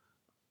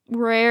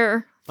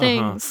rare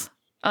things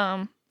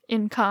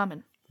in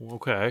common.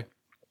 Okay.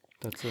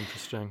 That's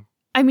interesting.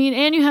 I mean,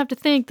 and you have to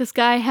think this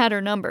guy had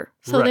her number,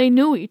 so Right. they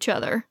knew each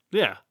other.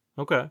 Yeah.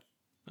 Okay.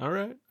 All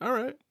right.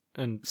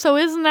 And So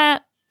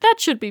that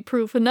should be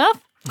proof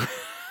enough.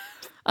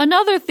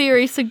 Another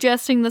theory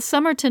suggesting the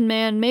Somerton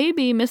man may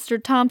be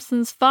Mr.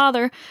 Thompson's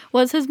father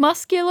was his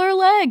muscular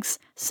legs,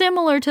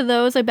 similar to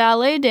those a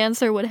ballet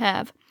dancer would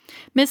have.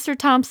 Mr.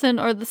 Thompson,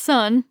 or the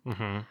son,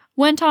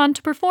 went on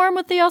to perform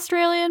with the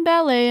Australian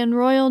Ballet and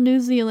Royal New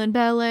Zealand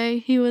Ballet.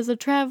 He was a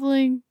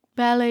traveling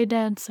ballet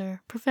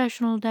dancer,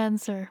 professional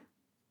dancer.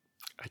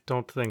 I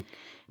don't think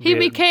He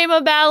became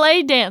a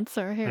ballet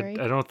dancer, Harry.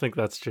 I don't think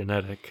that's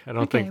genetic. I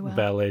don't think well.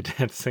 ballet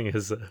dancing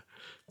is a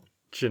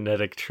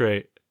genetic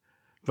trait.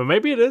 But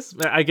maybe it is.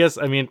 I guess,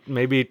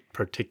 maybe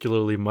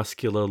particularly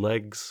muscular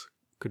legs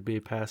could be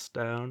passed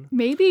down.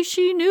 Maybe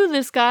she knew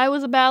this guy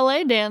was a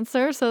ballet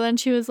dancer, so then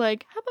she was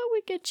like, how about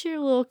we get your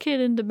little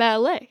kid into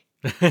ballet?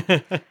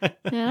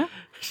 Yeah.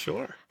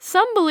 Sure.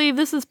 Some believe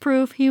this is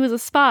proof he was a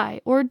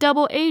spy or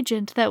double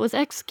agent that was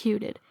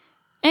executed,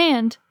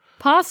 and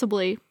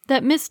possibly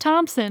that Miss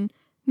Thompson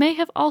may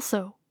have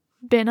also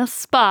been a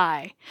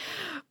spy.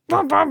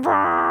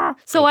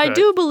 So I Okay.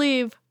 do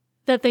believe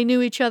that they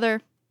knew each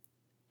other.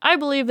 I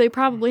believe they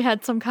probably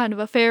had some kind of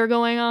affair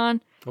going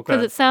on, because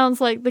Okay. it sounds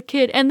like the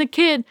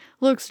kid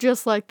looks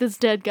just like this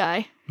dead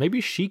guy.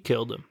 Maybe she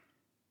killed him.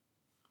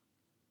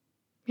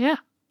 Yeah,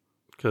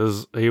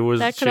 Because he was.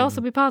 that could she also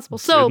be possible.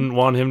 So, didn't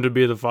want him to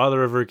be the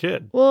father of her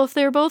kid. well, if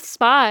they're both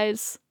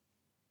spies,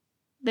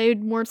 they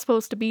weren't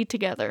supposed to be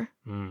together.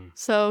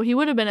 So he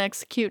would have been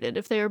executed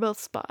if they were both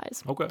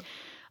spies. Okay.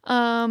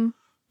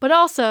 But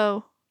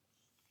also,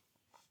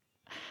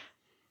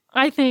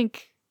 I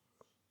think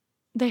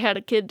they had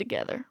a kid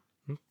together.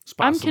 It's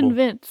possible. I'm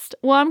convinced.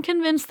 Well, I'm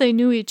convinced they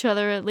knew each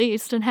other at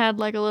least and had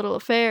like a little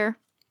affair.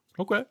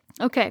 Okay.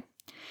 Okay.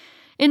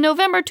 In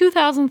November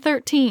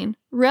 2013,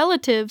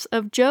 relatives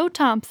of Joe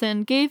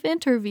Thompson gave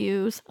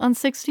interviews on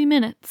 60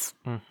 Minutes.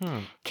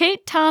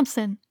 Kate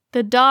Thompson,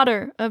 the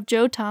daughter of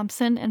Joe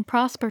Thompson and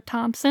Prosper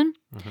Thompson,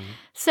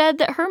 said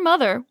that her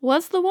mother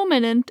was the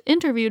woman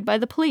interviewed by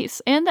the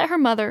police and that her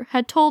mother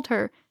had told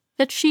her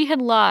that she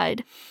had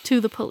lied to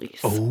the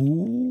police.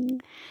 Oh.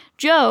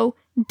 Joe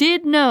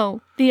did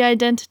know the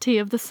identity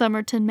of the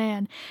Somerton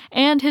man,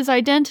 and his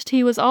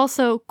identity was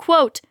also,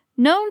 quote,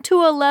 known to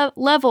a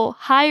level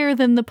higher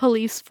than the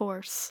police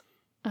force.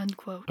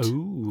 unquote.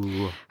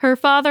 Ooh. Her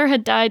father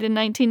had died in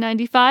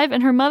 1995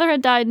 and her mother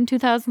had died in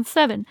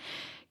 2007.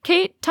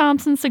 Kate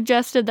Thompson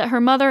suggested that her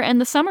mother and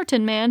the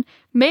Somerton man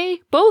may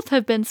both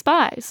have been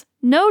spies,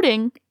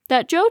 noting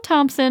that Joe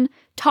Thompson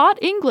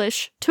taught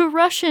English to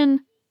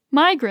Russian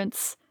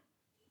migrants.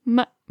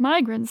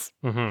 Migrants.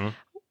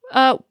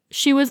 Mm-hmm.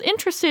 She was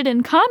interested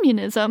in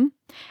communism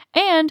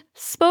and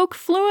spoke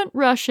fluent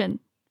Russian,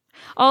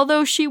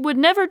 although she would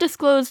never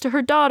disclose to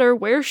her daughter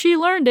where she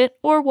learned it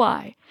or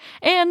why.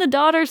 And the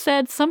daughter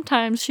said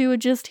sometimes she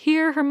would just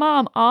hear her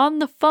mom on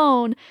the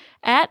phone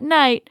at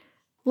night,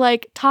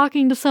 like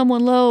talking to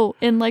someone low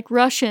in like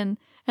Russian.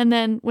 And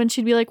then when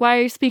she'd be like, "Why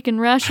are you speaking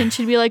Russian?"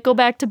 she'd be like, "Go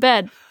back to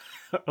bed."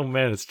 Oh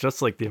man, it's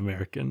just like the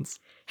Americans.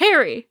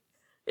 Harry,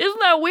 isn't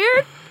that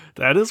weird?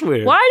 That is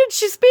weird. Why did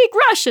she speak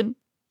Russian?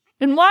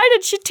 And why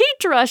did she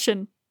teach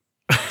Russian?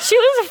 She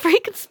was a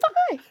freaking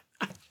spy.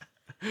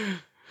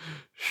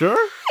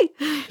 Sure.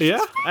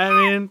 Yeah. I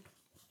mean,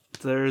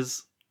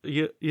 there's,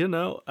 you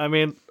know, I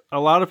mean, a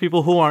lot of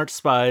people who aren't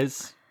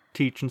spies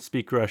teach and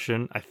speak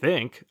Russian, I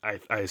think. I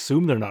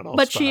assume they're not all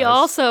But spies. she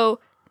also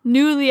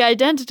knew the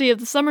identity of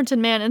the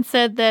Somerton man and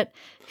said that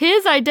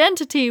his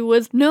identity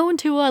was known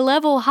to a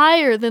level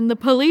higher than the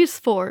police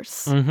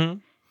force. Mm-hmm.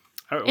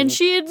 And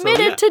she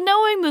admitted to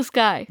knowing this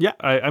guy. Yeah,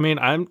 I mean,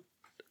 I'm...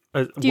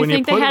 Do you when think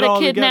you they put had it a all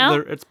kid now?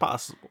 together, it's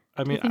possible.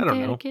 I mean, I think don't they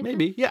had a know. kid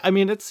Maybe. Yeah, I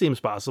mean, it seems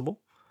possible.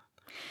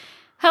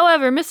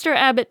 However, Mr.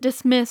 Abbott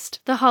dismissed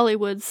the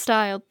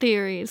Hollywood-styled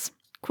theories.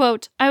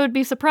 Quote, "I would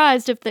be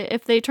surprised if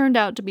they turned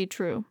out to be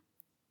true."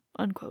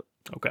 Unquote.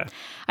 Okay.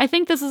 "I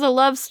think this is a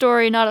love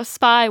story, not a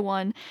spy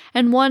one,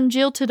 and one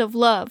jilted of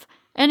love.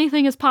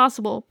 Anything is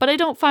possible, but I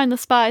don't find the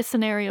spy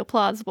scenario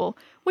plausible,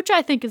 which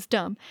I think is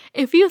dumb.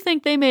 If you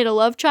think they made a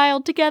love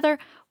child together,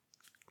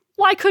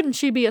 why couldn't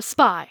she be a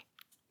spy?"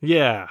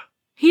 Yeah.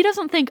 He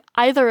doesn't think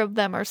either of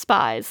them are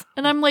spies.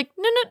 And I'm like,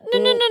 no.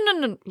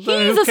 Then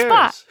He's who a spy.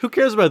 cares? Who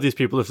cares about these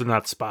people if they're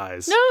not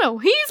spies? No,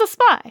 he's a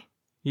spy.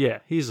 Yeah,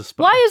 he's a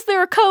spy. Why is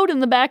there a code in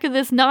the back of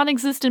this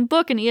non-existent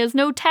book and he has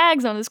no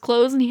tags on his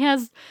clothes and he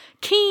has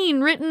Keen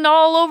written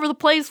all over the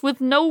place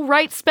with no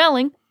right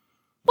spelling?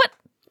 What?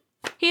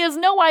 He has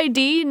no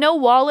ID, no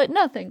wallet,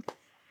 nothing.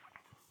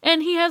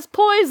 And he has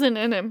poison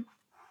in him.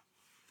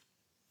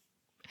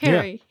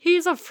 Harry,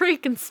 he's a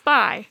freaking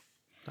spy.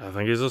 I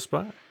think he's a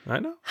spy. I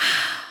know.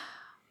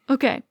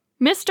 Okay.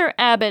 Mr.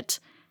 Abbott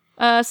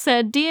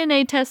said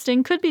DNA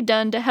testing could be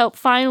done to help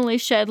finally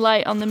shed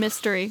light on the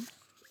mystery.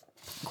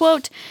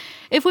 Quote,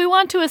 "If we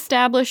want to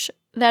establish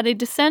that a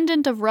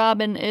descendant of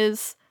Robin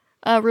is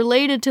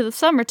related to the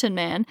Somerton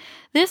man,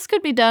 this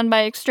could be done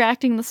by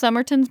extracting the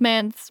Somerton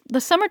man's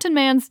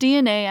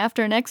DNA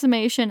after an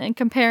exhumation and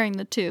comparing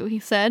the two," he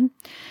said.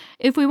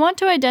 "If we want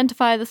to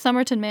identify the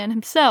Somerton man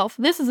himself,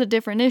 this is a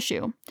different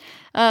issue.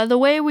 The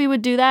way we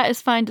would do that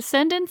is find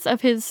descendants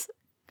of his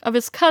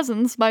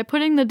cousins by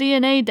putting the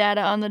DNA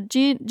data on the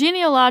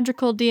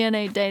genealogical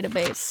DNA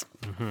database."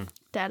 Mm-hmm.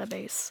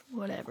 Database,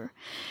 whatever.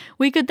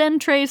 "We could then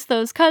trace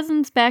those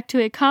cousins back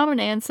to a common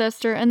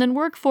ancestor and then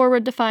work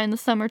forward to find the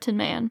Somerton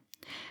man.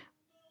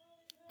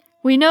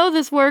 We know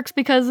this works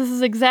because this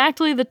is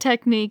exactly the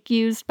technique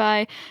used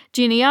by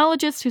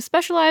genealogists who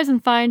specialize in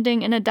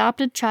finding an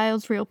adopted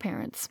child's real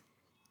parents."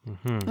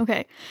 Mm-hmm.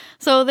 Okay,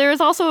 so there is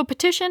also a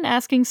petition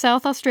asking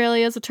South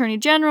Australia's Attorney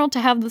General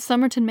to have the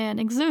Somerton man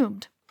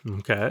exhumed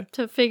Okay.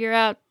 to figure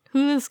out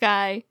who this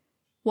guy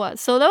was.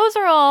 So those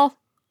are all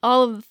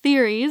of the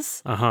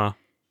theories. Uh-huh.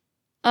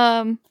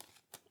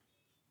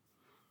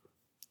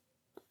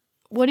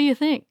 What do you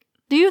think?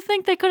 Do you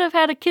think they could have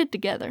had a kid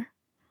together?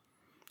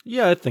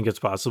 Yeah, I think it's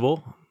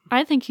possible.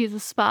 I think he's a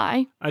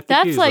spy. I think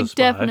That's he's like a spy.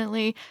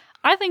 definitely.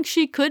 I think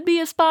she could be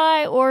a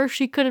spy, or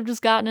she could have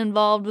just gotten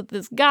involved with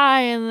this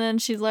guy, and then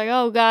she's like,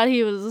 "Oh God,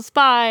 he was a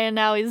spy, and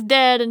now he's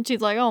dead," and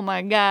she's like, "Oh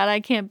my God, I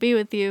can't be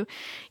with you."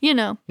 You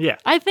know. Yeah.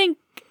 I think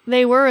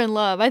they were in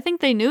love. I think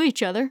they knew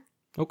each other.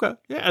 Okay.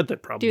 Yeah, they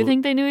probably. Do you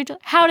think they knew each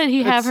other? How did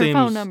he have her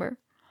phone seems- number?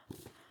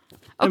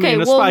 I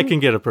mean, a spy can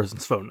get a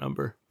person's phone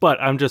number, but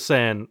I'm just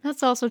saying.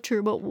 That's also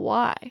true, but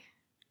why?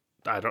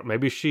 I don't.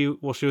 Maybe she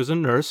was a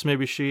nurse.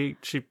 Maybe she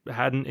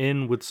had an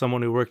in with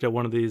someone who worked at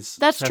one of these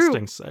That's true.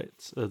 testing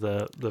sites.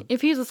 The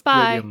If he's a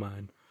spy, radium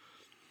mine.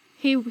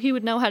 he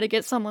would know how to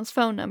get someone's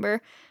phone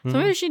number. So Mm-hmm.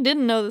 maybe she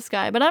didn't know this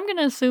guy, but I'm going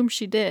to assume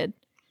she did.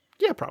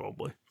 Yeah,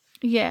 probably.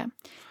 Yeah.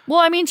 Well,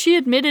 I mean, she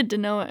admitted to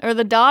knowing, or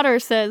the daughter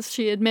says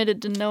she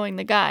admitted to knowing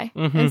the guy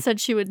and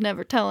said she would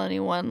never tell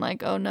anyone,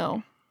 like, "Oh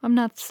no, I'm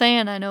not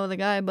saying I know the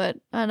guy, but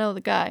I know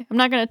the guy. I'm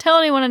not going to tell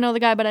anyone I know the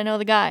guy, but I know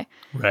the guy."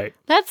 Right.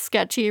 That's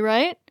sketchy,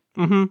 right?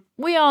 Mm-hmm.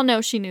 We all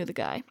know she knew the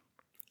guy.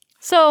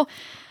 So,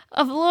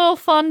 a little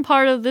fun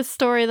part of this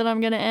story that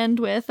I'm going to end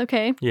with,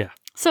 okay? Yeah.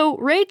 So,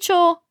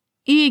 Rachel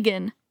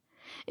Egan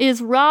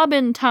is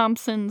Robin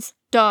Thompson's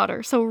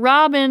daughter. So,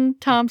 Robin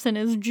Thompson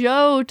is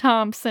Joe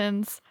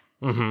Thompson's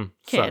Mm-hmm.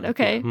 kid, Son,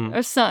 okay? yeah. Mm.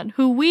 Or son,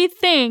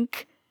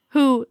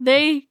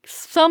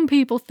 some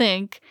people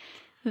think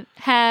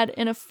had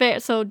an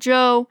affair. So,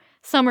 Joe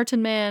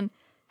Somerton man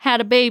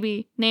had a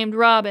baby named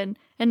Robin,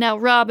 and now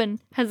Robin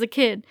has a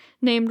kid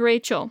named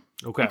Rachel.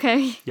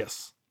 Okay?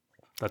 Yes.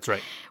 That's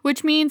right.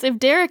 Which means if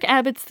Derek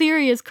Abbott's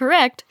theory is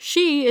correct,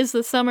 she is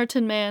the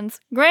Somerton man's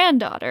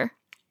granddaughter.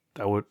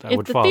 That would if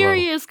would the follow.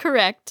 theory is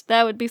correct,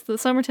 that would be the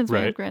Somerton's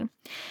man's Right. granddaughter.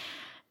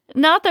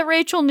 Not that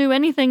Rachel knew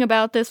anything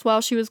about this while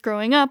she was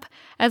growing up.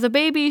 As a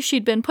baby,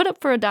 she'd been put up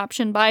for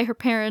adoption by her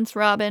parents,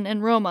 Robin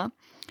and Roma.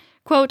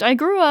 Quote, I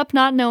grew up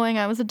not knowing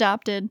I was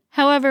adopted.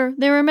 However,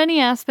 there were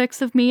many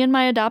aspects of me and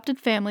my adopted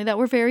family that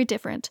were very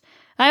different.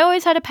 I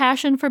always had a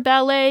passion for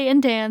ballet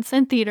and dance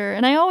and theater,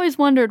 and I always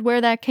wondered where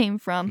that came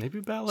from.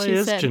 Maybe ballet she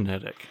is said.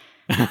 genetic.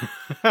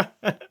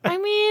 I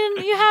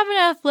mean, you have an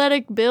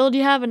athletic build,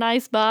 you have a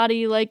nice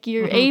body, like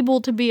you're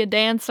able to be a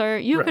dancer.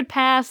 You Right. could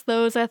pass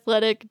those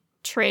athletic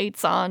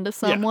traits on to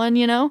someone,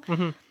 you know?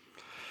 Mhm.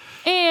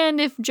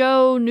 And if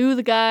Joe knew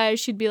the guy,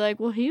 she'd be like,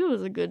 well, he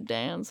was a good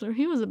dancer.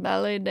 He was a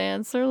ballet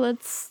dancer.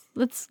 Let's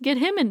get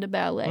him into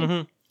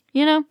ballet.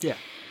 You know? Yeah.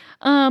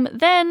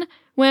 Then,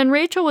 when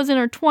Rachel was in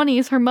her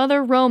 20s, her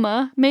mother,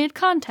 Roma, made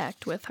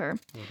contact with her.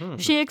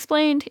 She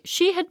explained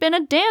she had been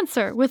a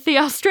dancer with the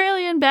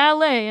Australian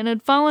Ballet and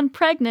had fallen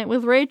pregnant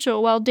with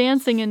Rachel while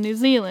dancing in New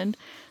Zealand.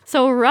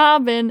 So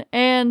Robin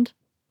and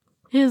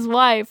his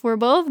wife were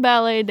both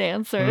ballet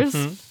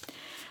dancers.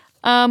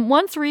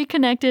 Once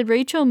reconnected,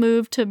 Rachel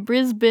moved to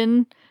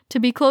Brisbane to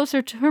be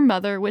closer to her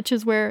mother, which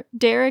is where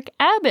Derek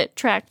Abbott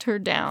tracked her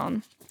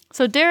down.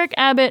 So Derek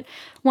Abbott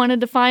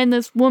wanted to find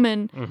this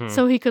woman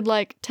so he could,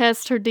 like,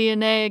 test her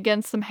DNA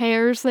against some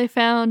hairs they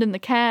found in the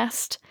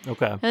cast.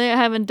 Okay. They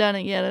haven't done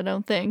it yet, I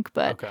don't think,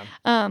 but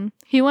Okay.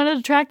 he wanted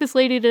to track this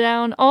lady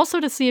down, also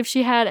to see if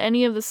she had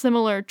any of the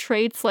similar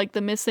traits, like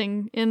the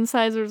missing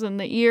incisors in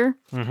the ear.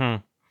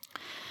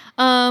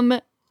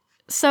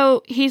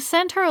 So he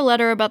sent her a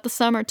letter about the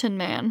Somerton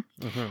man,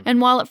 and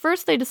while at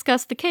first they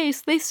discussed the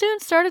case, they soon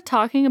started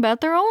talking about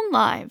their own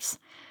lives.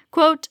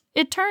 Quote,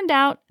 it turned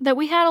out that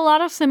we had a lot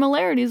of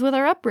similarities with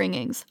our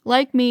upbringings.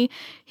 Like me,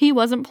 he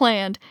wasn't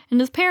planned, and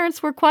his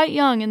parents were quite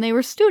young and they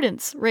were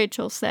students,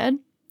 Rachel said.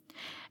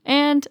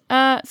 And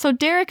so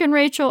Derek and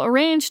Rachel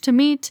arranged to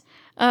meet.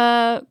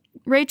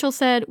 Rachel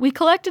said, we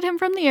collected him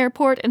from the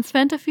airport and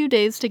spent a few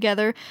days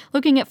together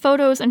looking at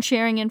photos and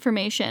sharing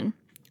information.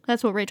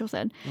 That's what Rachel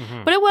said.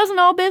 But it wasn't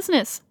all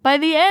business. By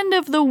the end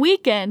of the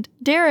weekend,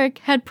 Derek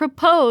had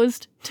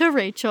proposed to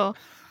Rachel.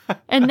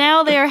 And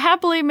now they are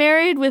happily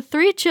married with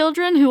 3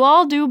 children who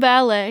all do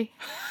ballet.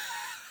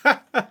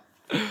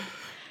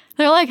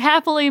 They're like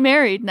happily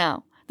married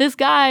now. This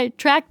guy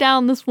tracked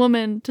down this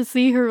woman to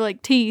see her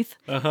like teeth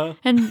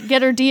and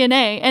get her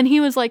DNA. And he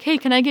was like, hey,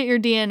 can I get your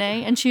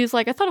DNA? And she was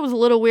like, I thought it was a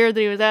little weird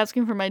that he was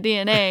asking for my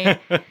DNA.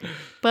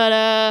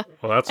 But,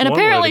 Well, that's and one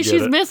way to apparently get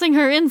she's it. missing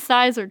her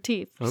incisor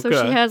teeth. So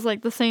Okay. she has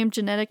like the same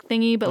genetic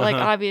thingy. But like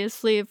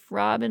obviously if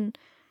Robin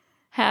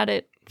had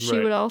it, she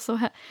Right. would also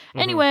have.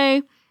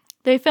 Anyway,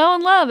 they fell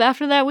in love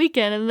after that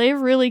weekend and they're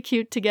really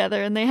cute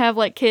together. And they have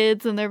like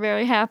kids and they're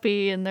very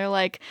happy. And they're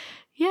like,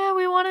 yeah,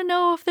 we want to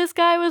know if this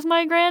guy was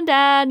my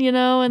granddad, you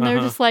know, and they're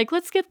just like,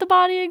 let's get the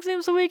body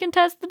exam so we can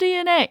test the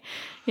DNA,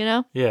 you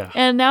know? Yeah.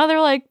 And now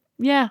they're like,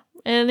 yeah.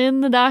 And in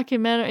one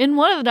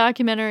of the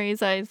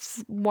documentaries I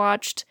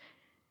watched,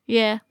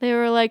 yeah, they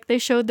were like, they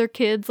showed their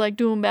kids like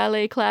doing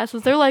ballet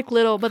classes. They're like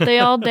little, but they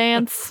all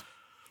dance.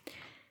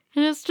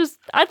 And it's just,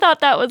 I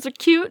thought that was a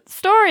cute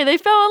story. They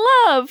fell in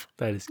love.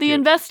 That is The cute.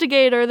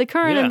 investigator, the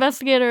current Yeah.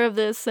 investigator of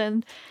this,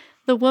 and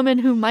the woman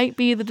who might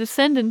be the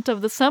descendant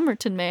of the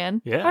Somerton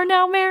man Yeah. are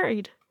now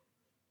married.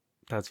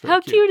 That's very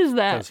How cute is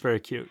that? That's very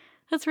cute.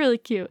 That's really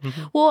cute.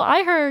 Well,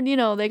 I heard, you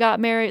know, they got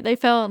married, they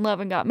fell in love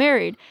and got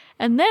married.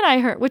 And then I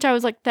heard, which I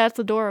was like, that's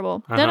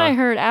adorable. Then I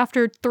heard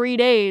after 3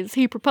 days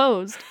he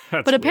proposed.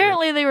 That's But weird.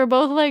 apparently they were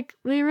both like,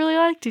 they really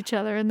liked each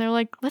other. And they're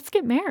like, let's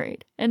get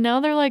married. And now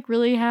they're like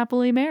really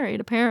happily married,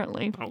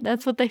 apparently. Oh.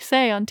 That's what they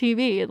say on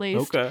TV, at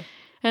least. Okay.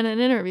 And in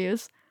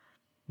interviews.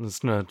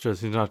 He's not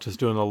just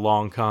doing a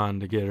long con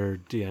to get her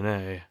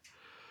DNA.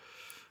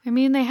 I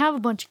mean, they have a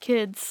bunch of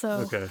kids, so.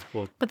 Okay.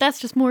 Well, But that's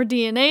just more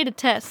DNA to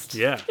test.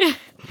 yeah.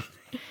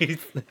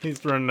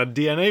 he's running a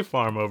DNA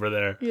farm over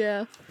there.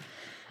 Yeah.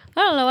 I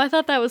don't know. I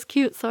thought that was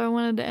cute, so I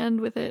wanted to end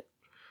with it.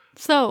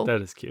 So,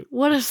 That is cute.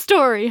 what a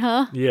story,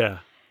 huh? Yeah.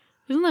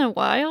 Isn't that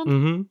wild?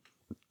 Mm-hmm.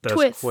 That's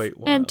Twists quite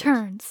wild. and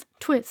turns.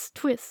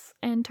 Twists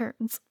and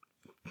turns.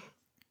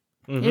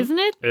 Mhm. Isn't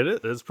it? It is.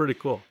 It's pretty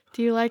cool.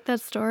 Do you like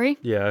that story?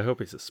 Yeah, I hope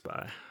he's a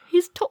spy.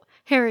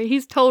 Harry,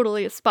 he's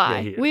totally a spy.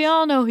 Yeah, he is. We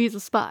all know he's a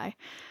spy.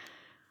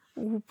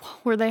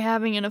 Were they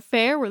having an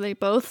affair? Were they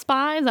both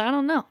spies? I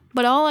don't know.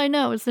 But all I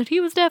know is that he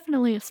was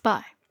definitely a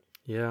spy.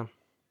 Yeah.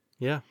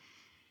 Yeah.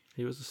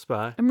 He was a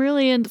spy. I'm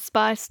really into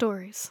spy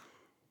stories.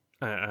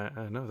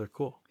 I know. They're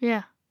cool.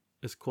 Yeah.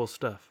 It's cool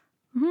stuff.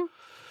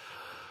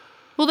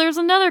 Well, there's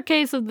another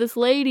case of this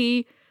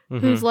lady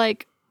Mm-hmm. whose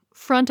like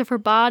front of her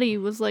body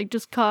was like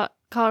just caught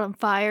on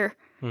fire.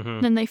 Mm-hmm.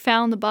 And then they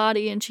found the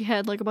body and she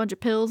had like a bunch of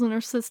pills in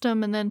her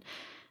system. And then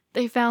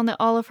they found that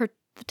all of the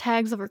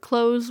tags of her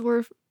clothes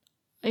were,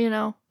 you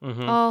know,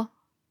 Mm-hmm. all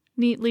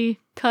neatly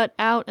cut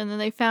out. And then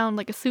they found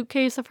like a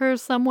suitcase of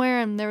hers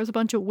somewhere and there was a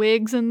bunch of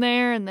wigs in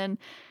there. And then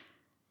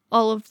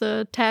all of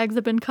the tags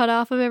have been cut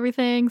off of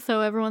everything,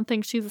 so everyone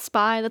thinks she's a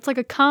spy. That's like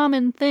a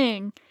common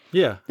thing.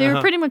 Yeah. They were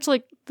pretty much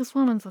like, this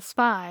woman's a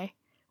spy,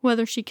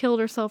 whether she killed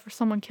herself or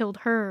someone killed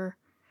her.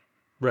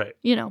 Right.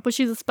 You know, but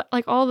she's a spy.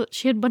 Like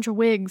she had a bunch of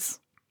wigs,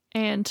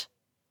 and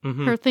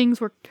Mm-hmm.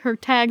 her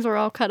tags were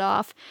all cut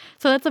off.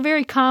 So that's a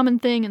very common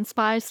thing in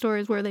spy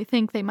stories where they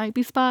think they might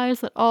be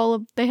spies, that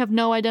they have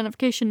no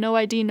identification, no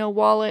ID, no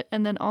wallet,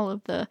 and then all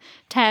of the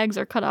tags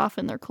are cut off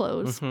in their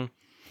clothes. Mm-hmm.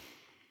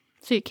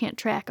 So you can't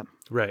track them.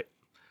 Right.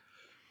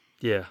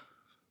 Yeah.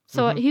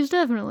 So he's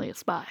definitely a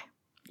spy.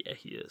 Yeah,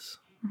 he is.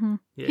 Mm-hmm.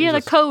 Yeah, He had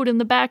a code in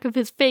the back of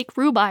his fake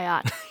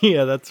Rubaiyat.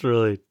 Yeah, that's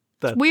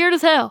Weird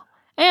as hell.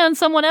 And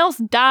someone else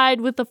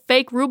died with the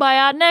fake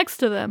Rubaiyat next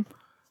to them.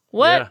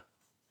 What?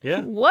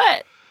 Yeah.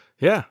 What?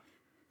 Yeah.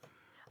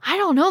 I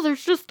don't know.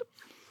 There's just,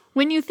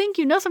 when you think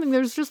you know something,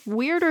 there's just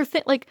weirder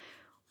things. Like,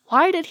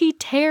 why did he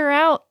tear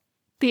out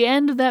the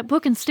end of that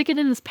book and stick it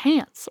in his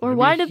pants? Or Maybe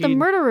why did the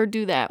murderer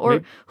do that? Or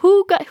maybe-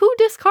 who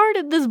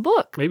discarded this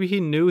book? Maybe he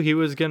knew he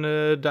was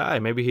gonna die.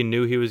 Maybe he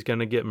knew he was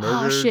gonna get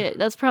murdered. Oh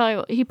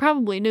shit, he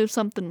probably knew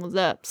something was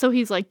up. So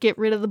he's like, get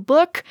rid of the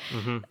book.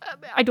 Mm-hmm.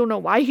 I don't know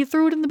why he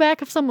threw it in the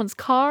back of someone's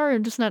car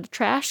and just not a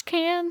trash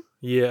can.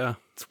 Yeah.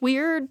 It's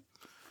weird.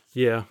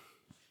 Yeah.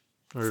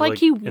 Or It's like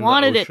he in the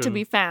wanted it to ocean.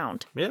 be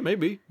found. Yeah,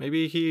 maybe.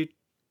 Maybe he.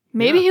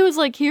 Maybe Yeah. he was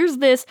like, here's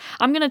this,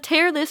 I'm going to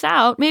tear this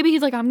out. Maybe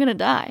he's like, I'm going to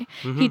die.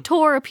 Mm-hmm. He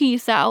tore a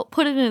piece out,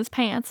 put it in his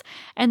pants,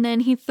 and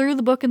then he threw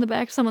the book in the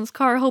back of someone's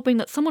car, hoping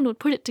that someone would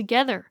put it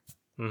together,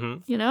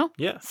 Mm-hmm. you know?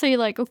 Yeah. So you're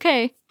like,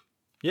 okay.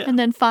 Yeah. And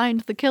then find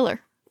the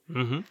killer.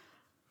 Mm-hmm.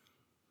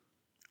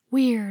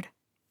 Weird.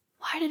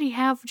 Why did he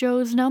have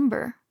Joe's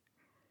number?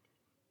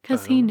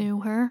 Because I he don't know.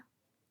 knew her.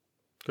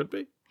 Could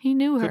be. He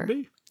knew Could her.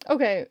 be.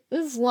 Okay,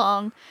 this is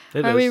long.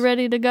 It Are we is.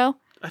 ready to go?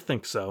 I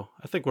think so.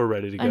 I think we're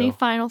ready to go. Any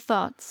final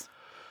thoughts?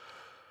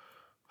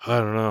 I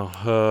don't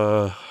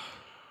know.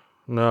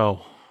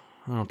 No,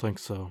 I don't think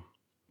so.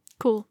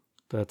 Cool.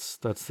 That's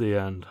the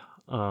end.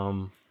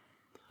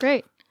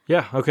 Great.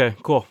 Yeah. Okay.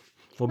 Cool.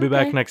 We'll be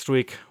back Okay. next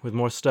week with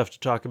more stuff to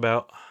talk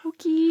about.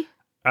 Okay.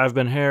 I've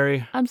been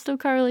Harry, I'm still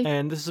Carly.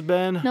 and this has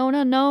been. Known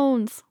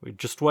unknowns. We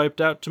just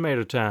wiped out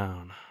Tomato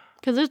Town.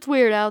 Because it's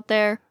weird out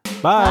there.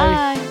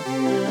 Bye.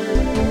 Bye.